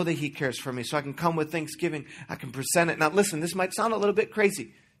because I know that He cares for me. So I can come with thanksgiving. I can present it. Now listen, this might sound a little bit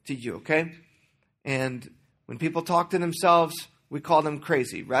crazy to you, okay? And when people talk to themselves, we call them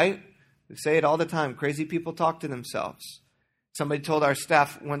crazy, right? We say it all the time. Crazy people talk to themselves. Somebody told our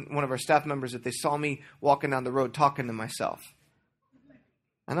staff, one of our staff members, that they saw me walking down the road talking to myself.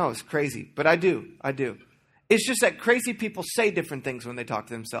 I know it's crazy, but I do. It's just that crazy people say different things when they talk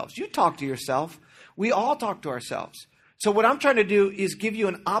to themselves. You talk to yourself. We all talk to ourselves. So what I'm trying to do is give you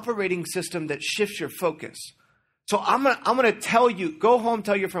an operating system that shifts your focus. So I'm gonna tell you, go home,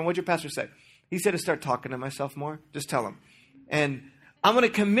 tell your friend, what'd your pastor say? He said to start talking to myself more. Just tell him. And I'm going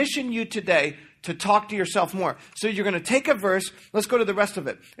to commission you today to talk to yourself more. So you're going to take a verse. Let's go to the rest of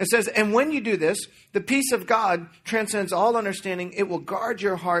it. It says, and when you do this, the peace of God transcends all understanding. It will guard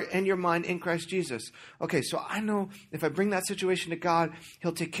your heart and your mind in Christ Jesus. Okay, so I know if I bring that situation to God,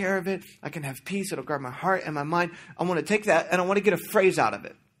 He'll take care of it. I can have peace. It'll guard my heart and my mind. I want to take that and I want to get a phrase out of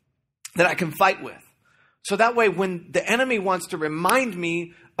it that I can fight with. So that way, when the enemy wants to remind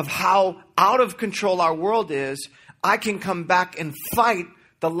me of how out of control our world is, I can come back and fight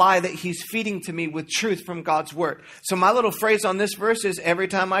the lie that he's feeding to me with truth from God's word. So my little phrase on this verse is, every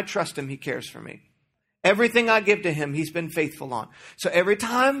time I trust Him, He cares for me. Everything I give to Him, He's been faithful on. So every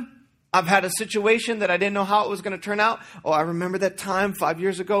time I've had a situation that I didn't know how it was going to turn out. Oh, I remember that time 5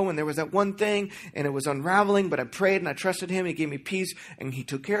 years ago when there was that one thing and it was unraveling, but I prayed and I trusted Him. He gave me peace and He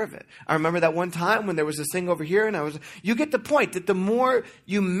took care of it. I remember that one time when there was this thing over here and you get the point that the more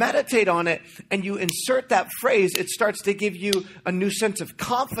you meditate on it and you insert that phrase, it starts to give you a new sense of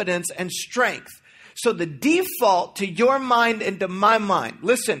confidence and strength. So the default to your mind and to my mind,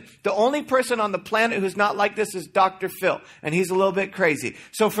 listen, the only person on the planet who's not like this is Dr. Phil, and he's a little bit crazy.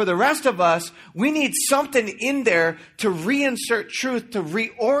 So for the rest of us, we need something in there to reinsert truth, to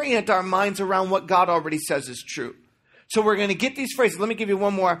reorient our minds around what God already says is true. So we're going to get these phrases. Let me give you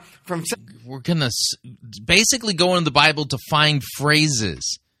one more from... We're going to basically go into the Bible to find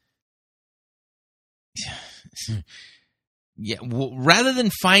phrases. Yeah, well, rather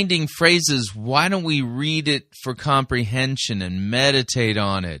than finding phrases, why don't we read it for comprehension and meditate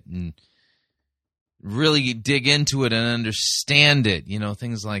on it and really dig into it and understand it,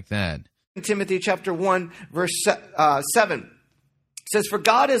 things like that. Timothy chapter 1, verse 7 says, for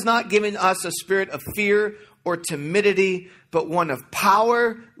God has not given us a spirit of fear or timidity, but one of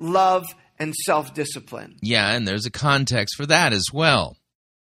power, love, and self-discipline. Yeah, and there's a context for that as well.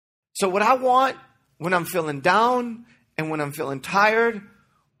 So what I want when I'm feeling down and when I'm feeling tired,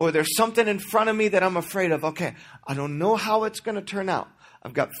 or there's something in front of me that I'm afraid of, okay, I don't know how it's going to turn out.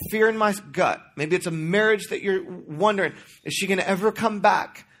 I've got fear in my gut. Maybe it's a marriage that you're wondering, is she going to ever come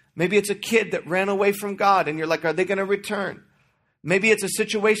back? Maybe it's a kid that ran away from God and you're like, are they going to return? Maybe it's a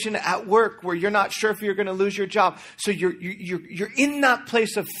situation at work where you're not sure if you're going to lose your job. So you're in that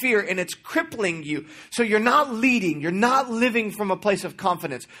place of fear and it's crippling you. So you're not leading. You're not living from a place of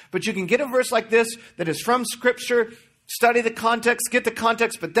confidence. But you can get a verse like this that is from Scripture, study the context, get the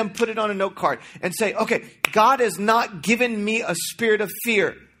context, but then put it on a note card and say, okay, God has not given me a spirit of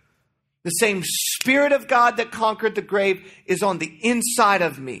fear. The same Spirit of God that conquered the grave is on the inside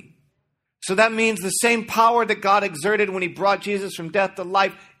of me. So that means the same power that God exerted when He brought Jesus from death to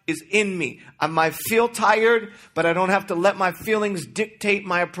life is in me. I might feel tired, but I don't have to let my feelings dictate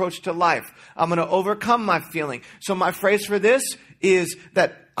my approach to life. I'm going to overcome my feeling. So my phrase for this is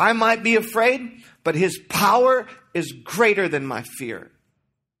that I might be afraid, but His power is greater than my fear.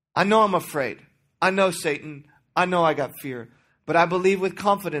 I know I'm afraid. I know Satan. I know I got fear. But I believe with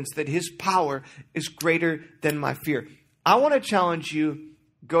confidence that his power is greater than my fear. I want to challenge you,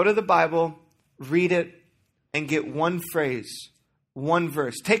 go to the Bible, read it, and get one phrase, one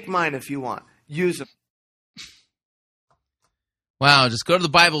verse. Take mine if you want. Use it. Wow, just go to the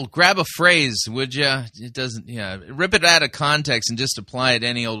Bible, grab a phrase, would you? It doesn't, rip it out of context and just apply it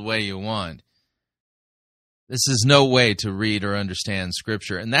any old way you want. This is no way to read or understand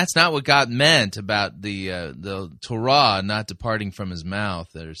Scripture. And that's not what God meant about the Torah not departing from his mouth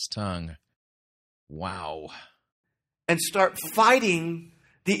or his tongue. Wow. And start fighting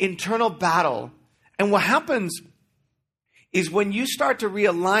the internal battle. And what happens is when you start to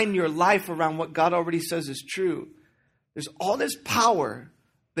realign your life around what God already says is true, there's all this power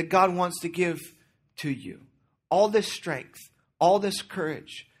that God wants to give to you. All this strength, all this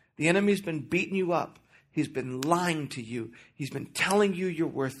courage. The enemy's been beating you up. He's been lying to you. He's been telling you you're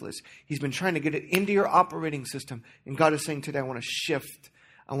worthless. He's been trying to get it into your operating system. And God is saying today, I want to shift.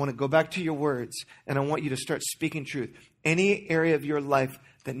 I want to go back to your words. And I want you to start speaking truth. Any area of your life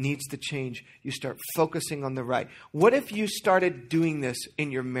that needs to change, you start focusing on the right. What if you started doing this in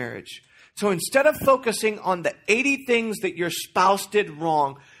your marriage? So instead of focusing on the 80 things that your spouse did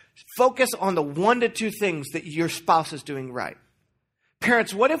wrong, focus on the 1 to 2 things that your spouse is doing right.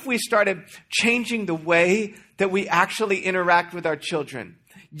 Parents, what if we started changing the way that we actually interact with our children?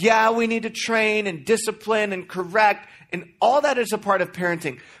 Yeah, we need to train and discipline and correct, and all that is a part of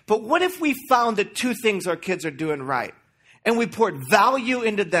parenting. But what if we found the 2 things our kids are doing right? And we poured value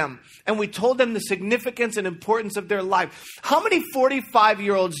into them, and we told them the significance and importance of their life. How many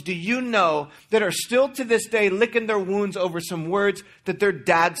 45-year-olds do you know that are still to this day licking their wounds over some words that their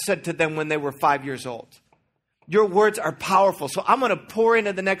dad said to them when they were 5 years old? Your words are powerful. So I'm going to pour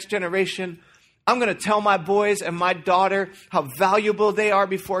into the next generation. I'm going to tell my boys and my daughter how valuable they are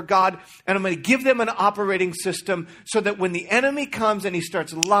before God. And I'm going to give them an operating system so that when the enemy comes and he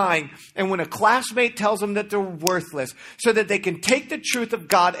starts lying, and when a classmate tells them that they're worthless, so that they can take the truth of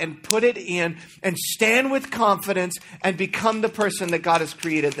God and put it in and stand with confidence and become the person that God has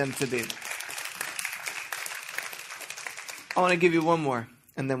created them to be. I want to give you one more,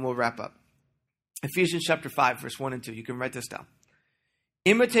 and then we'll wrap up. Ephesians chapter 5, verse 1 and 2. You can write this down.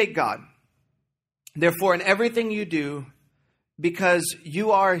 Imitate God, therefore, in everything you do, because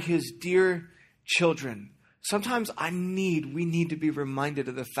you are his dear children. Sometimes we need to be reminded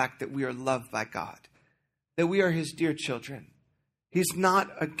of the fact that we are loved by God, that we are his dear children. He's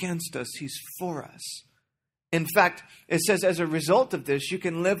not against us. He's for us. In fact, it says as a result of this, you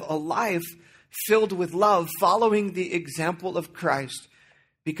can live a life filled with love, following the example of Christ,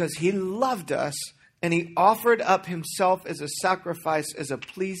 because he loved us and he offered up himself as a sacrifice, as a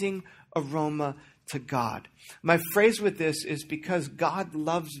pleasing aroma to God. My phrase with this is because God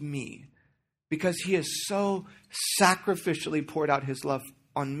loves me, because he has so sacrificially poured out his love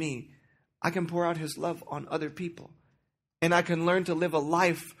on me, I can pour out his love on other people. And I can learn to live a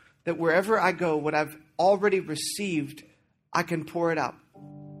life that wherever I go, what I've already received, I can pour it out.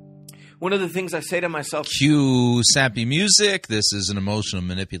 One of the things I say to myself... Cue sappy music. This is an emotional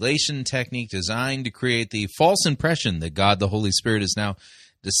manipulation technique designed to create the false impression that God, the Holy Spirit, is now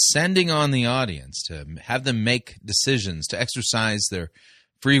descending on the audience to have them make decisions, to exercise their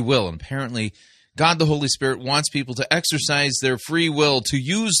free will. And apparently, God, the Holy Spirit, wants people to exercise their free will, to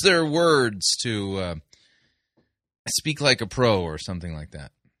use their words, to speak like a pro or something like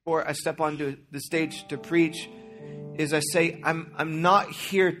that. Before I step onto the stage to preach, is I say, I'm not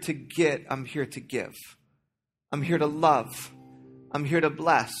here to get, I'm here to give. I'm here to love. I'm here to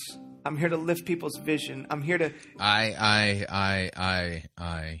bless. I'm here to lift people's vision. I'm here to...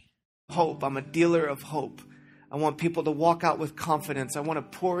 Hope. I'm a dealer of hope. I want people to walk out with confidence. I want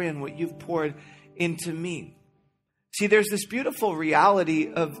to pour in what you've poured into me. See, there's this beautiful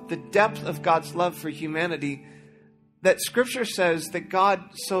reality of the depth of God's love for humanity, that Scripture says that God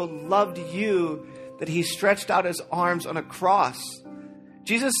so loved you that he stretched out his arms on a cross.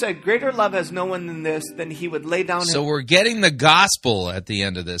 Jesus said, greater love has no one than this, than he would lay down... So we're getting the gospel at the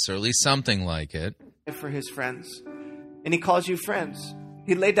end of this, or at least something like it. ...for his friends. And he calls you friends.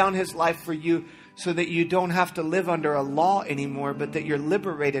 He laid down his life for you so that you don't have to live under a law anymore, but that you're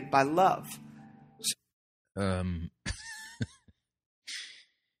liberated by love.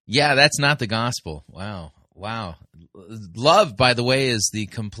 Yeah, that's not the gospel. Wow. Love, by the way, is the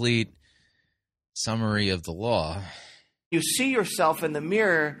complete summary of the law. You see yourself in the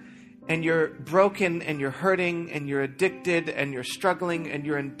mirror and you're broken and you're hurting and you're addicted and you're struggling and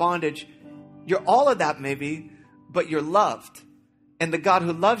you're in bondage. You're all of that maybe, but you're loved. And the God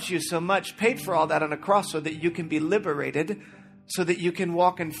who loves you so much paid for all that on a cross so that you can be liberated so that you can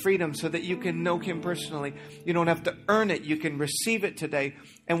walk in freedom, so that you can know Him personally. You don't have to earn it. You can receive it today.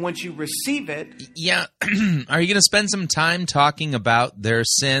 And once you receive it... Yeah. Are you going to spend some time talking about their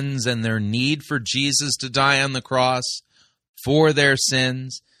sins and their need for Jesus to die on the cross for their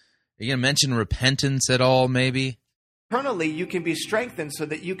sins? Are you going to mention repentance at all, maybe? Internally, you can be strengthened so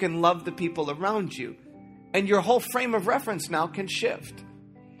that you can love the people around you. And your whole frame of reference now can shift.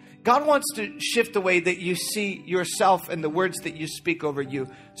 God wants to shift the way that you see yourself and the words that you speak over you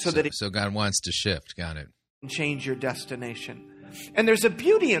so God wants to shift. Got it. Change your destination. And there's a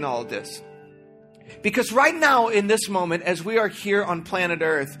beauty in all this. Because right now in this moment, as we are here on planet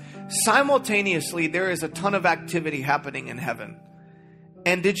Earth, simultaneously there is a ton of activity happening in heaven.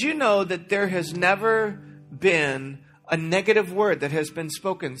 And did you know that there has never been a negative word that has been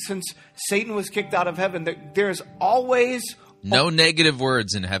spoken since Satan was kicked out of heaven? There's always... No negative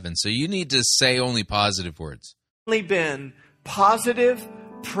words in heaven, so you need to say only positive words. Only been positive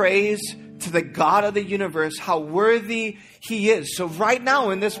praise to the God of the universe, how worthy He is. So right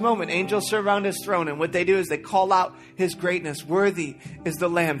now in this moment, angels surround His throne, and what they do is they call out His greatness. Worthy is the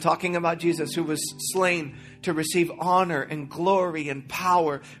Lamb, talking about Jesus who was slain to receive honor and glory and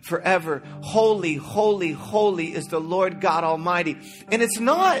power forever. Holy, holy, holy is the Lord God Almighty. And it's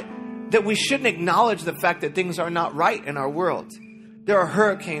not that we shouldn't acknowledge the fact that things are not right in our world. There are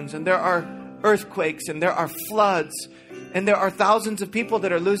hurricanes and there are earthquakes and there are floods and there are thousands of people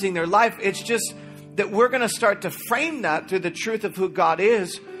that are losing their life. It's just that we're going to start to frame that through the truth of who God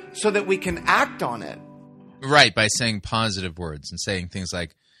is so that we can act on it. Right, by saying positive words and saying things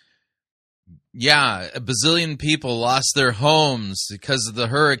like, yeah, a bazillion people lost their homes because of the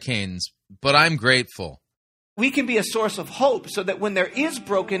hurricanes, but I'm grateful. We can be a source of hope so that when there is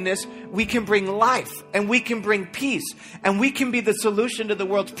brokenness, we can bring life and we can bring peace and we can be the solution to the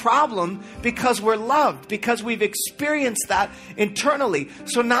world's problem because we're loved, because we've experienced that internally.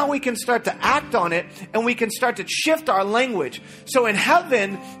 So now we can start to act on it and we can start to shift our language. So in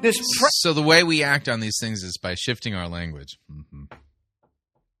heaven, So the way we act on these things is by shifting our language. Mm-hmm.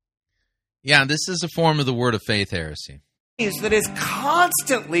 Yeah, this is a form of the word of faith heresy. That is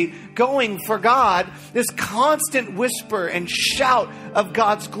constantly going for God, this constant whisper and shout of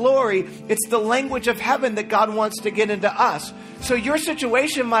God's glory. It's the language of heaven that God wants to get into us. So your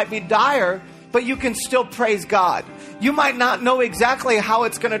situation might be dire, but you can still praise God. You might not know exactly how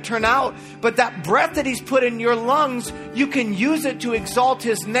it's going to turn out, but that breath that He's put in your lungs, you can use it to exalt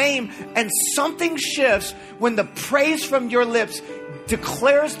His name, and something shifts when the praise from your lips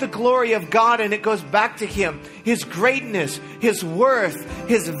declares the glory of God and it goes back to Him, His greatness, His worth,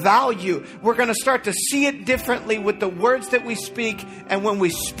 His value. We're going to start to see it differently with the words that we speak, and when we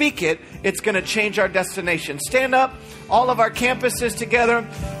speak it, it's going to change our destination. Stand up, all of our campuses together.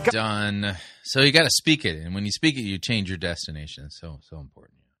 Done. So you got to speak it, and when you speak it, you change your destination. It's so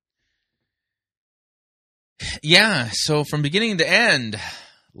important. Yeah, so from beginning to end,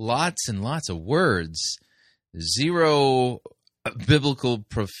 lots and lots of words, zero biblical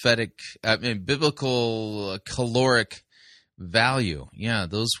caloric value. Yeah,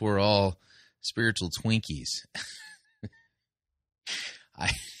 those were all spiritual Twinkies.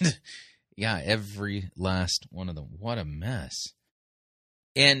 Every last one of them. What a mess.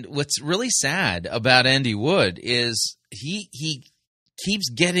 And what's really sad about Andy Wood is he keeps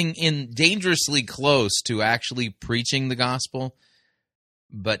getting in dangerously close to actually preaching the gospel,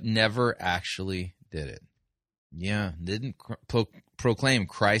 but never actually did it. Yeah, didn't proclaim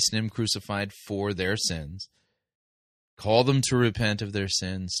Christ and Him crucified for their sins, call them to repent of their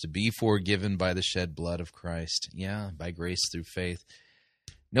sins, to be forgiven by the shed blood of Christ. Yeah, by grace through faith.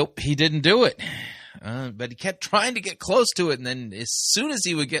 Nope, he didn't do it. But he kept trying to get close to it, and then as soon as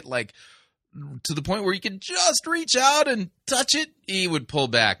he would get to the point where he could just reach out and touch it, he would pull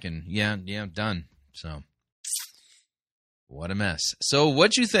back and done. So what a mess. So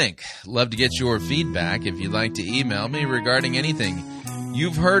what'd you think? Love to get your feedback. If you'd like to email me regarding anything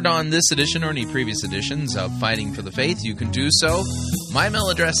you've heard on this edition or any previous editions of Fighting for the Faith, you can do so. My email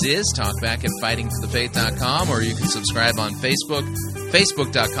address is talkback@fightingforthefaith.com, or you can subscribe on Facebook,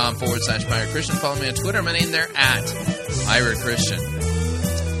 facebook.com/Pirate Christian. Follow me on Twitter. My name there @Pirate Christian.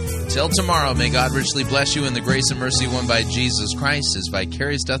 Till tomorrow, may God richly bless you in the grace and mercy won by Jesus Christ, His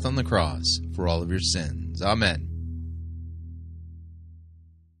vicarious death on the cross for all of your sins. Amen.